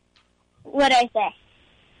 What'd I say?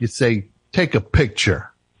 You say, take a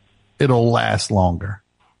picture. It'll last longer.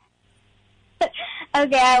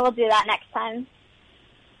 Okay, I will do that next time.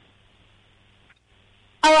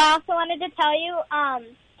 Oh, I also wanted to tell you,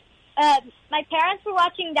 my parents were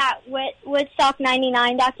watching that Woodstock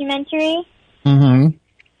 99 documentary. Mm-hmm.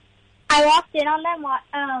 I walked in on them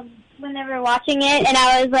when they were watching it, and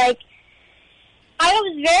I was like, I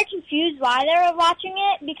was very confused why they were watching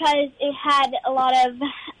it, because it had a lot of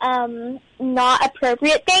not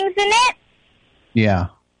appropriate things in it. Yeah.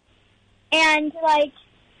 And, like,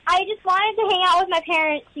 I just wanted to hang out with my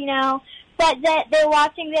parents, you know, but they're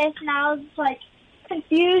watching this, and I was, like,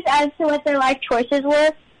 confused as to what their life choices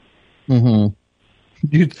were. Mm-hmm.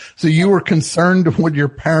 So you were concerned what your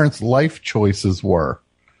parents' life choices were?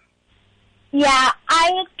 Yeah, I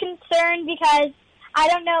was concerned because I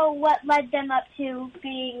don't know what led them up to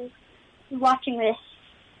watching this.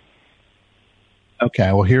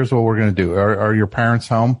 Okay, well, here's what we're going to do. Are your parents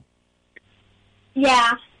home?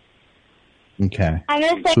 Yeah. Okay. I'm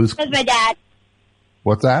in the same room as my dad.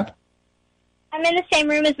 What's that? I'm in the same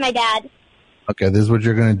room as my dad. Okay, this is what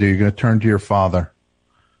you're going to do. You're going to turn to your father.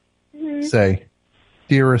 Mm-hmm. Say,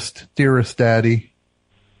 dearest daddy.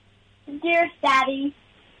 Dearest daddy.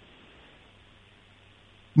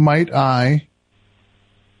 Might I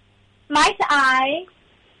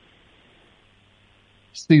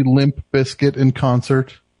see Limp Bizkit in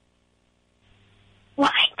concert?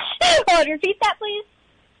 What? Hold, repeat that, please.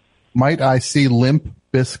 Might I see Limp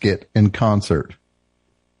Bizkit in concert?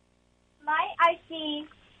 Might I see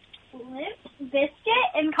Limp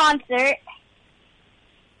Bizkit in concert?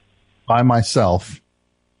 By myself.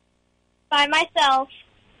 By myself.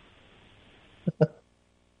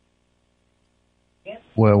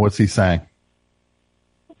 Well, what's he saying?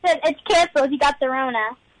 He said it's canceled. He got the Rona.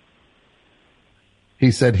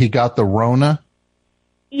 He said he got the Rona?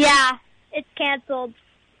 Yeah, it's canceled.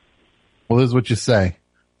 Well, this is what you say.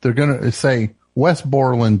 They're going to say, West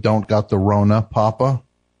Borland don't got the Rona, Papa.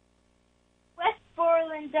 West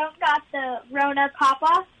Borland don't got the Rona,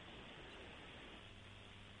 Papa.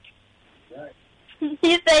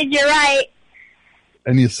 He said, you're right.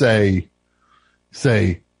 And you say,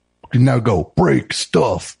 now go, break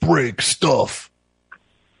stuff. Now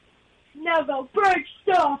go, break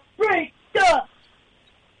stuff.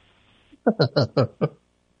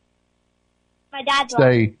 My dad's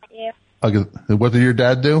laughing at you. Okay, what did your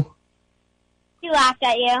dad do? He laughed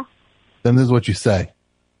at you. Then this is what you say.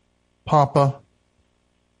 Papa,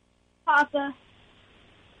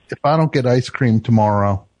 if I don't get ice cream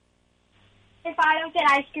tomorrow,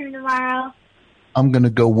 I'm going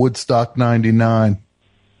to go Woodstock 99.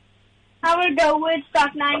 I'm going to go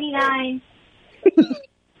Woodstock 99.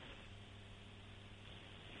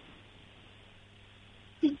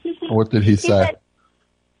 What did he say?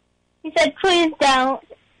 He said, please don't.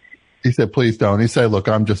 He said, please don't. He said, look,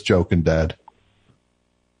 I'm just joking, Dad.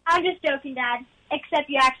 I'm just joking, Dad. Except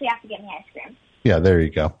you actually have to get me ice cream. Yeah, there you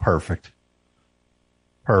go. Perfect.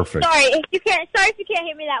 Sorry if you can't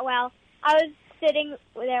hear me that well. I was sitting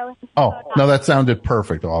there with. Oh, no, that sounded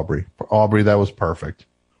perfect, Aubrey. Aubrey, that was perfect.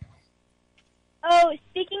 Oh,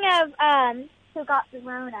 speaking of who got the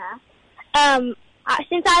Rona,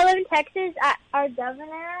 since I live in Texas, our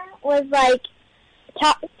governor was like,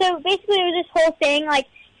 so basically it was this whole thing, like,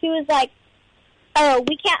 he was like, oh,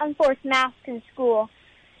 we can't enforce masks in school.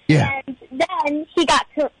 Yeah. And then he got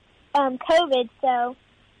COVID, so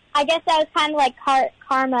I guess that was kind of like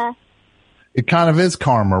karma. It kind of is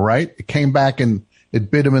karma, right? It came back and it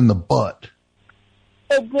bit him in the butt.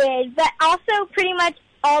 It did, but also pretty much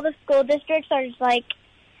all the school districts are just like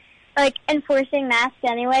enforcing masks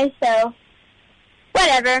anyway, so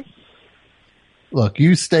whatever. Look,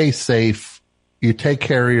 you stay safe. You take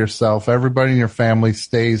care of yourself. Everybody in your family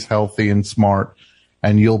stays healthy and smart,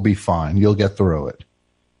 and you'll be fine. You'll get through it.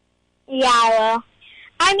 Yeah, I will.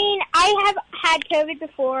 I mean, I have had COVID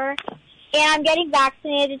before, and I'm getting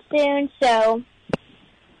vaccinated soon, so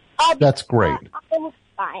that's great. I'll be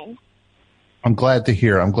fine. I'm glad to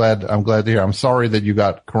hear. I'm glad to hear. I'm sorry that you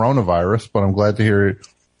got coronavirus, but I'm glad to hear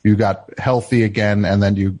you got healthy again, and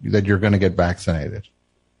then that you're going to get vaccinated.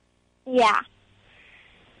 Yeah.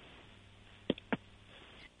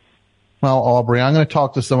 Well, Aubrey, I'm going to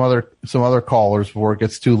talk to some other callers before it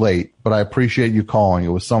gets too late, but I appreciate you calling. It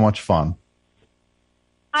was so much fun.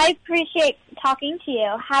 I appreciate talking to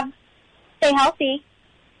you. Stay healthy.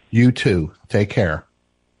 You too. Take care.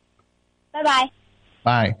 Bye-bye.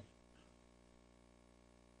 Bye.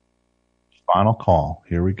 Final call.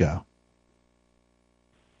 Here we go.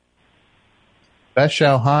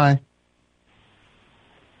 Beshel, hi.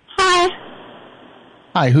 Hi.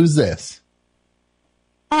 Hi, who's this?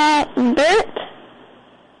 Britt.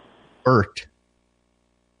 Bert.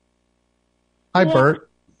 Hi, Yeah. Bert.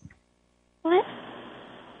 What?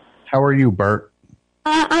 How are you, Bert?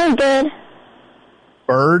 I'm good.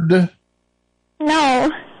 Bird?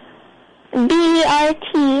 No.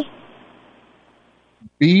 B-E-R-T.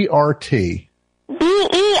 B-R-T.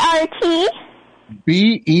 B-E-R-T?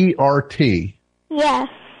 B-E-R-T. Yes.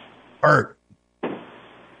 Bert.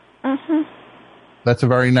 Mm-hmm. That's a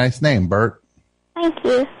very nice name, Bert. Thank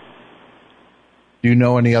you. Do you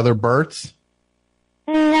know any other Berts?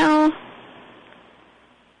 No.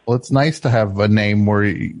 Well, it's nice to have a name where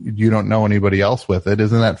you don't know anybody else with it.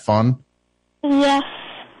 Isn't that fun? Yes.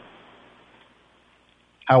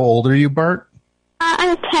 How old are you, Bert?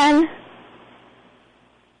 I'm 10.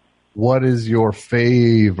 What is your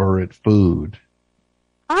favorite food?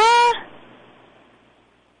 I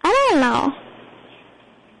don't know.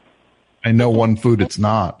 I know one food it's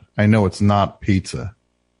not. I know it's not pizza.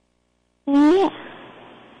 Yeah.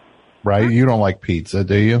 Right? You don't like pizza,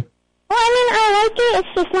 do you? Well, I mean, I like it.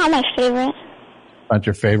 It's just not my favorite. Not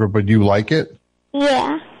your favorite, but you like it?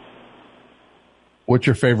 Yeah. What's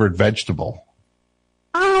your favorite vegetable?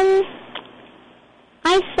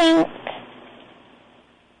 I think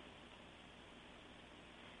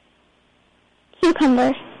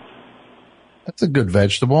cucumber. That's a good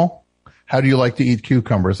vegetable. How do you like to eat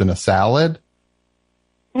cucumbers? In a salad?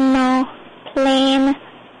 No, plain.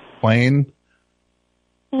 Plain?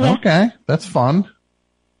 Yeah. Okay, that's fun.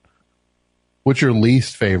 What's your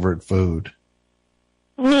least favorite food?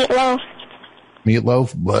 Meatloaf.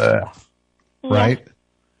 Meatloaf? Blech. Yeah. Right?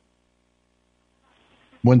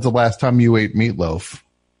 When's the last time you ate meatloaf?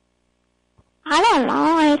 I don't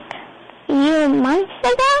know, like a few months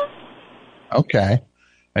ago? Okay.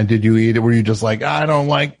 And did you eat it? Were you just like, I don't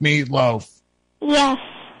like meatloaf? Yes.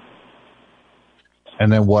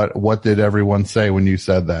 And then what did everyone say when you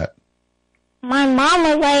said that? My mom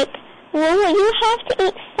was like, well, you have to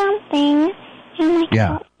eat something. And I'm like,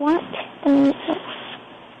 Yeah. I want the meatloaf.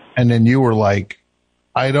 And then you were like,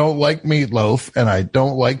 I don't like meatloaf and I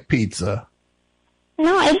don't like pizza.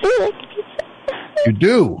 No, I do like pizza. You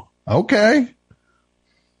do? Okay.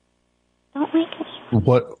 Don't like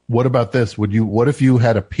it. What about this? What if you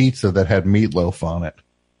had a pizza that had meatloaf on it?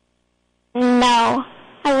 No,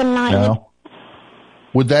 I would not No?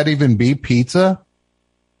 Would that even be pizza?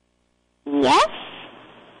 eat. Yes?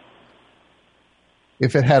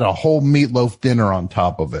 If it had a whole meatloaf dinner on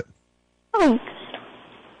top of it? Oh,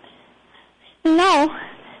 no,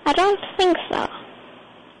 I don't think so.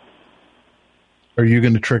 Are you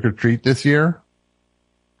going to trick or treat this year?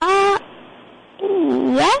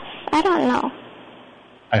 Yes? I don't know.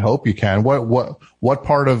 I hope you can. What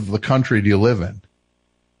part of the country do you live in?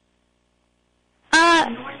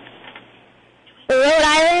 Rhode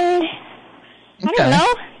Island? I don't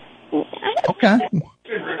know. Okay.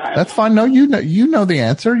 That's fine. No, you know the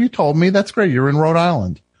answer. You told me. That's great. You're in Rhode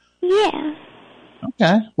Island. Yeah.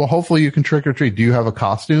 Okay. Well, hopefully you can trick or treat. Do you have a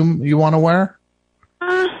costume you want to wear?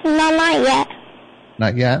 No, not yet.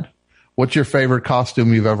 Not yet. What's your favorite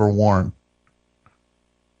costume you've ever worn?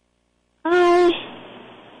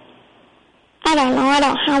 I don't know. I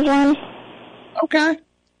don't have one. Okay.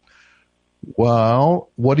 Well,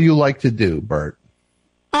 what do you like to do, Bert?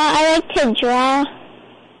 I like to draw.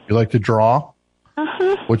 You like to draw?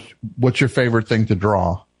 Uh-huh. What's your favorite thing to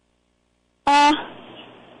draw? I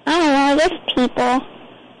don't know. Just people.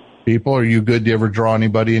 People? Are you good? Do you ever draw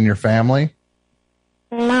anybody in your family?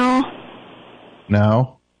 No.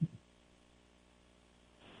 No?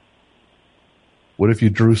 What if you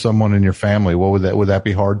drew someone in your family? Would that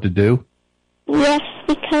be hard to do? Yes,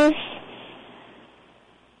 because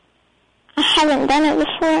I haven't done it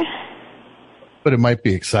before. But it might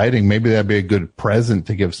be exciting. Maybe that'd be a good present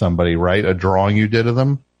to give somebody, right? A drawing you did of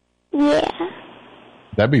them? Yeah.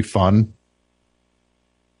 That'd be fun.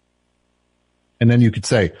 And then you could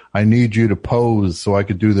say, I need you to pose so I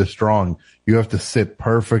could do this drawing. You have to sit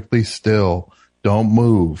perfectly still. Don't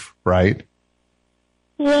move, right?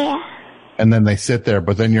 Yeah. And then they sit there,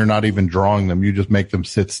 but then you're not even drawing them. You just make them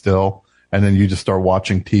sit still, and then you just start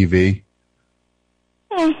watching TV.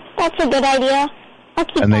 That's a good idea. I'll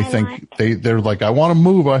keep And they that in mind. think, they're like, I want to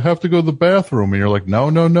move. I have to go to the bathroom. And you're like, no,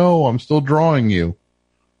 I'm still drawing you.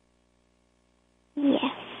 Yes.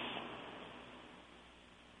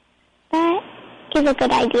 That is a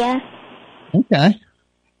good idea. Okay.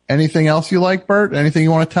 Anything else you like, Bert? Anything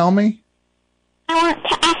you want to tell me? I want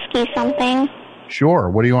to ask you something. Sure.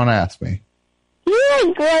 What do you want to ask me? Do you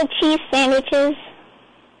like grilled cheese sandwiches?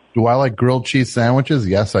 Do I like grilled cheese sandwiches?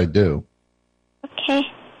 Yes, I do. Okay.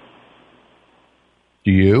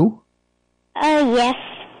 Do you? Yes.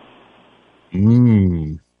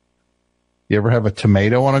 You You ever have a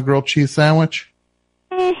tomato on a grilled cheese sandwich?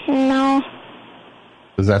 No.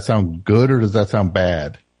 Does that sound good or does that sound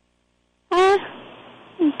bad? Good,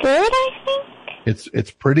 I think.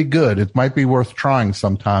 It's pretty good. It might be worth trying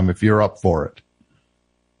sometime if you're up for it.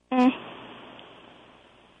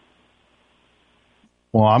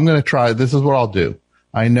 Well, I'm going to try. This is what I'll do.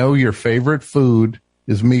 I know your favorite food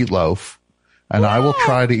is meatloaf, and I will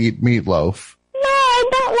try to eat meatloaf. No, I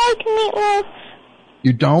don't like meatloaf.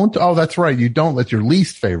 You don't? Oh, that's right. You don't. That's your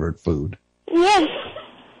least favorite food. Yes.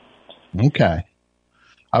 Okay.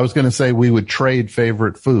 I was going to say we would trade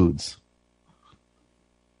favorite foods.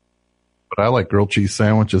 But I like grilled cheese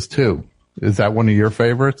sandwiches, too. Is that one of your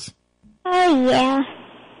favorites? Oh, yeah.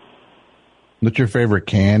 What's your favorite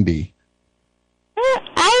candy?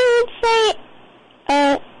 I would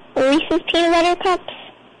say Reese's Peanut Butter Cups.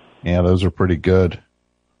 Yeah, those are pretty good.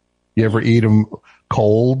 You ever eat them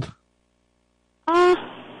cold?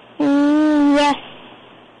 Yes.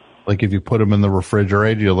 Like if you put them in the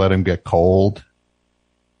refrigerator, you let them get cold?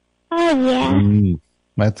 Oh, yeah.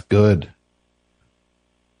 That's good.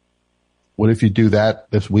 What if you do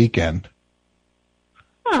that this weekend?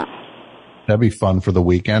 Huh. That'd be fun for the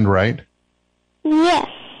weekend, right? Yes.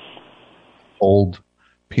 Old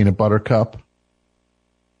peanut butter cup.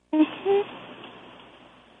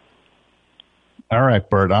 All right,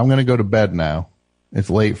 Bert, I'm going to go to bed now. It's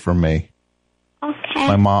late for me.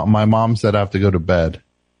 Okay. My mom said I have to go to bed.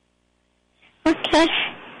 Okay.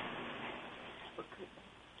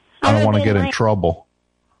 I don't want to get in trouble.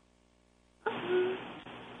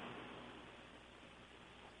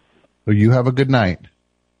 So you have a good night.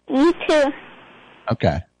 You too.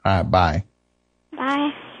 Okay. All right, bye.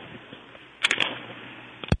 Bye.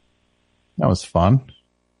 That was fun.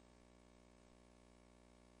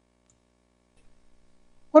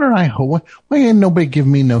 Why ain't nobody give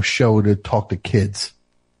me no show to talk to kids?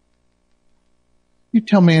 You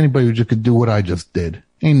tell me anybody who just could do what I just did.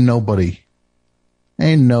 Ain't nobody.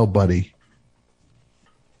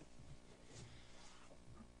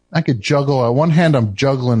 I could juggle. On one hand, I'm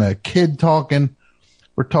juggling a kid talking.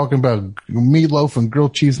 We're talking about meatloaf and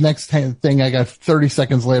grilled cheese. Next thing, I got 30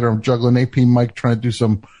 seconds later, I'm juggling AP Mike trying to do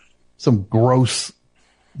some gross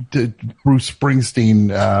Bruce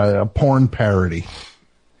Springsteen porn parody.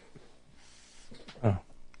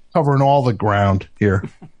 Covering all the ground here.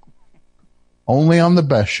 Only on the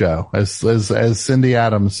best show, as Cindy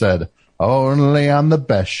Adams said. Only on the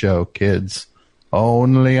best show, kids.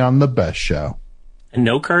 Only on the best show. And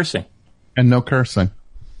no cursing.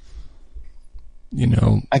 You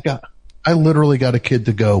know, I literally got a kid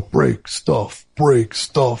to go, break stuff.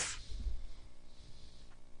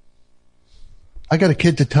 I got a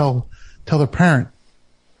kid to tell their parent,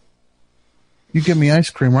 you give me ice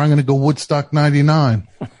cream or I'm going to go Woodstock 99.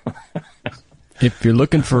 If you're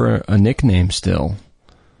looking for a nickname still.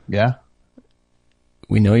 Yeah.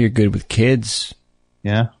 We know you're good with kids.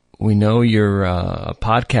 Yeah. We know you're a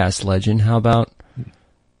podcast legend. How about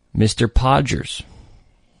Mr. Podgers?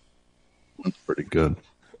 That's pretty good.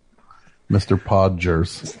 Mr.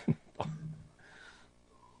 Podgers.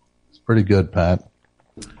 It's pretty good, Pat.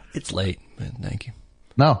 It's late, but thank you.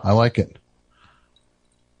 No, I like it.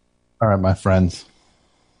 All right, my friends.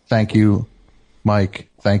 Thank you, Mike.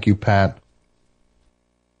 Thank you, Pat.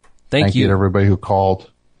 Thank you to everybody who called.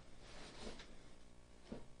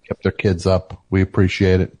 Kept their kids up. We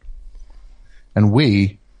appreciate it. And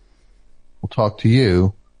we will talk to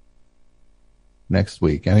you next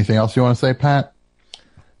week. Anything else you want to say, Pat?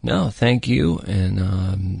 No, thank you.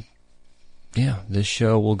 And, this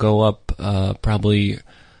show will go up probably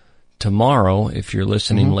tomorrow. If you're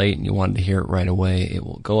listening late and you wanted to hear it right away, it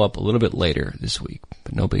will go up a little bit later this week,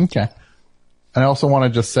 but no big deal. Okay. And I also want to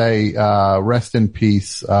just say, rest in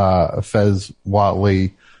peace, Fez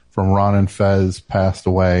Whatley from Ron and Fez passed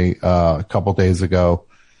away a couple days ago.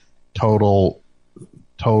 Total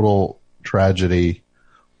tragedy.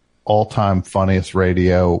 All-time funniest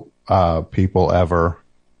radio people ever.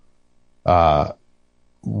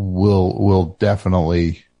 Will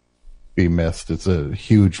definitely be missed. It's a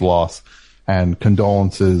huge loss, and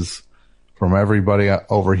condolences from everybody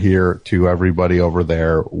over here to everybody over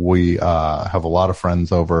there. We have a lot of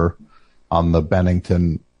friends over on the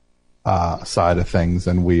Bennington side of things,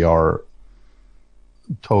 and we are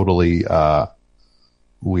totally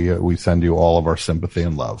we send you all of our sympathy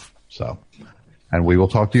and love. So, and we will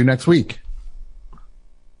talk to you next week.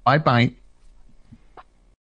 Bye-bye.